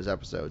commentary in his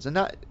episodes, and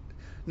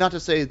not to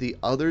say the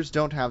others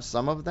don't have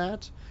some of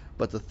that,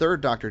 but the Third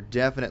Doctor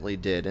definitely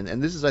did,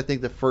 and this is, I think,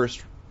 the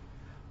first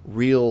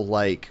real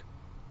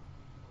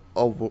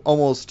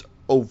almost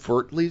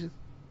overtly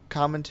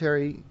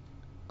commentary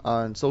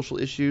on social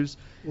issues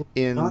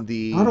in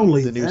the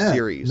new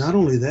series. Not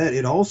only that,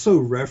 it also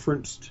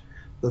referenced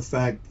the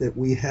fact that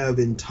we have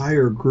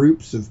entire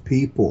groups of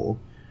people,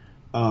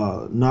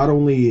 not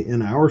only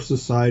in our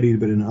society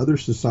but in other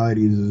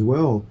societies as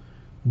well,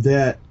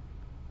 that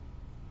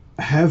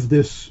have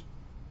this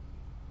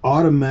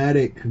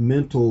automatic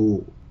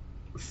mental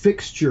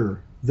fixture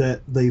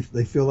that they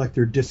feel like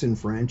they're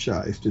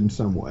disenfranchised in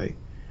some way,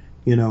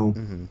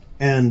 Mm-hmm.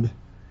 And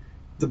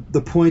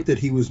the point that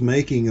he was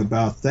making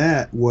about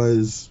that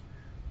was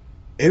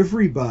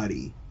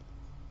everybody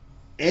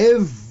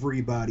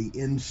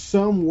in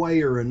some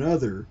way or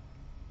another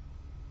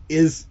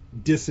is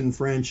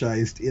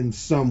disenfranchised in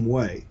some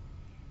way.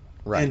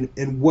 Right.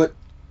 And what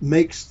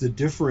makes the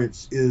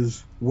difference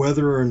is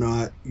whether or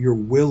not you're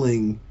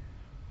willing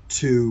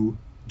to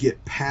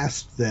get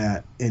past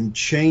that and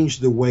change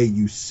the way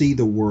you see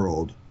the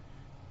world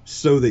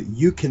so that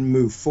you can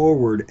move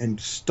forward and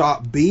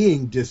stop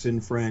being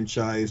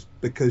disenfranchised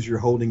because you're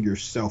holding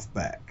yourself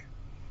back.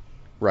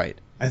 Right.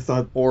 I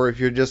thought, or if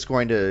you're just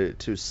going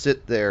to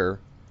sit there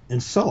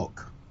and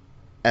sulk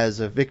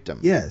as a victim.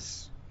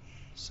 Yes.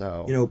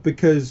 So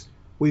because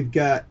we've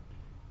got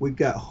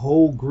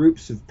whole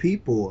groups of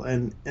people,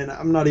 and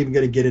I'm not even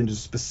going to get into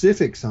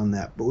specifics on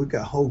that, but we've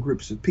got whole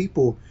groups of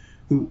people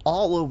who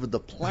all over the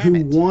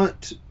planet who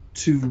want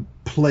to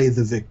play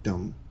the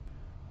victim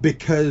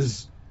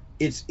because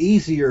it's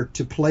easier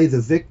to play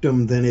the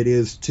victim than it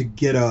is to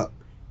get up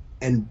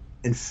and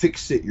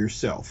fix it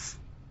yourself.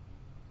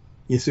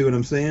 You see what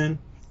I'm saying?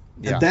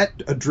 Yeah. And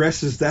that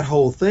addresses that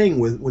whole thing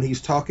when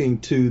he's talking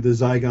to the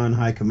Zygon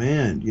High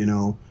Command,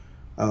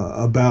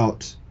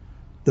 about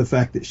the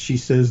fact that she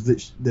says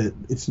that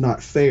it's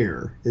not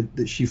fair,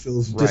 that she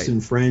feels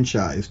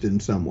disenfranchised in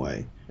some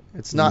way.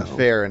 It's not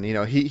fair, and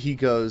he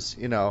goes,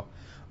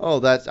 oh,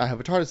 that's, I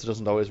have a TARDIS that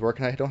doesn't always work,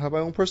 and I don't have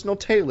my own personal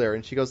tailor,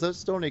 and she goes,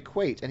 those don't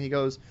equate, and he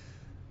goes,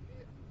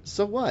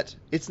 so what?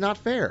 It's not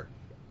fair.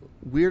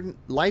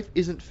 Life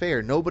isn't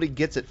fair. Nobody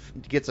gets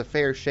a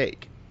fair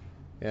shake.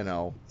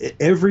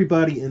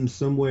 Everybody in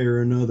some way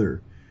or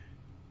another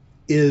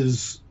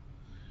is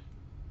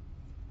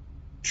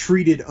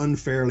treated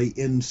unfairly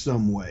in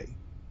some way,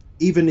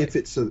 even if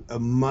it's a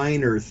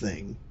minor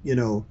thing.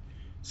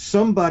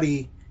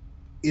 Somebody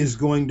is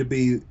going to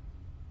be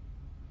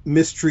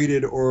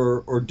mistreated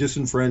or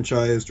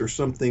disenfranchised or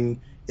something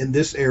in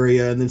this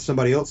area, and then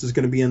somebody else is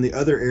going to be in the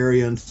other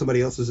area, and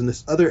somebody else is in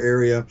this other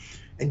area,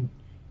 and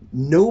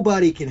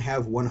nobody can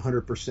have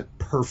 100%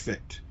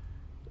 perfect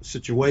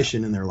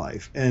situation in their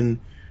life, and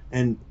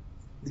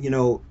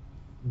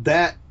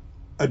that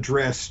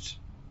addressed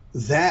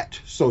that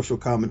social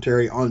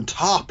commentary on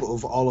top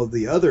of all of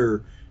the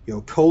other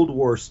Cold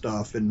War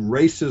stuff and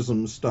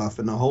racism stuff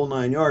and the whole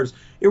 9 yards.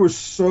 There was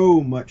so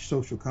much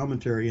social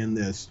commentary in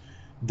this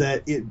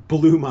that it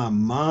blew my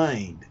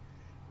mind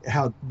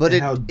how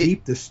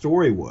deep the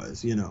story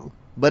was,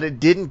 But it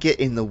didn't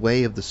get in the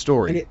way of the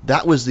story.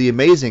 That was the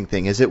amazing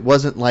thing, is it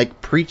wasn't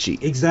like preachy.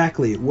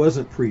 Exactly, it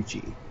wasn't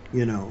preachy,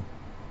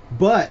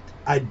 But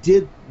I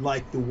did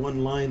like the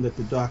one line that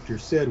the Doctor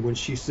said when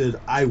she said,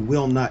 "I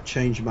will not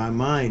change my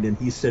mind," and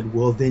he said,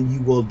 "Well, then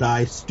you will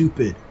die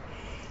stupid."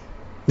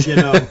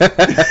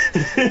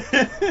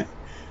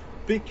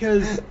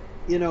 Because,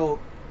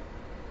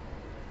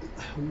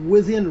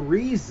 within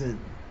reason,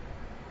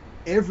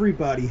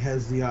 everybody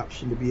has the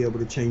option to be able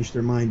to change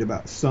their mind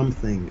about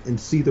something and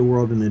see the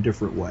world in a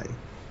different way.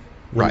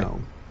 Right.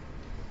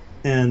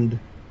 And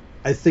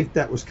I think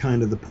that was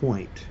kind of the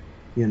point,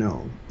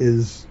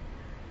 is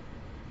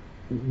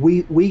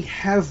we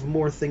have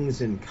more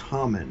things in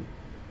common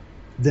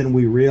than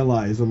we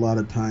realize a lot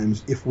of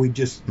times if we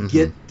just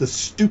get the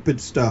stupid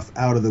stuff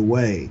out of the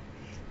way,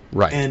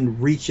 right,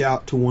 and reach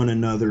out to one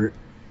another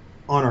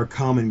on our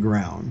common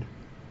ground.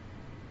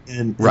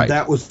 And Right.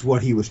 that was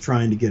what he was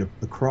trying to get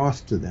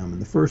across to them in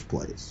the first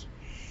place.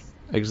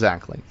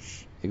 Exactly.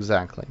 It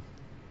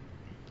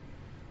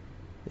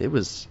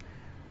was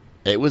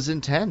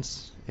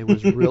intense. It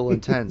was real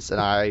intense, and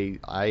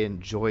I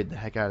enjoyed the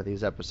heck out of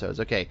these episodes.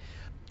 Okay,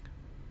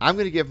 I'm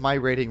gonna give my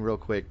rating real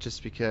quick,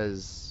 just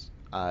because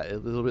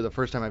it'll be the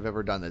first time I've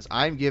ever done this.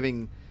 I'm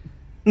giving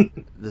the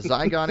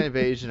Zygon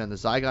Invasion and the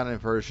Zygon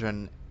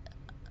Inversion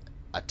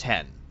a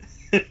 10.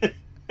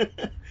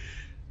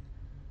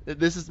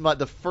 This is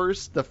the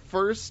first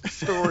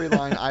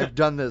storyline I've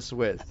done this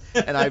with,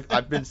 and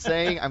I've been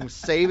saying I'm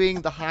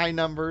saving the high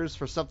numbers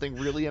for something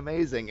really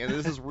amazing, and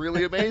this is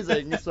really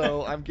amazing.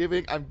 So I'm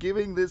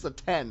giving this a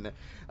 10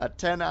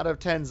 out of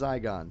 10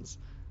 Zygons.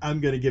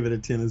 I'm gonna give it a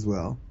 10 as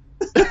well.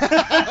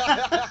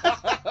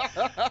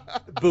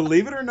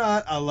 Believe it or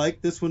not, I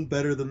like this one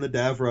better than the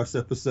Davros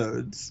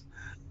episodes.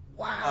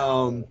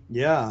 Wow.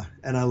 Yeah,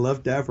 and I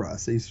love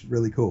Davros. He's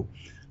really cool.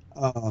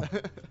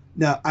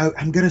 Now,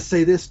 I'm going to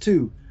say this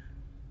too.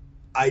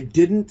 I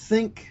didn't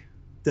think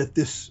that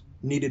this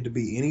needed to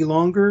be any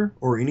longer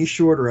or any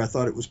shorter. I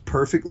thought it was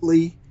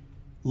perfectly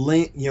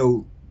length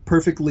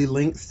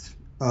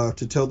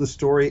to tell the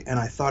story, and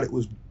I thought it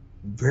was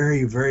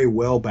very, very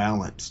well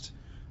balanced.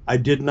 I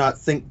did not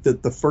think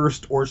that the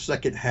first or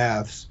second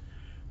halves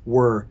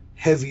were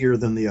heavier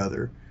than the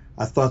other.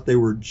 I thought they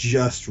were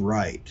just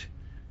right.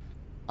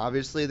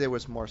 Obviously, there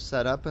was more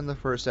setup in the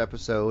first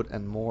episode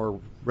and more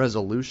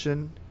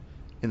resolution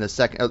in the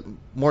second.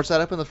 More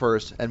setup in the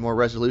first and more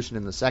resolution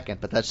in the second,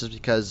 but that's just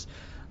because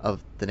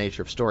of the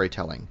nature of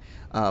storytelling.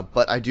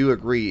 But I do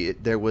agree,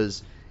 there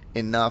was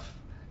enough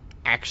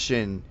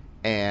action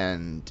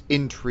and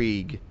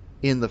intrigue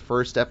in the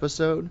first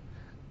episode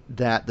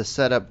that the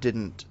setup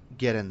didn't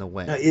get in the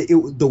way.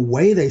 The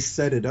way they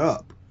set it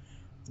up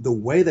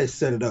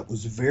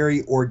was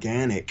very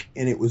organic,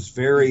 and it was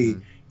very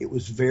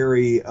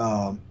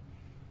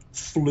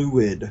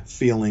fluid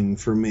feeling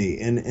for me.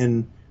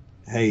 And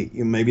hey,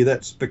 maybe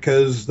that's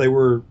because they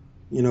were,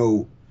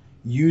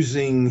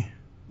 using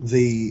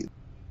the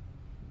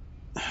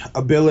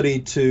ability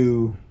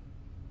to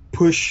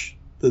push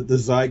the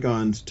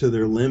Zygons to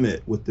their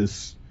limit with the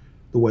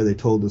way they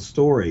told the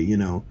story,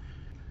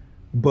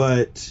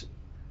 But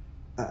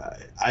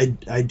I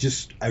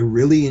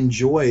really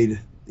enjoyed,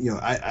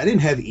 I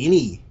didn't have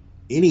any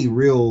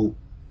real,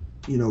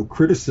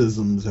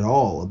 criticisms at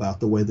all about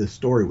the way this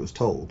story was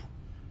told.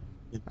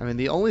 I mean,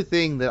 the only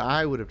thing that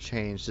I would have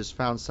changed is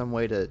found some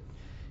way to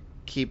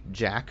keep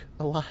Jack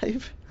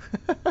alive.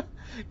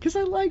 Because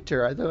I liked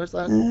her. I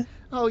thought,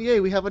 oh, yay,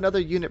 we have another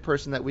unit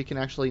person that we can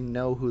actually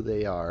know who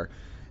they are.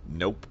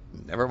 Nope,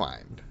 never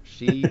mind.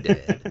 She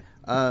did.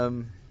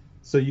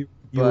 So you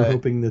were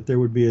hoping that there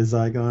would be a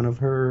Zygon of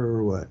her,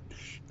 or what?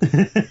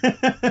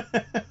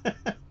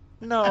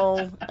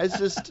 No, it's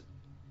just...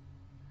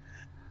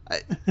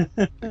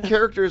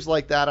 characters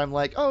like that, I'm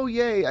like, oh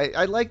yay!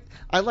 I like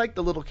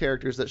the little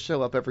characters that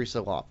show up every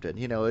so often.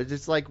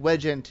 It's like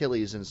Wedge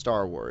Antilles in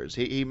Star Wars.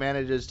 He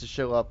manages to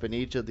show up in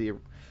each of the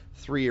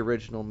 3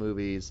 original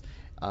movies,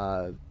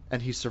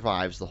 and he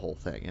survives the whole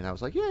thing. And I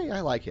was like, yay!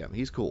 I like him.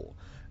 He's cool.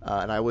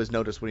 And I always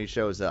notice when he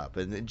shows up.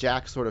 And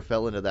Jack sort of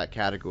fell into that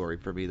category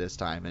for me this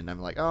time. And I'm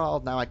like,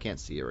 oh, now I can't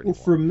see her anymore.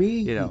 Well,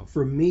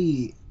 for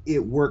me,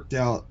 it worked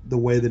out the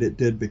way that it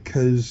did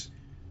because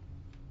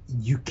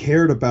you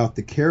cared about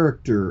the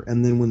character,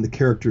 and then when the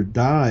character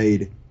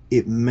died,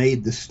 it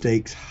made the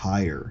stakes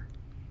higher.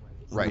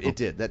 Right, it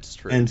did. That's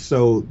true. And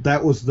so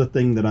that was the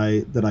thing that I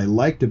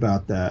liked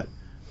about that.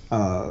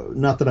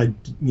 Not that I,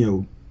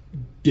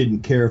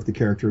 didn't care if the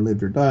character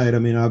lived or died. I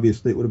mean,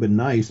 obviously it would have been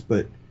nice,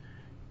 but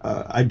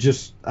I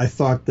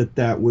thought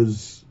that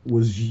was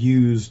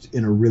used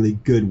in a really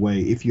good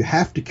way. If you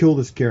have to kill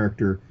this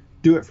character,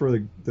 do it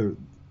for the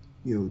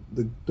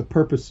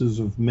purposes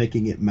of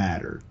making it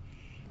matter.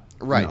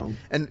 Right.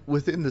 And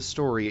within the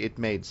story, it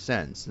made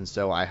sense. And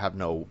so I have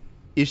no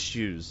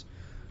issues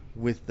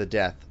with the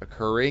death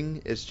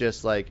occurring. It's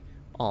just like,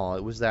 oh,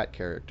 it was that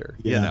character,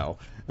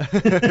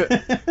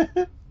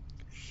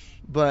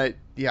 But,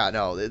 yeah,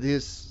 no,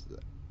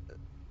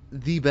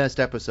 the best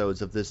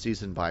episodes of this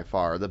season by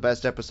far. The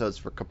best episodes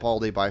for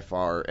Capaldi by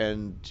far.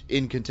 And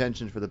in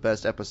contention for the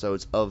best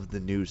episodes of the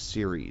new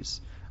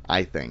series,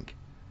 I think.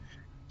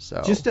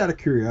 So, just out of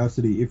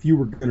curiosity, if you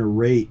were going to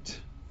rate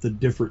the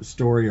different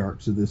story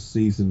arcs of this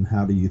season,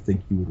 how do you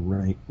think you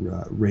would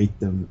rate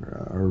them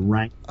or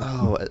rank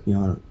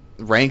them?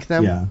 Rank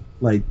them? Yeah,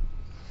 like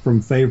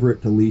from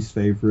favorite to least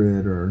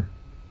favorite, or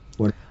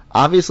what?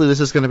 Obviously, this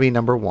is going to be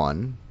number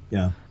 1.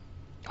 Yeah.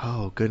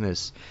 Oh,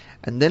 goodness.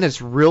 And then it's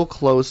real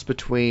close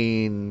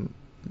between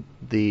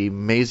the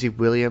Maisie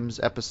Williams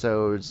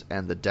episodes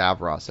and the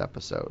Davros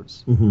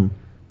episodes. Mm-hmm.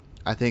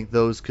 I think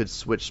those could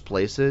switch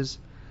places.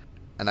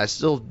 And I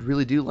still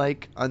really do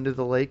like Under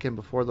the Lake and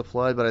Before the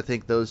Flood, but I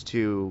think those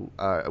two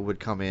would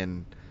come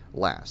in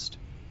last.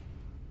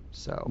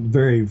 So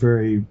very,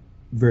 very,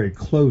 very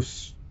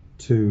close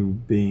to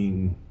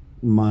being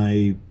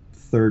my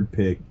 3rd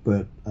pick,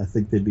 but I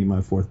think they'd be my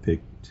 4th pick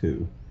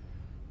too.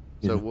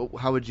 So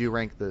how would you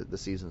rank the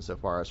season so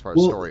far as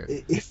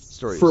stories?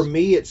 For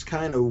me, it's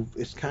kind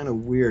of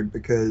weird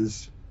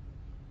because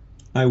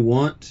I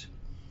want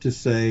to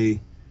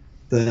say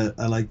that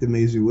I like the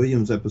Maisie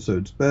Williams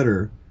episodes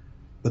better,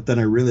 but then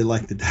I really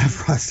like the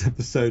Davros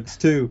episodes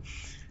too,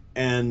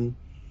 and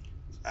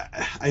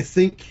I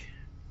think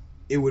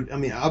it would. I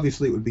mean,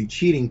 obviously, it would be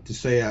cheating to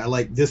say I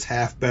like this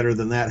half better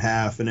than that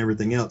half and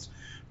everything else.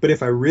 But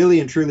if I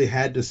really and truly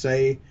had to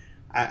say,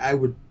 I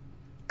would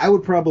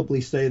probably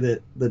say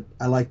that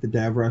I like the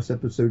Davros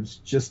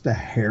episodes just a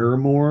hair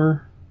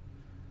more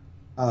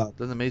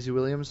than the Maisie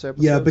Williams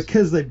episodes. Yeah,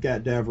 because they've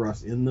got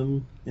Davros in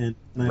them, and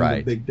I'm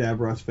a big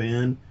Davros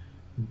fan.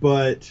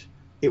 But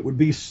it would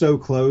be so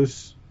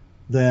close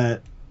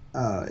that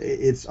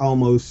it's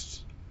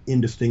almost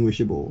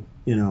indistinguishable.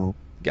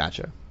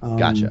 Gotcha.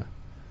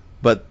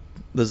 But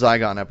the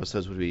Zygon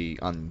episodes would be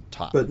on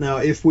top. But now,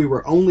 if we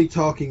were only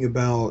talking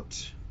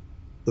about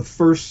the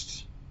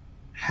first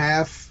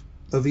half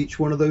of each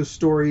one of those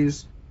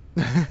stories,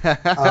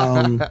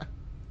 I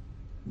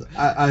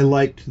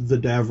liked the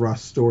Davros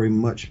story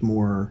much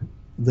more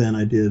than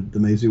I did the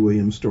Maisie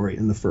Williams story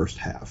in the first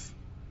half.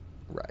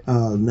 Right.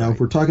 Now, if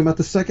we're talking about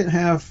the second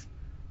half,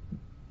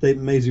 the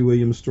Maisie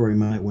Williams story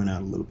might win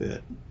out a little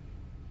bit.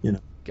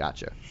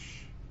 Gotcha.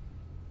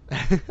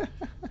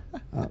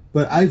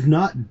 But I've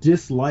not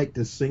disliked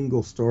a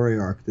single story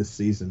arc this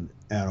season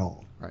at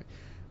all. Right.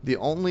 The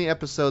only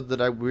episode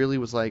that I really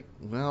was like,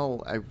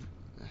 well,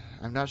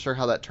 I'm not sure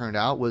how that turned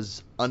out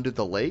was Under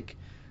the Lake,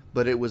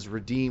 but it was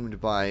redeemed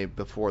by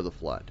Before the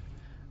Flood.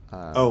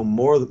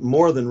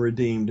 More than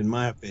redeemed, in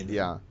my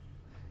opinion.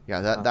 Yeah.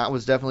 That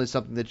was definitely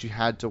something that you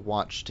had to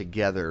watch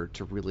together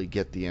to really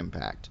get the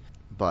impact.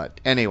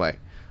 But anyway,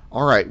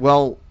 all right.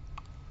 Well,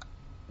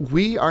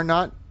 we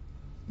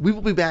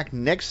will be back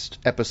next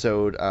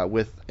episode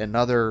with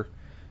another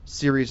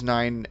Series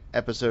 9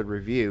 episode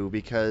review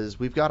because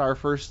we've got our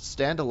first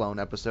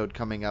standalone episode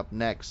coming up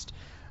next.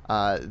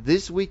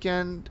 This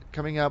weekend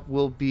coming up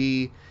will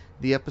be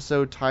the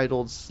episode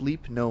titled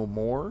Sleep No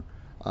More,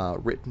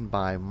 written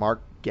by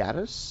Mark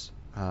Gatiss,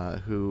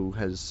 who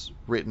has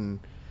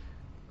written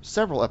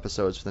several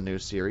episodes for the new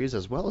series,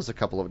 as well as a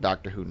couple of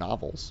Doctor Who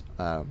novels,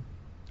 I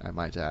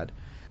might add.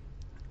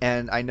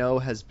 And I know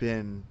has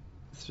been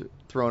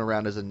thrown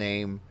around as a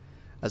name,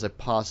 as a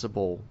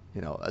possible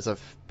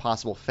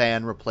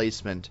fan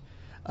replacement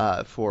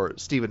for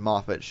Stephen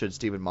Moffat, should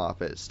Stephen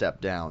Moffat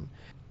step down.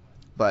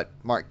 But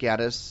Mark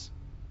Gatiss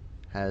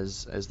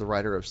as the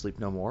writer of Sleep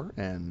No More,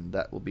 and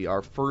that will be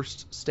our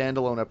first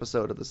standalone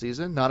episode of the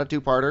season, not a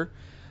two-parter.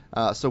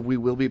 So we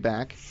will be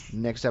back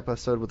next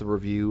episode with a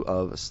review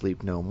of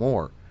Sleep No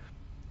More.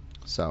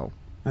 So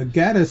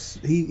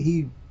Gatiss,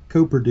 he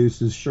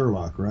co-produces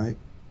Sherlock, right?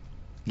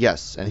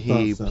 Yes, and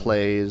he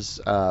plays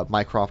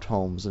Mycroft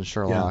Holmes in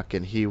Sherlock,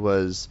 and he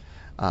was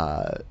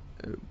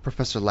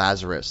Professor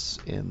Lazarus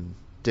in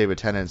David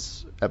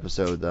Tennant's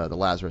episode, the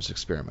Lazarus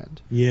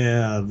Experiment.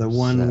 Yeah, the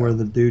one where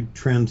the dude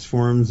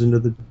transforms into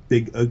the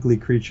big ugly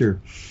creature.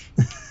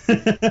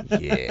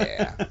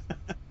 Yeah.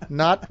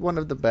 Not one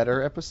of the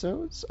better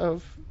episodes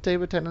of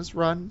David Tennant's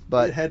run,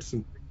 but it had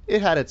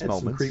its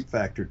moments. Some creep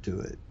factor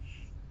to it.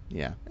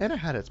 Yeah, and it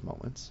had its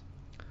moments.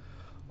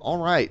 All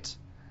right.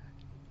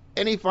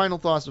 Any final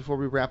thoughts before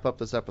we wrap up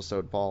this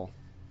episode, Paul?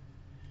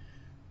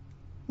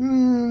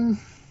 I'm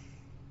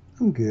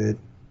good.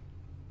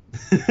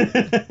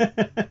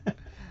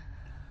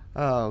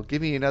 Oh, give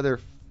me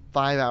another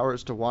 5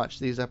 hours to watch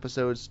these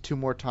episodes 2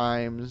 more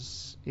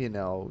times, 2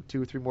 or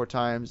 3 more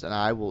times, and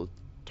I will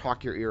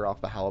talk your ear off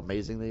about how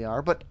amazing they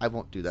are, but I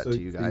won't do that to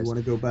you guys. So you want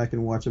to go back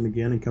and watch them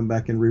again and come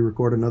back and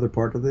re-record another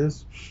part of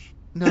this?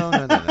 No.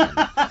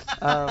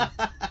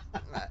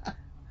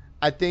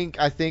 I think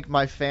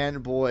my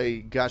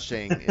fanboy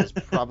gushing is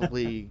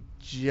probably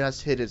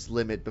just hit its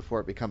limit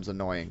before it becomes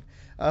annoying.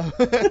 All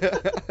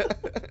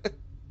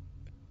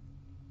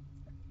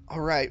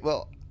right,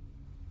 well,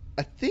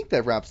 I think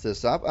that wraps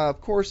this up.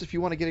 Of course, if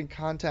you want to get in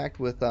contact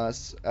with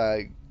us,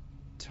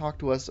 talk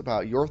to us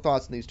about your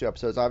thoughts on these 2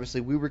 episodes.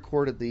 Obviously, we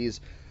recorded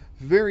these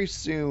very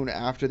soon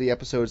after the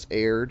episodes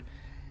aired,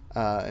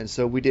 and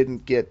so we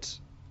didn't get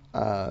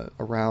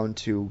around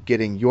to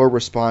getting your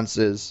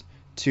responses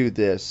to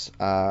this,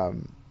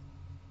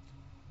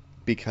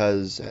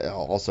 because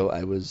also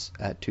I was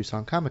at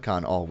Tucson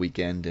Comic-Con all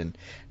weekend and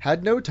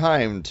had no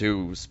time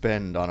to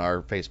spend on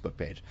our Facebook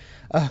page.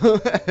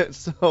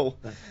 So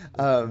that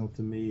fell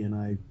to me, and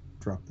I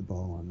dropped the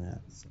ball on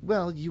that. So.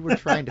 Well, you were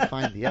trying to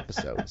find the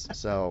episodes,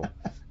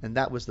 and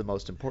that was the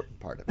most important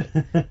part of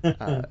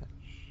it.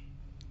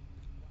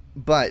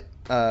 But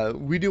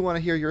we do want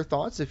to hear your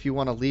thoughts. If you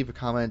want to leave a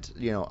comment,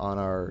 on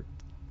our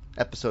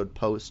episode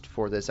post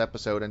for this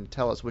episode and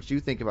tell us what you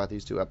think about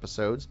these 2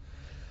 episodes,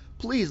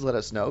 please let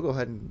us know. Go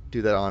ahead and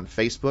do that on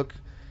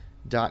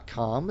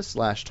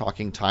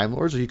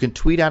Facebook.com/TalkingTimelords, or you can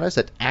tweet at us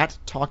at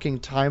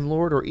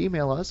 @TalkingTimeLord, or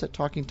email us at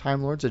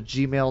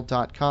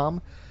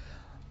TalkingTimeLords@gmail.com.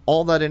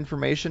 All that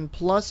information,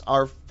 plus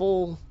our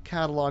full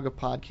catalog of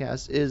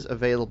podcasts, is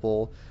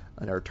available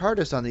on our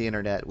TARDIS on the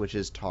internet, which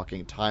is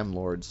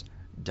TalkingTimelords.com.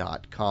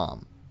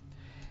 gmail.com.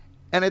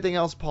 Anything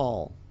else,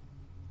 Paul?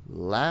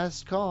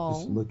 Last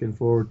call. Just looking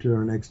forward to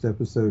our next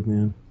episode,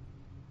 man.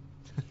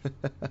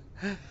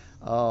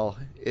 Oh,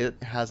 it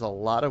has a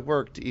lot of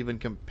work to even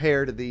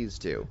compare to these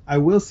two. I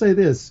will say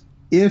this.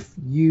 If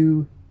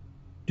you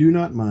do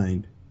not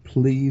mind,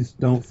 please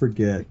don't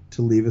forget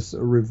to leave us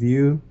a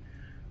review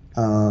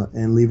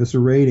and leave us a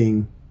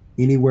rating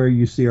anywhere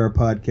you see our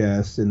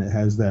podcast and it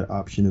has that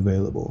option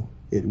available.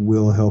 It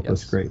will help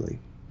us greatly.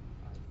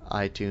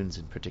 iTunes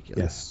in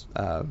particular. Yes.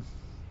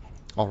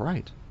 All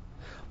right.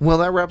 Well,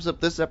 that wraps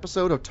up this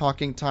episode of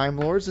Talking Time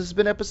Lords. This has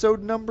been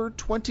episode number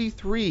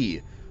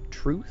 23,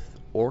 Truth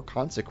or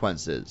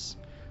Consequences.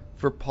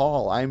 For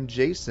Paul, I'm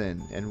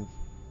Jason, and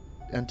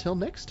until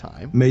next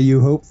time... May you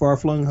hope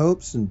far-flung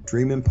hopes and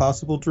dream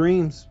impossible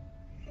dreams.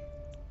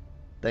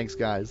 Thanks,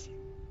 guys.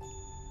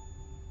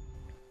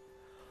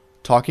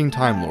 Talking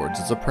Time Lords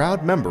is a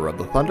proud member of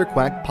the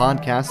Thunderquack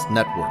Podcast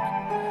Network.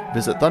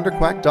 Visit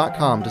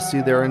thunderquack.com to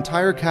see their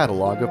entire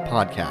catalog of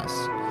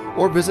podcasts,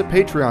 or visit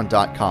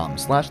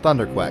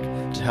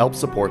patreon.com/thunderquack to help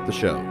support the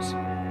shows.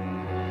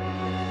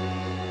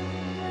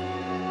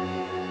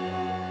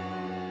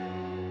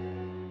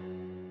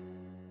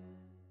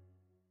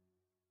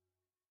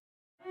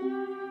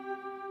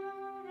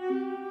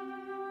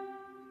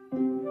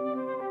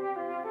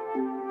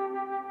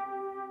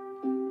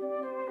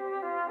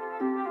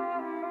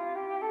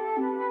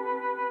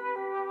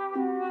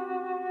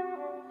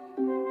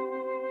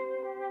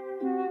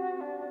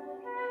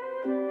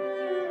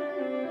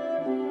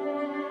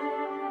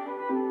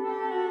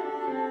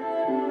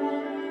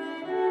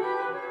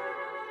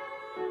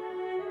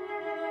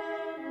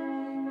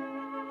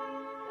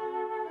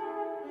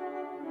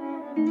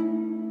 Thank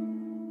you.